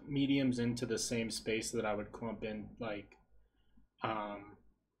clump mediums into the same space that I would clump in, like,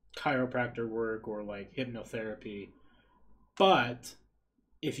 chiropractor work or, like, hypnotherapy. But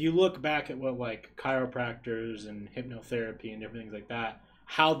if you look back at what, like, chiropractors and hypnotherapy and different things like that,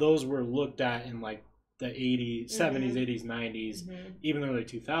 how those were looked at in, like, the 80s, 70s, 80s, 90s, even the early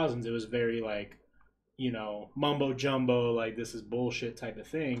 2000s, it was very, like, mumbo jumbo, like, this is bullshit type of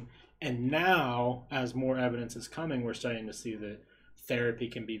thing. And now, as more evidence is coming, we're starting to see that therapy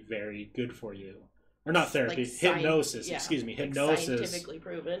can be very good for you. Or not therapy, like hypnosis. Excuse me, hypnosis. Like scientifically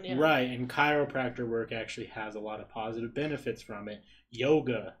proven, yeah. Right, and chiropractor work actually has a lot of positive benefits from it.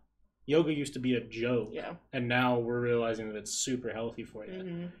 Yoga used to be a joke, and now we're realizing that it's super healthy for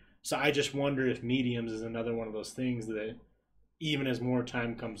you. So I just wonder if mediums is another one of those things that, even as more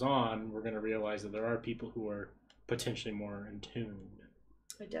time comes on, we're going to realize that there are people who are potentially more in tune.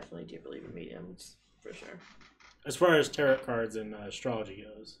 I definitely do believe in mediums, for sure. As far as tarot cards and astrology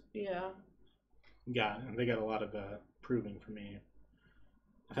goes. Yeah. They got a lot of proving for me.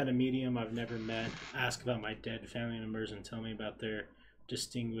 I've had a medium I've never met ask about my dead family members and tell me about their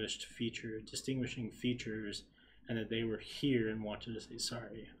distinguishing features, and that they were here and wanted to say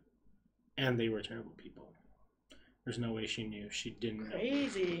sorry. And they were terrible people. There's no way she knew. She didn't know.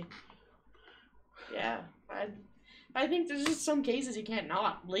 Crazy. Yeah. I think there's just some cases you can't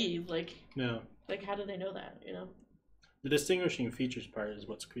not leave. Like, no. Like, how do they know that, The distinguishing features part is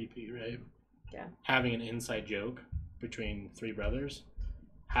what's creepy, right? Yeah. Having an inside joke between three brothers.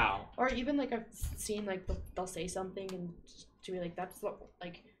 How? Or even like I've seen like they'll say something and to be like that's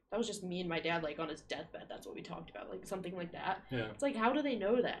like that was just me and my dad like on his deathbed. That's what we talked about, like something like that. Yeah. It's like how do they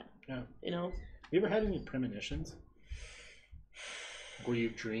know that? Yeah. You know. You ever had any premonitions? Where you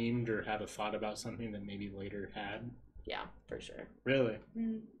dreamed or had a thought about something that maybe later had? Yeah, for sure. Really?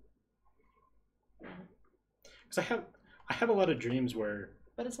 Because I have a lot of dreams where.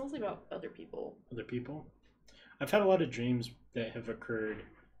 But it's mostly about other people. Other people. I've had a lot of dreams that have occurred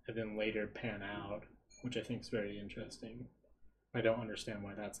and then later pan out, which I think is very interesting. I don't understand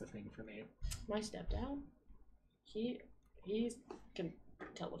why that's a thing for me. My stepdad, he can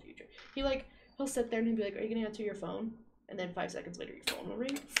tell the future. He'll sit there and he'll be like, "Are you gonna answer your phone?" And then 5 seconds later, your phone will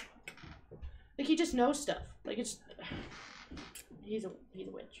ring. Like he just knows stuff. Like it's he's a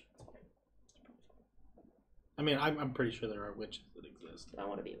witch. I mean, I'm pretty sure there are witches that exist. I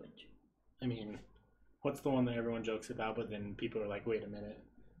want to be a witch. I mean, what's the one that everyone jokes about, but then people are like, wait a minute.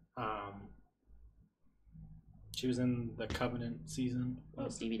 She was in the Covenant season. Oh,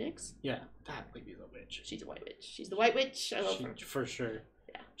 Stevie Nicks? Yeah, that lady's a witch. She's a white witch. She's the white witch. I love her. For sure.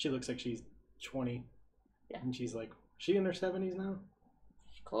 Yeah. She looks like she's 20. Yeah. And she's like, she in her 70s now?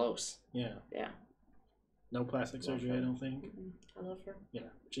 Close. Yeah. Yeah. No plastic surgery, I don't think. I love her. Yeah,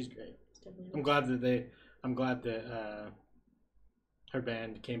 she's great. Definitely I'm glad that her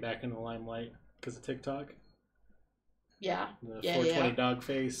band came back in the limelight because of TikTok. Yeah. The 420 dog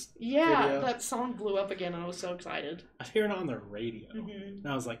face. Yeah, video. that song blew up again and I was so excited. I was hearing it on the radio. And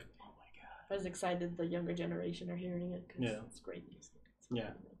I was like, oh my god. I was excited the younger generation are hearing it because it's great music.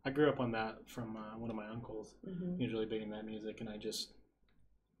 Yeah. I grew up on that from one of my uncles. He was really big in that music, and I just...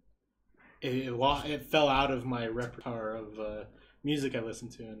 It fell out of my repertoire of music I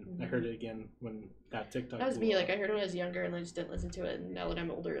listened to, and I heard it again when that TikTok. That was me. Like I heard it when I was younger, and I just didn't listen to it. And now that I'm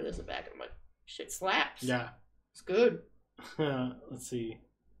older, I listen back, and I'm like, shit slaps. Yeah, it's good. Let's see.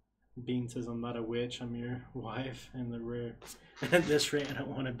 Bean says, "I'm not a witch. I'm your wife." And the rare, and this rare, I don't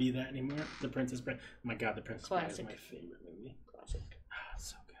want to be that anymore. The Princess Bride. Oh my god, The Princess Bride is my favorite movie. Classic.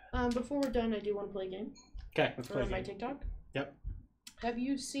 So good. Before we're done, I do want to play a game. Okay, let's play. On my TikTok. Yep. Have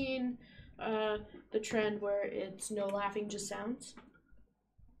you seen the trend where it's no laughing, just sounds?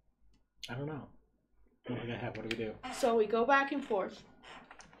 I don't know. I don't think I have. What do we do? So we go back and forth,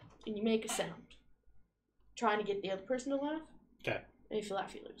 and you make a sound, trying to get the other person to laugh. Okay. And if you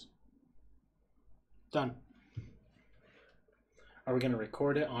laugh, you lose. Done. Are we going to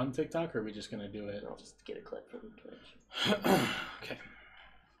record it on TikTok, or are we just going to do it? I'll just get a clip from Twitch. Okay.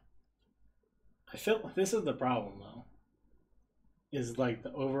 I feel this is the problem, though. Is like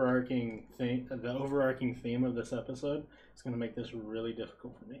the overarching theme of this episode is going to make this really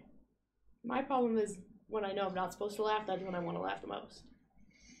difficult for me. My problem is when I know I'm not supposed to laugh, that's when I want to laugh the most.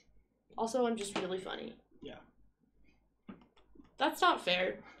 Also, I'm just really funny. Yeah. That's not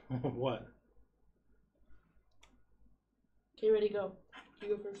fair. What? Okay, ready, go.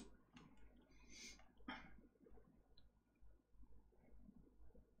 You go first.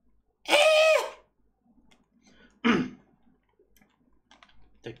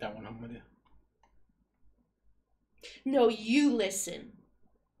 Take that one home with you. No, you listen.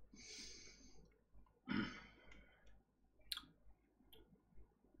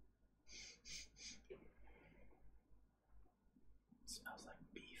 Smells like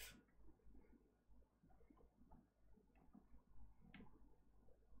beef.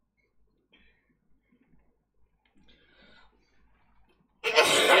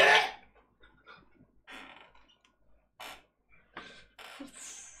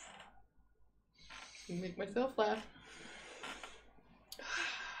 Make myself laugh.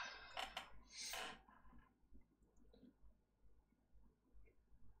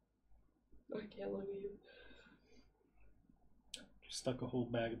 I can't look at you. Stuck a whole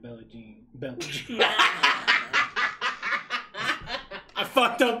bag of belly jeans. I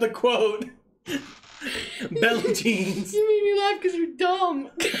fucked up the quote. Belly jeans. You made me laugh because you're dumb.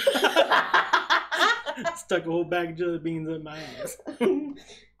 Stuck a whole bag of jelly beans in my ass.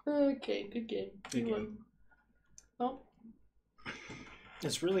 Okay, good game. Good game. Oh.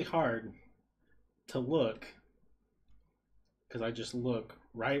 It's really hard to look because I just look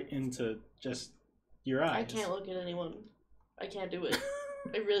right into just your eyes. I can't look at anyone. I can't do it.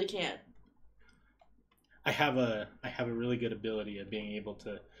 I really can't. I have a really good ability of being able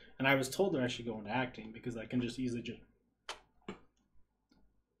to, and I was told that I should go into acting because I can just easily just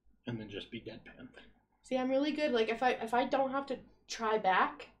and then just be deadpan. See, I'm really good. Like if I don't have to try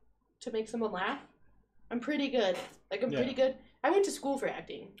back to make someone laugh, I'm pretty good. Like I'm pretty good. I went to school for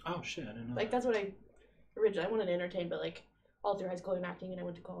acting. Oh shit, I didn't know. Like that's what I wanted to entertain, but like all through high school and acting, and I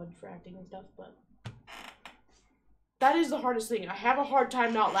went to college for acting and stuff. But That is the hardest thing. I have a hard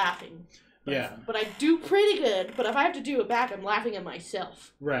time not laughing. Yeah. But I do pretty good. But if I have to do it back, I'm laughing at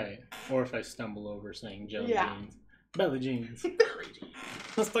myself. Right. Or if I stumble over saying jelly Yeah. jeans. Belly jeans. Belly jeans.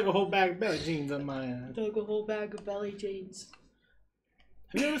 Let's throw a whole bag of belly jeans on my ass. Dug a whole bag of belly jeans.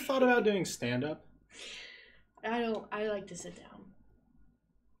 Have you ever thought about doing stand-up? I like to sit down.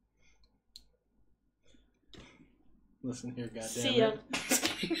 Listen here, goddammit. See ya.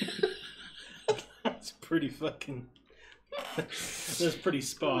 That's pretty fucking... That's pretty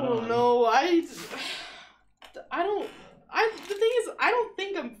spot Oh on. no, the thing is, I don't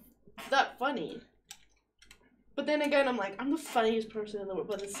think I'm that funny. But then again, I'm like, I'm the funniest person in the world,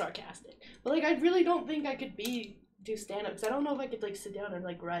 but it's sarcastic. But like, I really don't think I could do stand-up, because I don't know if I could like sit down and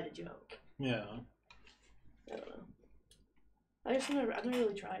like write a joke. Yeah. I don't know. I've never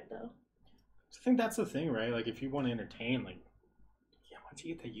really tried though. I think that's the thing, right? Like, if you want to entertain, like, yeah, once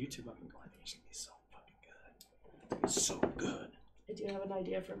you get that YouTube up and going, I think it's gonna be so fucking good. It's so good. I do have an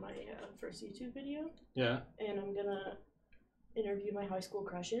idea for my first YouTube video. Yeah. And I'm gonna interview my high school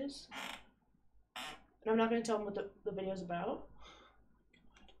crushes. And I'm not gonna tell them what the video's about.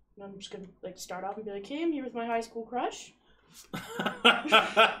 And I'm just gonna like start off and be like, "Hey, I'm here with my high school crush."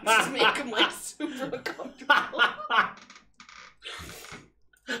 Just make them like super uncomfortable.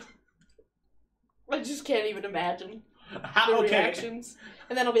 I just can't even imagine the reactions.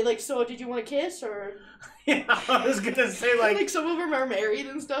 And then I'll be like, "So, did you want to kiss or?" Yeah, I was gonna say like some of them are married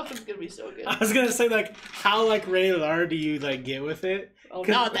and stuff. It's gonna be so good. I was gonna say like how like rated R do you like get with it? Oh,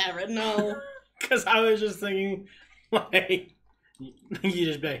 not that red, no. Because I was just thinking like you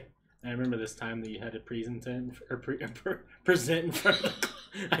just be like, I remember this time that you had to present in front of the...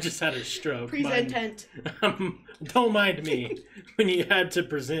 I just had a stroke. Presentent. Don't mind me. When you had to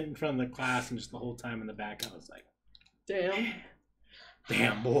present in front of the class and just the whole time in the back, I was like,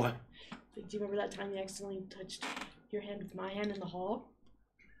 damn boy. Do you remember that time you accidentally touched your hand with my hand in the hall?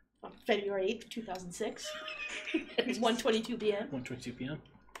 On February 8th, 2006. It was 1:22 p.m. 1:22 p.m.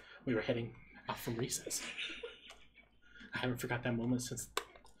 We were heading out from recess. I haven't forgot that moment since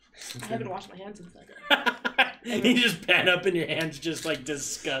I haven't washed my hands since that day. You just pat up in your hands just like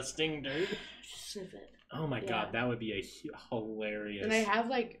disgusting dirt. Sniff it. Oh my god, that would be a hilarious. And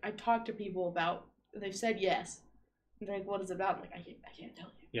I've talked to people about, they've said yes. And they're like, what is it about? I'm like, I can't tell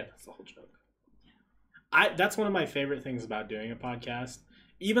you. Yeah, that's the whole joke. That's one of my favorite things about doing a podcast.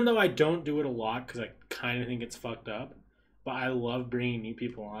 Even though I don't do it a lot because I kind of think it's fucked up. But I love bringing new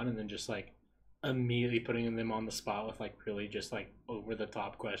people on and then just like immediately putting them on the spot with like really just like over the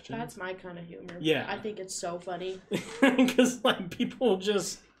top questions. That's my kind of humor. Yeah. I think it's so funny. Because like people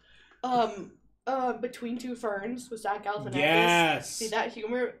just... Between Two Ferns with Zach Galifianakis. Yes. See, that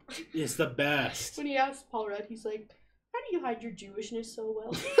humor is the best. When he asked Paul Rudd, he's like, "How do you hide your Jewishness so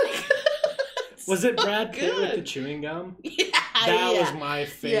well?" Was it Brad Pitt with the chewing gum? Yeah, that was my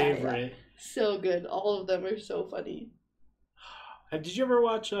favorite. Yeah. So good. All of them are so funny. Did you ever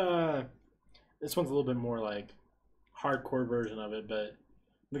watch? This one's a little bit more like hardcore version of it, but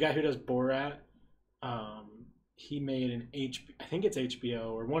the guy who does Borat, he made I think it's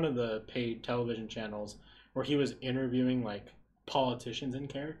HBO or one of the paid television channels where he was interviewing like politicians in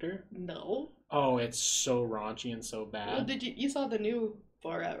character. No. Oh, it's so raunchy and so bad. Well, you saw the new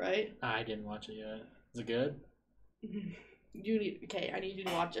Borat, right? I didn't watch it yet. Is it good? I need you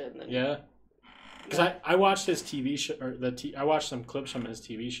to watch it. And then... Yeah. Because I watched his TV show, or I watched some clips from his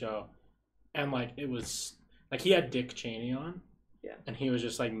TV show, and like it was like he had Dick Cheney on, yeah, and he was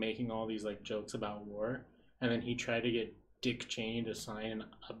just like making all these like jokes about war, and then he tried to get Dick Cheney to sign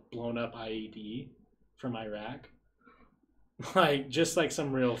a blown up IED from Iraq, like just like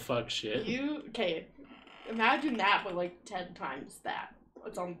some real fuck shit. Imagine that, but like 10 times that.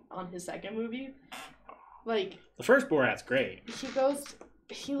 It's on his second movie. Like the first Borat's great.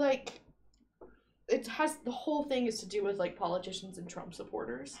 It has the whole thing is to do with like politicians and Trump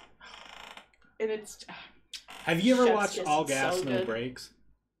supporters, and it's. Have you ever watched All Gas so No good. Brakes?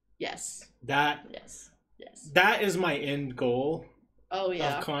 Yes. Yes. That is my end goal. Oh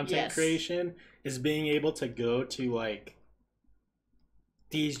yeah. Of content creation is being able to go to like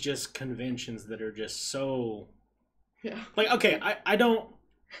these just conventions that are just so. Yeah. Like okay, I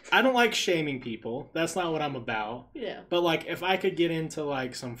don't like shaming people. That's not what I'm about. Yeah. But like if I could get into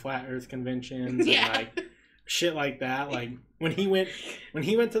like some flat earth conventions and like shit like that, like when he went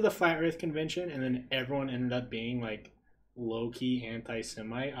to the flat earth convention and then everyone ended up being like low key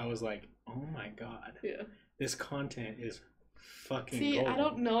anti-Semite, I was like, "Oh my god. Yeah. This content is fucking See, gold." I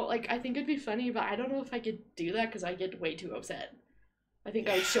don't know. Like I think it'd be funny, but I don't know if I could do that cuz I get way too upset. I think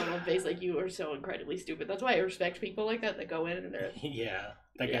I would show my face like you are so incredibly stupid. That's why I respect people like that go in and they're yeah,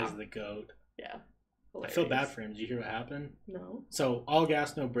 that guy's the goat. Yeah. I feel bad for him. Did you hear what happened? No. So All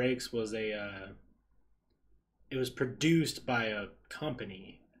Gas No Brakes was it was produced by a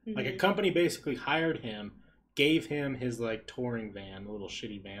company. Like a company basically hired him, gave him his like touring van, the little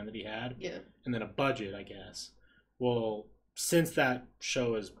shitty van that he had, and then a budget, I guess. Well, since that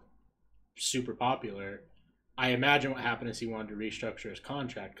show is super popular, I imagine what happened is he wanted to restructure his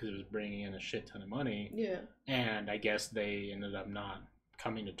contract because it was bringing in a shit ton of money. Yeah. And I guess they ended up not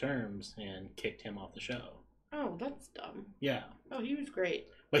coming to terms and kicked him off the show. Oh, that's dumb. Yeah. Oh, he was great.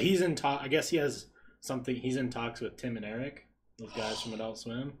 But he's in talk. I guess he has something. He's in talks with Tim and Eric. Those guys from Adult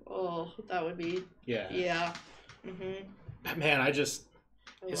Swim. Oh, that would be... Yeah. Yeah. Man,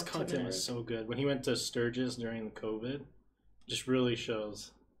 his content was so good. When he went to Sturgis during the COVID, just really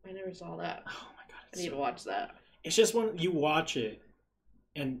shows. I never saw that. Oh my god. I need to watch that. It's just when you watch it,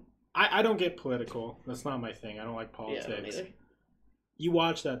 and I don't get political. That's not my thing. I don't like politics. Yeah, neither. You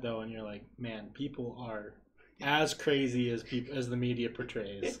watch that though, and you're like, man, people are as crazy as the media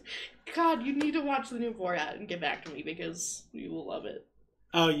portrays. God, you need to watch the new Borat and get back to me because you will love it.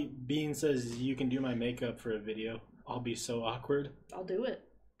 Oh, Bean says you can do my makeup for a video. I'll be so awkward. I'll do it.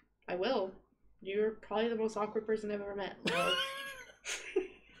 I will. You're probably the most awkward person I've ever met. So.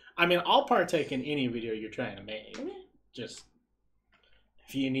 I mean, I'll partake in any video you're trying to make. Okay. Just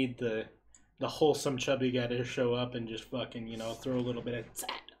if you need the wholesome chubby guy to show up and just fucking, throw a little bit of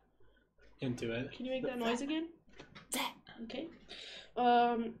into it. Can you make that noise again? Okay.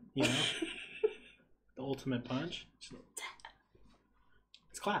 The ultimate punch.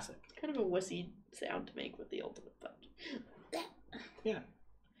 It's classic. Kind of a wussy sound to make with the ultimate punch. Yeah.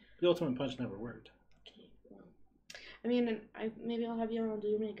 The ultimate punch never worked. Okay. Well, I mean, maybe I'll have you on do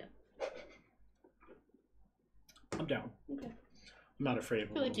your makeup. I'm down. Okay. I'm not afraid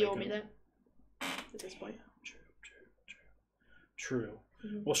of I feel like you owe me that at this point. True.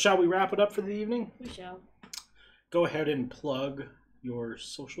 Well, shall we wrap it up for the evening? We shall. Go ahead and plug your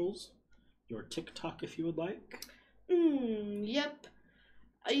socials, your TikTok if you would like. Yep.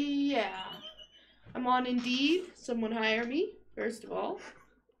 Yeah. I'm on Indeed. Someone hire me, first of all.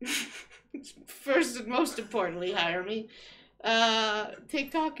 First and most importantly, hire me.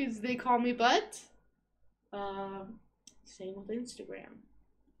 TikTok is They Call Me Butt. Same with Instagram.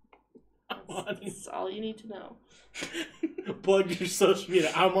 That's all you need to know. Plug your social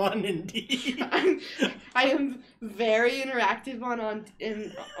media. I'm on Indeed. I am very interactive on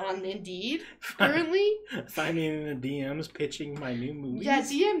Indeed currently. Find me in the DMs pitching my new movies. Yeah,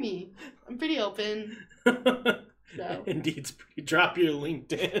 DM me. I'm pretty open. So. Indeed's pretty. Drop your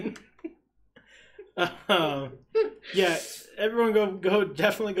LinkedIn. Yeah, everyone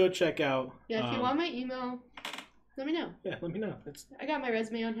definitely go check out. Yeah, if you want my email, let me know. Yeah, let me know. I got my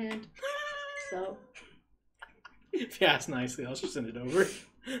resume on hand. So. If you ask nicely, I'll just send it over.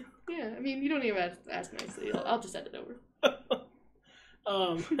 Yeah, I mean, you don't even have to ask nicely. I'll just send it over.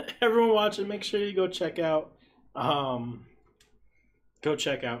 Everyone watching, make sure you go check out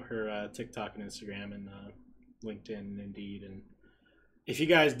her TikTok and Instagram and LinkedIn and Indeed. And if you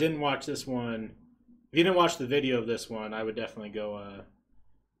guys didn't watch this one, if you didn't watch the video of this one, I would definitely go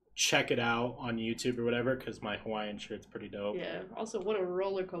check it out on YouTube or whatever, because my Hawaiian shirt's pretty dope. Yeah. Also, what a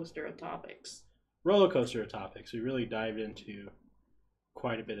roller coaster of topics. Roller coaster of topics. We really dived into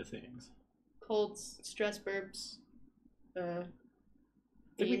quite a bit of things. Colds, stress burps,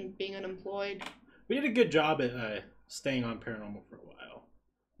 being unemployed. We did a good job at staying on Paranormal for a while,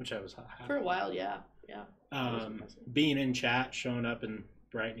 which I was happy. For a while, yeah. Being in chat, showing up and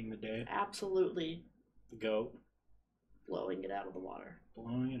brightening the day. Absolutely. The goat. Blowing it out of the water.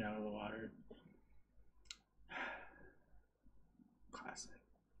 Blowing it out of the water. Classic.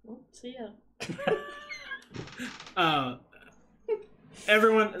 Well, see ya.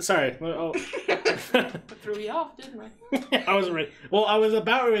 Everyone, sorry. Oh. Threw me off, didn't I? I wasn't ready. Well, I was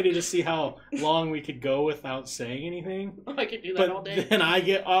about ready to see how long we could go without saying anything. I could do that all day. Then I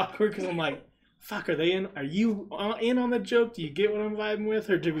get awkward because I'm like, fuck, are they in? Are you in on the joke? Do you get what I'm vibing with,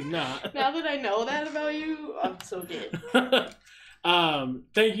 or do we not? Now that I know that about you, I'm so good.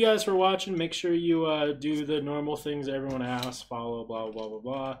 Thank you guys for watching. Make sure you do the normal things everyone asks. Follow, blah, blah,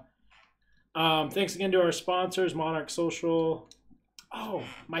 blah, blah. Thanks again to our sponsors, Monarch Social. Oh,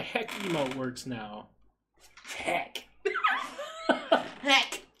 my heck emote works now. Heck.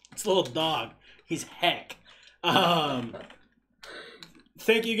 Heck. It's a little dog. He's heck.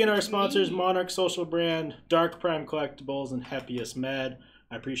 Thank you again to our sponsors, Monarch Social Brand, Dark Prime Collectibles, and Happiest Med.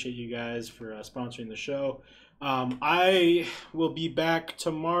 I appreciate you guys for sponsoring the show. I will be back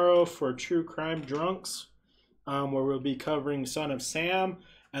tomorrow for True Crime Drunks, where we'll be covering Son of Sam.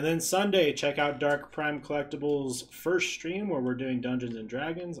 And then Sunday, check out Dark Prime Collectibles' first stream where we're doing Dungeons and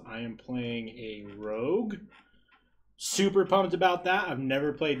Dragons. I am playing a rogue. Super pumped about that. I've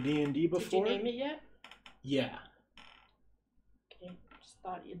never played D&D before. Did you name it yet? Yeah. Okay, just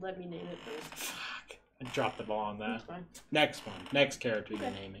thought you'd let me name it first. Fuck. I dropped the ball on that. That's fine. Next one. Next character Okay.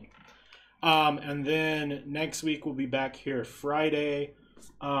 you're naming. And then next week we'll be back here Friday,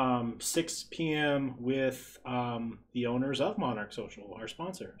 6 p.m. with the owners of Monarch Social, our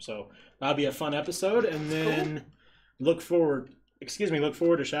sponsor. So that'll be a fun episode. And then look forward to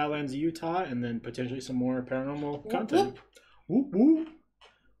Shadowlands, Utah, and then potentially some more paranormal content. Whoop, whoop.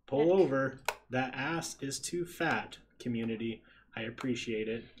 Pull over. That ass is too fat, community. I appreciate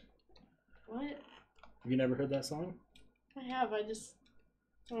it. What? Have you never heard that song? I have. I just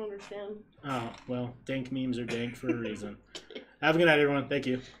don't understand. Oh, well, dank memes are dank for a reason. Have a good night, everyone. Thank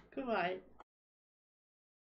you. Goodbye.